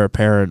his heir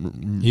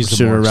apparent He's the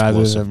sooner more rather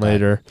explosive than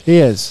later. He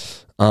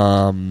is. These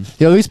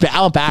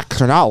Bama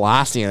backs are not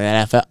lasting in the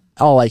NFL.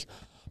 Oh, like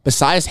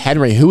besides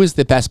Henry, who is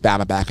the best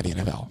Bama back in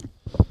the NFL?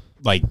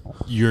 Like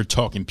you're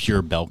talking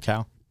pure bell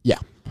cow. Yeah,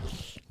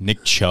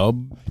 Nick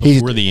Chubb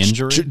before the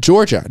injury.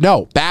 Georgia,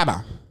 no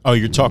Bama. Oh,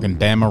 you're talking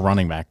Bama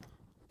running back.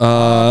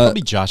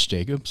 Probably Josh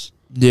Jacobs.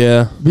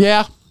 Yeah.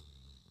 Yeah,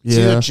 It's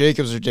either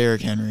Jacobs or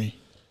Derrick Henry.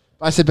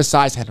 I said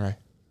besides Henry.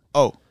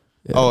 Oh.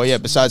 Yeah. Oh, yeah,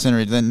 besides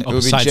Henry. Then it would be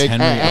besides Jacobs.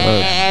 Henry.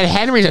 And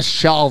Henry just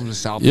shelved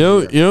himself. You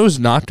know who's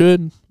not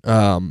good?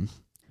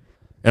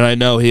 And I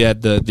know he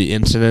had the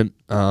incident,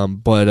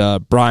 but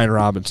Brian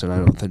Robinson, I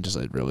don't think is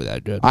like really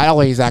that good. I don't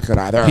think he's that good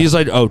either. He's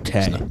like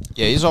okay.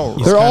 Yeah, he's all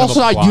They're kind of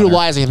also a not plotter.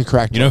 utilizing him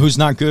correctly. You know who's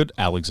not good?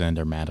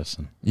 Alexander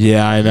Madison.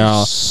 Yeah, I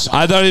know.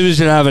 I thought he was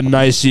gonna have a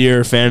nice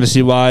year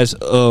fantasy wise.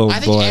 Oh I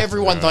think boy.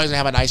 everyone thought he was gonna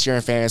have a nice year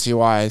in fantasy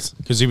wise.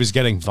 Because he was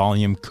getting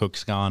volume.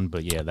 Cook's gone,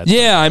 but yeah, that's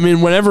Yeah, I mean,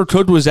 whenever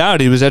Cook was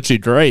out, he was actually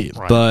great.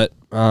 Right. But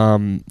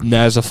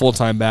as a full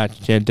time back,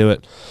 you can't do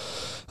it.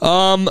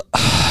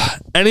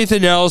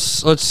 Anything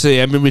else? Let's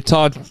see. I mean, we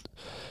talked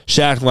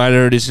Shaq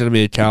Leonard. He's going to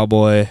be a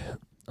Cowboy.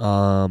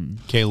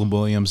 Caleb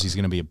Williams. He's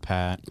going to be a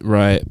Pat.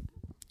 Right.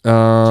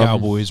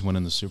 Cowboys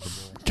winning the Super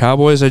Bowl.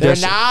 Cowboys. I They're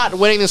guess. not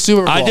winning the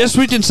Super Bowl. I guess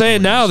we can say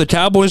it now. The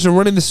Cowboys are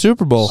winning the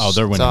Super Bowl. Oh,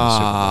 they're winning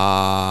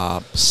the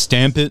Super Bowl.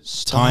 Stamp it.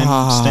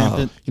 Time. Stamp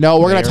it. You know,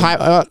 we're gonna time.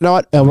 You know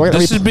what? We're gonna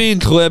This is being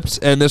clipped,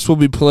 and this will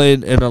be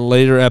played in a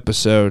later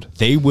episode.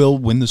 They will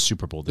win the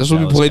Super Bowl. This will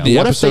be played the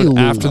What if they episode lose?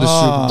 after the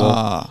Super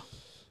Bowl.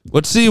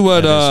 Let's see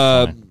what.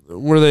 That is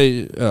Where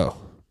they? Oh,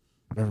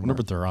 I wonder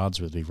what their odds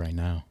would be right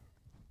now.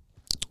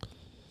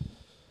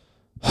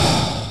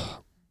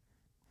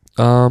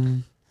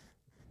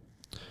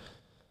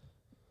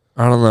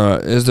 I don't know.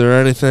 Is there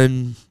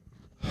anything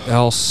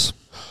else?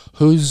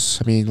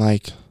 I mean,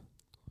 like,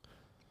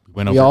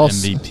 Went We over all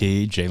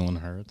MVP, Jalen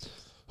Hurts.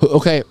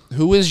 okay,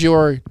 who is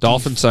your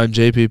Dolphins signed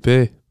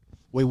JPP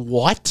Wait,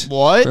 what?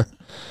 What?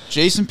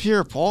 Jason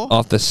Pierre-Paul?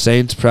 off the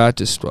Saints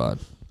practice squad.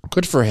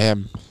 Good for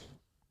him.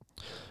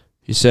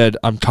 He said,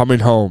 "I'm coming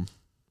home."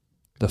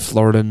 The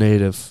Florida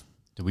native.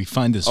 Did we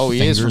find his Oh,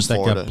 he is fingers from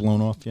that Florida. got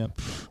blown off yet?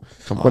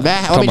 Come on. When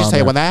that, let Come me just on, tell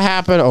you, man. when that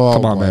happened, oh,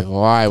 Come on, boy, man.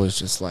 well, I was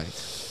just like,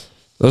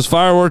 Those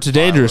fireworks are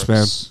dangerous,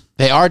 man.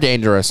 they are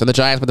dangerous, and the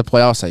Giants went to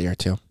playoffs that year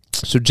too.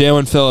 So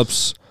Jalen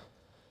Phillips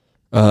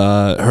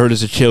hurt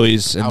his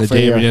Achilles in Out the for the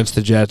game year. against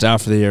the Jets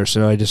out for the year.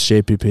 So I just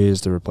JPP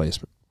is the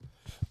replacement.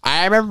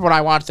 I remember when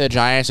I wanted the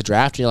Giants to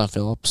draft Jalen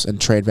Phillips and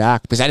trade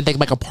back because I didn't think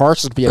Michael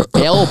Parsons would be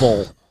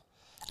available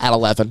at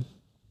 11.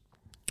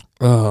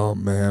 Oh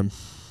man.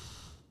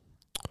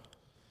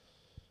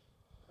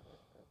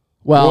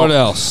 Well, What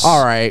else?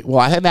 All right. Well,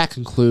 I think that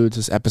concludes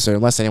this episode.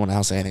 Unless anyone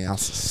else has anything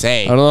else to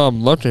say, I don't know.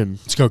 I'm looking.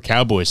 Let's go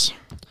Cowboys.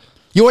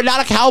 you are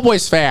not a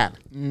Cowboys fan.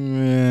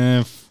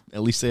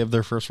 At least they have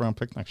their first round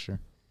pick next year.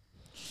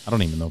 I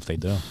don't even know if they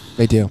do.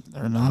 They do.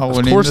 They're not Of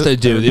winning course the- they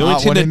do. they're The only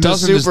not team that winning the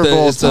doesn't is Super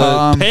Bowl, the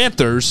Tom.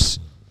 Panthers.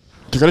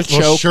 They're gonna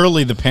Well, choke.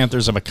 surely the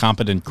Panthers have a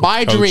competent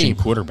My coach dream and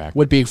quarterback.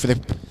 would be for the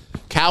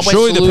Cowboys.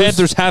 Surely to the lose.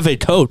 Panthers have a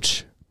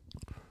coach.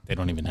 They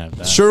don't even have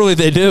that. Surely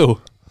they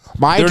do.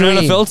 My They're dream,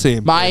 an NFL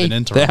team. My They have an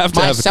interim. They have to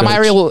my have a coach.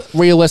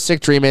 semi-realistic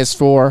dream is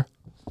for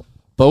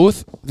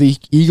both the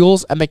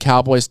Eagles and the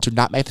Cowboys to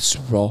not make the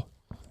Super Bowl.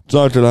 It's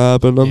not gonna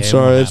happen. I'm Yeah, it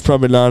sorry. won't It's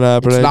probably not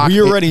happening. It's not-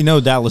 We already know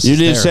Dallas You is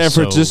need there, San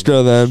so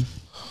Francisco then.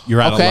 You're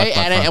out Okay, of luck,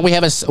 my and friend.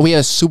 we have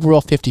a Super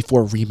Bowl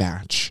 54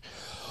 rematch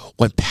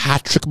when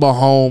Patrick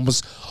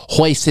Mahomes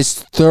hoists his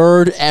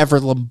third ever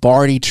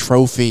Lombardi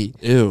Trophy.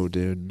 Ew,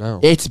 dude. No.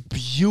 It's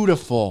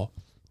beautiful.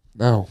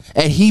 No.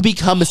 And he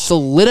becomes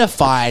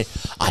solidified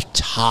a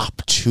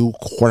top 2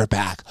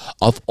 quarterback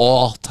of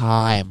all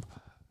time.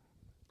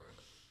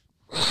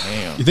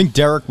 You think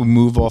Derek would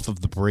move off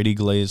of the Brady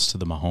glaze to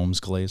the Mahomes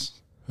glaze?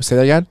 Say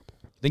that again?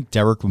 I think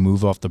Derek would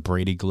move off the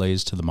Brady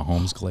glaze to the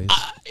Mahomes glaze.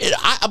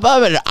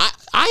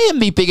 I am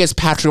the biggest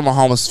Patrick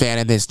Mahomes fan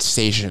in this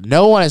station.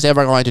 No one is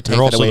ever going to take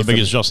You're that also away the from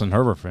biggest me. Justin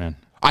Herbert fan.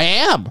 I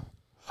am.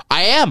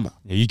 Yeah,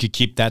 you could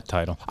keep that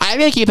title. I'm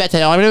going to keep that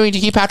title. I'm going to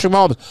keep Patrick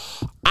Mahomes.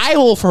 I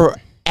will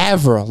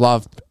forever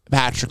love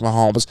Patrick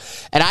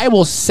Mahomes. And I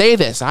will say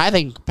this. I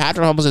think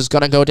Patrick Mahomes is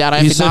going to go down.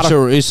 He's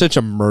such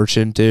a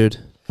merchant, dude.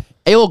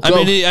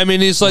 I mean,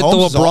 he's like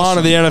Mahomes the LeBron awesome,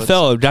 of the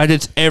NFL. Guy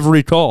hits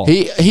every call.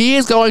 He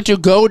is going to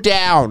go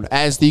down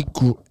as the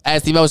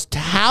most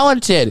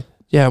talented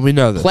we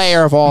know this.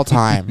 player of all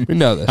time. We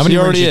know this. How many he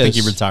rings already do you is.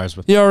 think he retires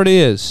with? He already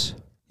is.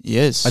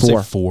 Yes. I'd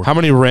say 4. How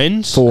many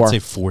rings? 4. I'd say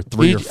 4.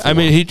 3 or 4. I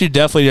mean, he could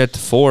definitely get to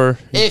 4.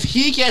 If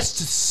he gets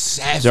to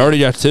 7, He's already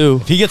got 2.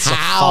 If he gets to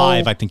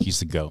 5, I think he's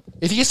the GOAT.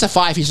 If he gets to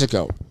 5, he's a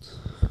GOAT.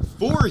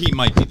 4, he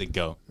might be the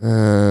GOAT.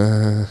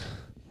 I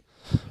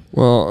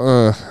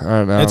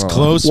don't know. It's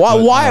close.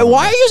 Why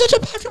are you such a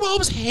Patrick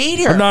Mahomes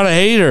hater? I'm not a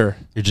hater.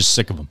 You're just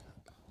sick of him.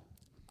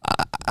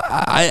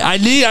 I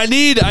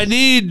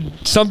need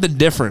something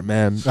different,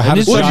 man. How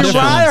does Would Josh you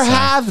Allen rather sound?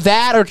 have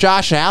that or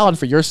Josh Allen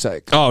for your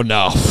sake? Oh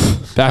no.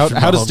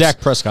 How does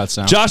Dak Prescott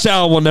sound? Josh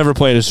Allen will never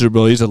play in a Super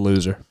Bowl. He's a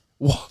loser.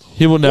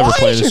 He will never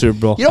play in a Super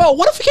Bowl. You know what?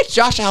 What if we get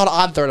Josh Allen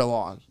on 3rd and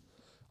long?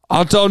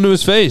 I'll tell him to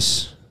his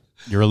face.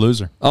 You're a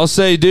loser. I'll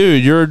say,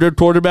 dude, you're a good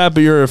quarterback,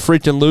 but you're a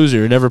freaking loser.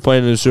 You're never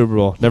playing in a Super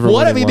Bowl. Never.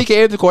 What if he one.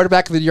 became the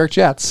quarterback of the New York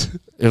Jets?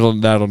 That'll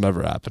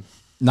never happen.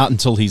 Not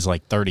until he's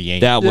like 38.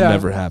 That will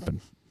never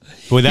happen.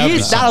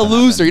 He's not a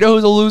loser. You know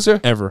who's a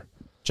loser? Ever.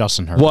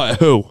 Justin Herbert. What?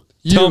 Who?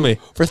 Tell me.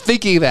 For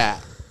thinking that.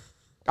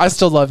 I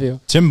still love you.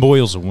 Tim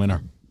Boyle's a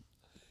winner.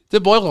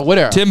 Tim Boyle's a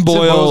winner. Tim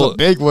Boyle. a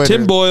big winner.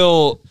 Tim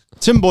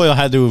Boyle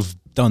had to have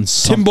done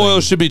something. Tim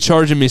Boyle should be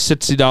charging me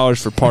 $60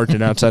 for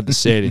parking outside the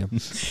stadium.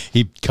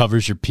 He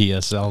covers your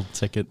PSL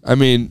ticket. I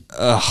mean,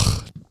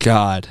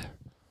 God.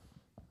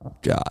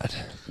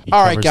 He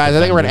All right, covers guys. the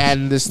I think we're going to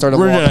vendors. end this third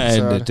and We're long gonna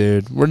episode. end it,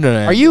 dude. We're gonna.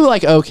 End Are you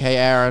like okay,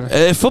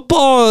 Aaron?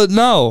 football?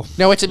 No.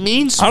 No, it's a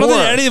mean sport. I don't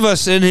think any of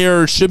us in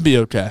here should be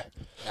okay.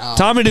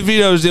 Tommy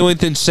DeVito is the only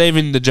thing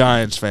saving the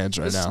Giants fans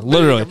right now.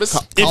 Literally,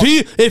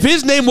 if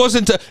his name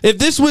wasn't, if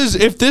this was,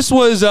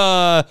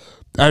 I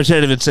can't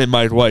even say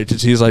Mike White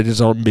because he's like his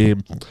own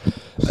meme.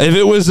 If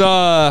it was,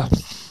 I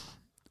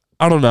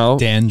don't know,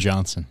 Dan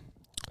Johnson.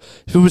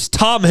 if it was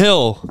Tom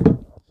Hill,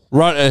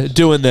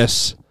 doing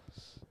this.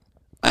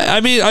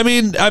 I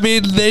mean,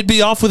 they'd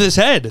be off with his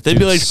head. They'd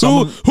be like,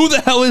 "Who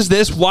the hell is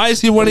this? Why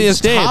is he winning his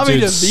game?" Tommy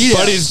DeVito.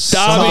 But he's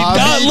Tommy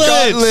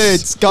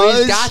Cutlets.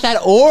 He's got that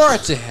aura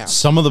to him.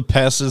 Some of the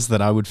passes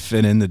that I would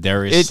fit into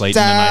Darius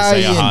Slayton and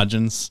Isaiah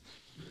Hodgins.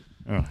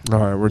 All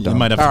right, we're You done.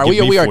 might have to All right,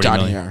 give me we are 40 done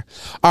million. here.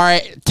 All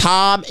right,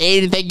 Tom,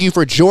 Aidan, thank you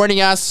for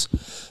joining us.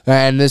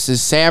 And this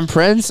is Sam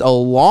Prince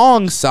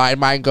alongside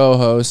my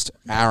co-host,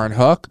 Aaron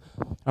Hook.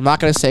 I'm not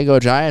going to say go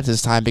Giants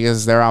this time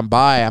because they're on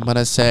bye. I'm going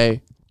to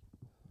say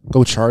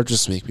go Charge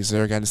this week because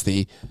they're against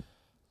the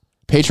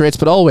Patriots,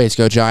 but always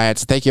go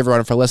Giants. Thank you,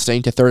 everyone, for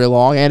listening to 30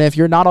 Long. And if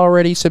you're not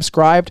already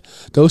subscribed,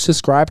 go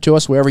subscribe to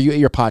us wherever you get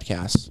your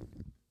podcasts.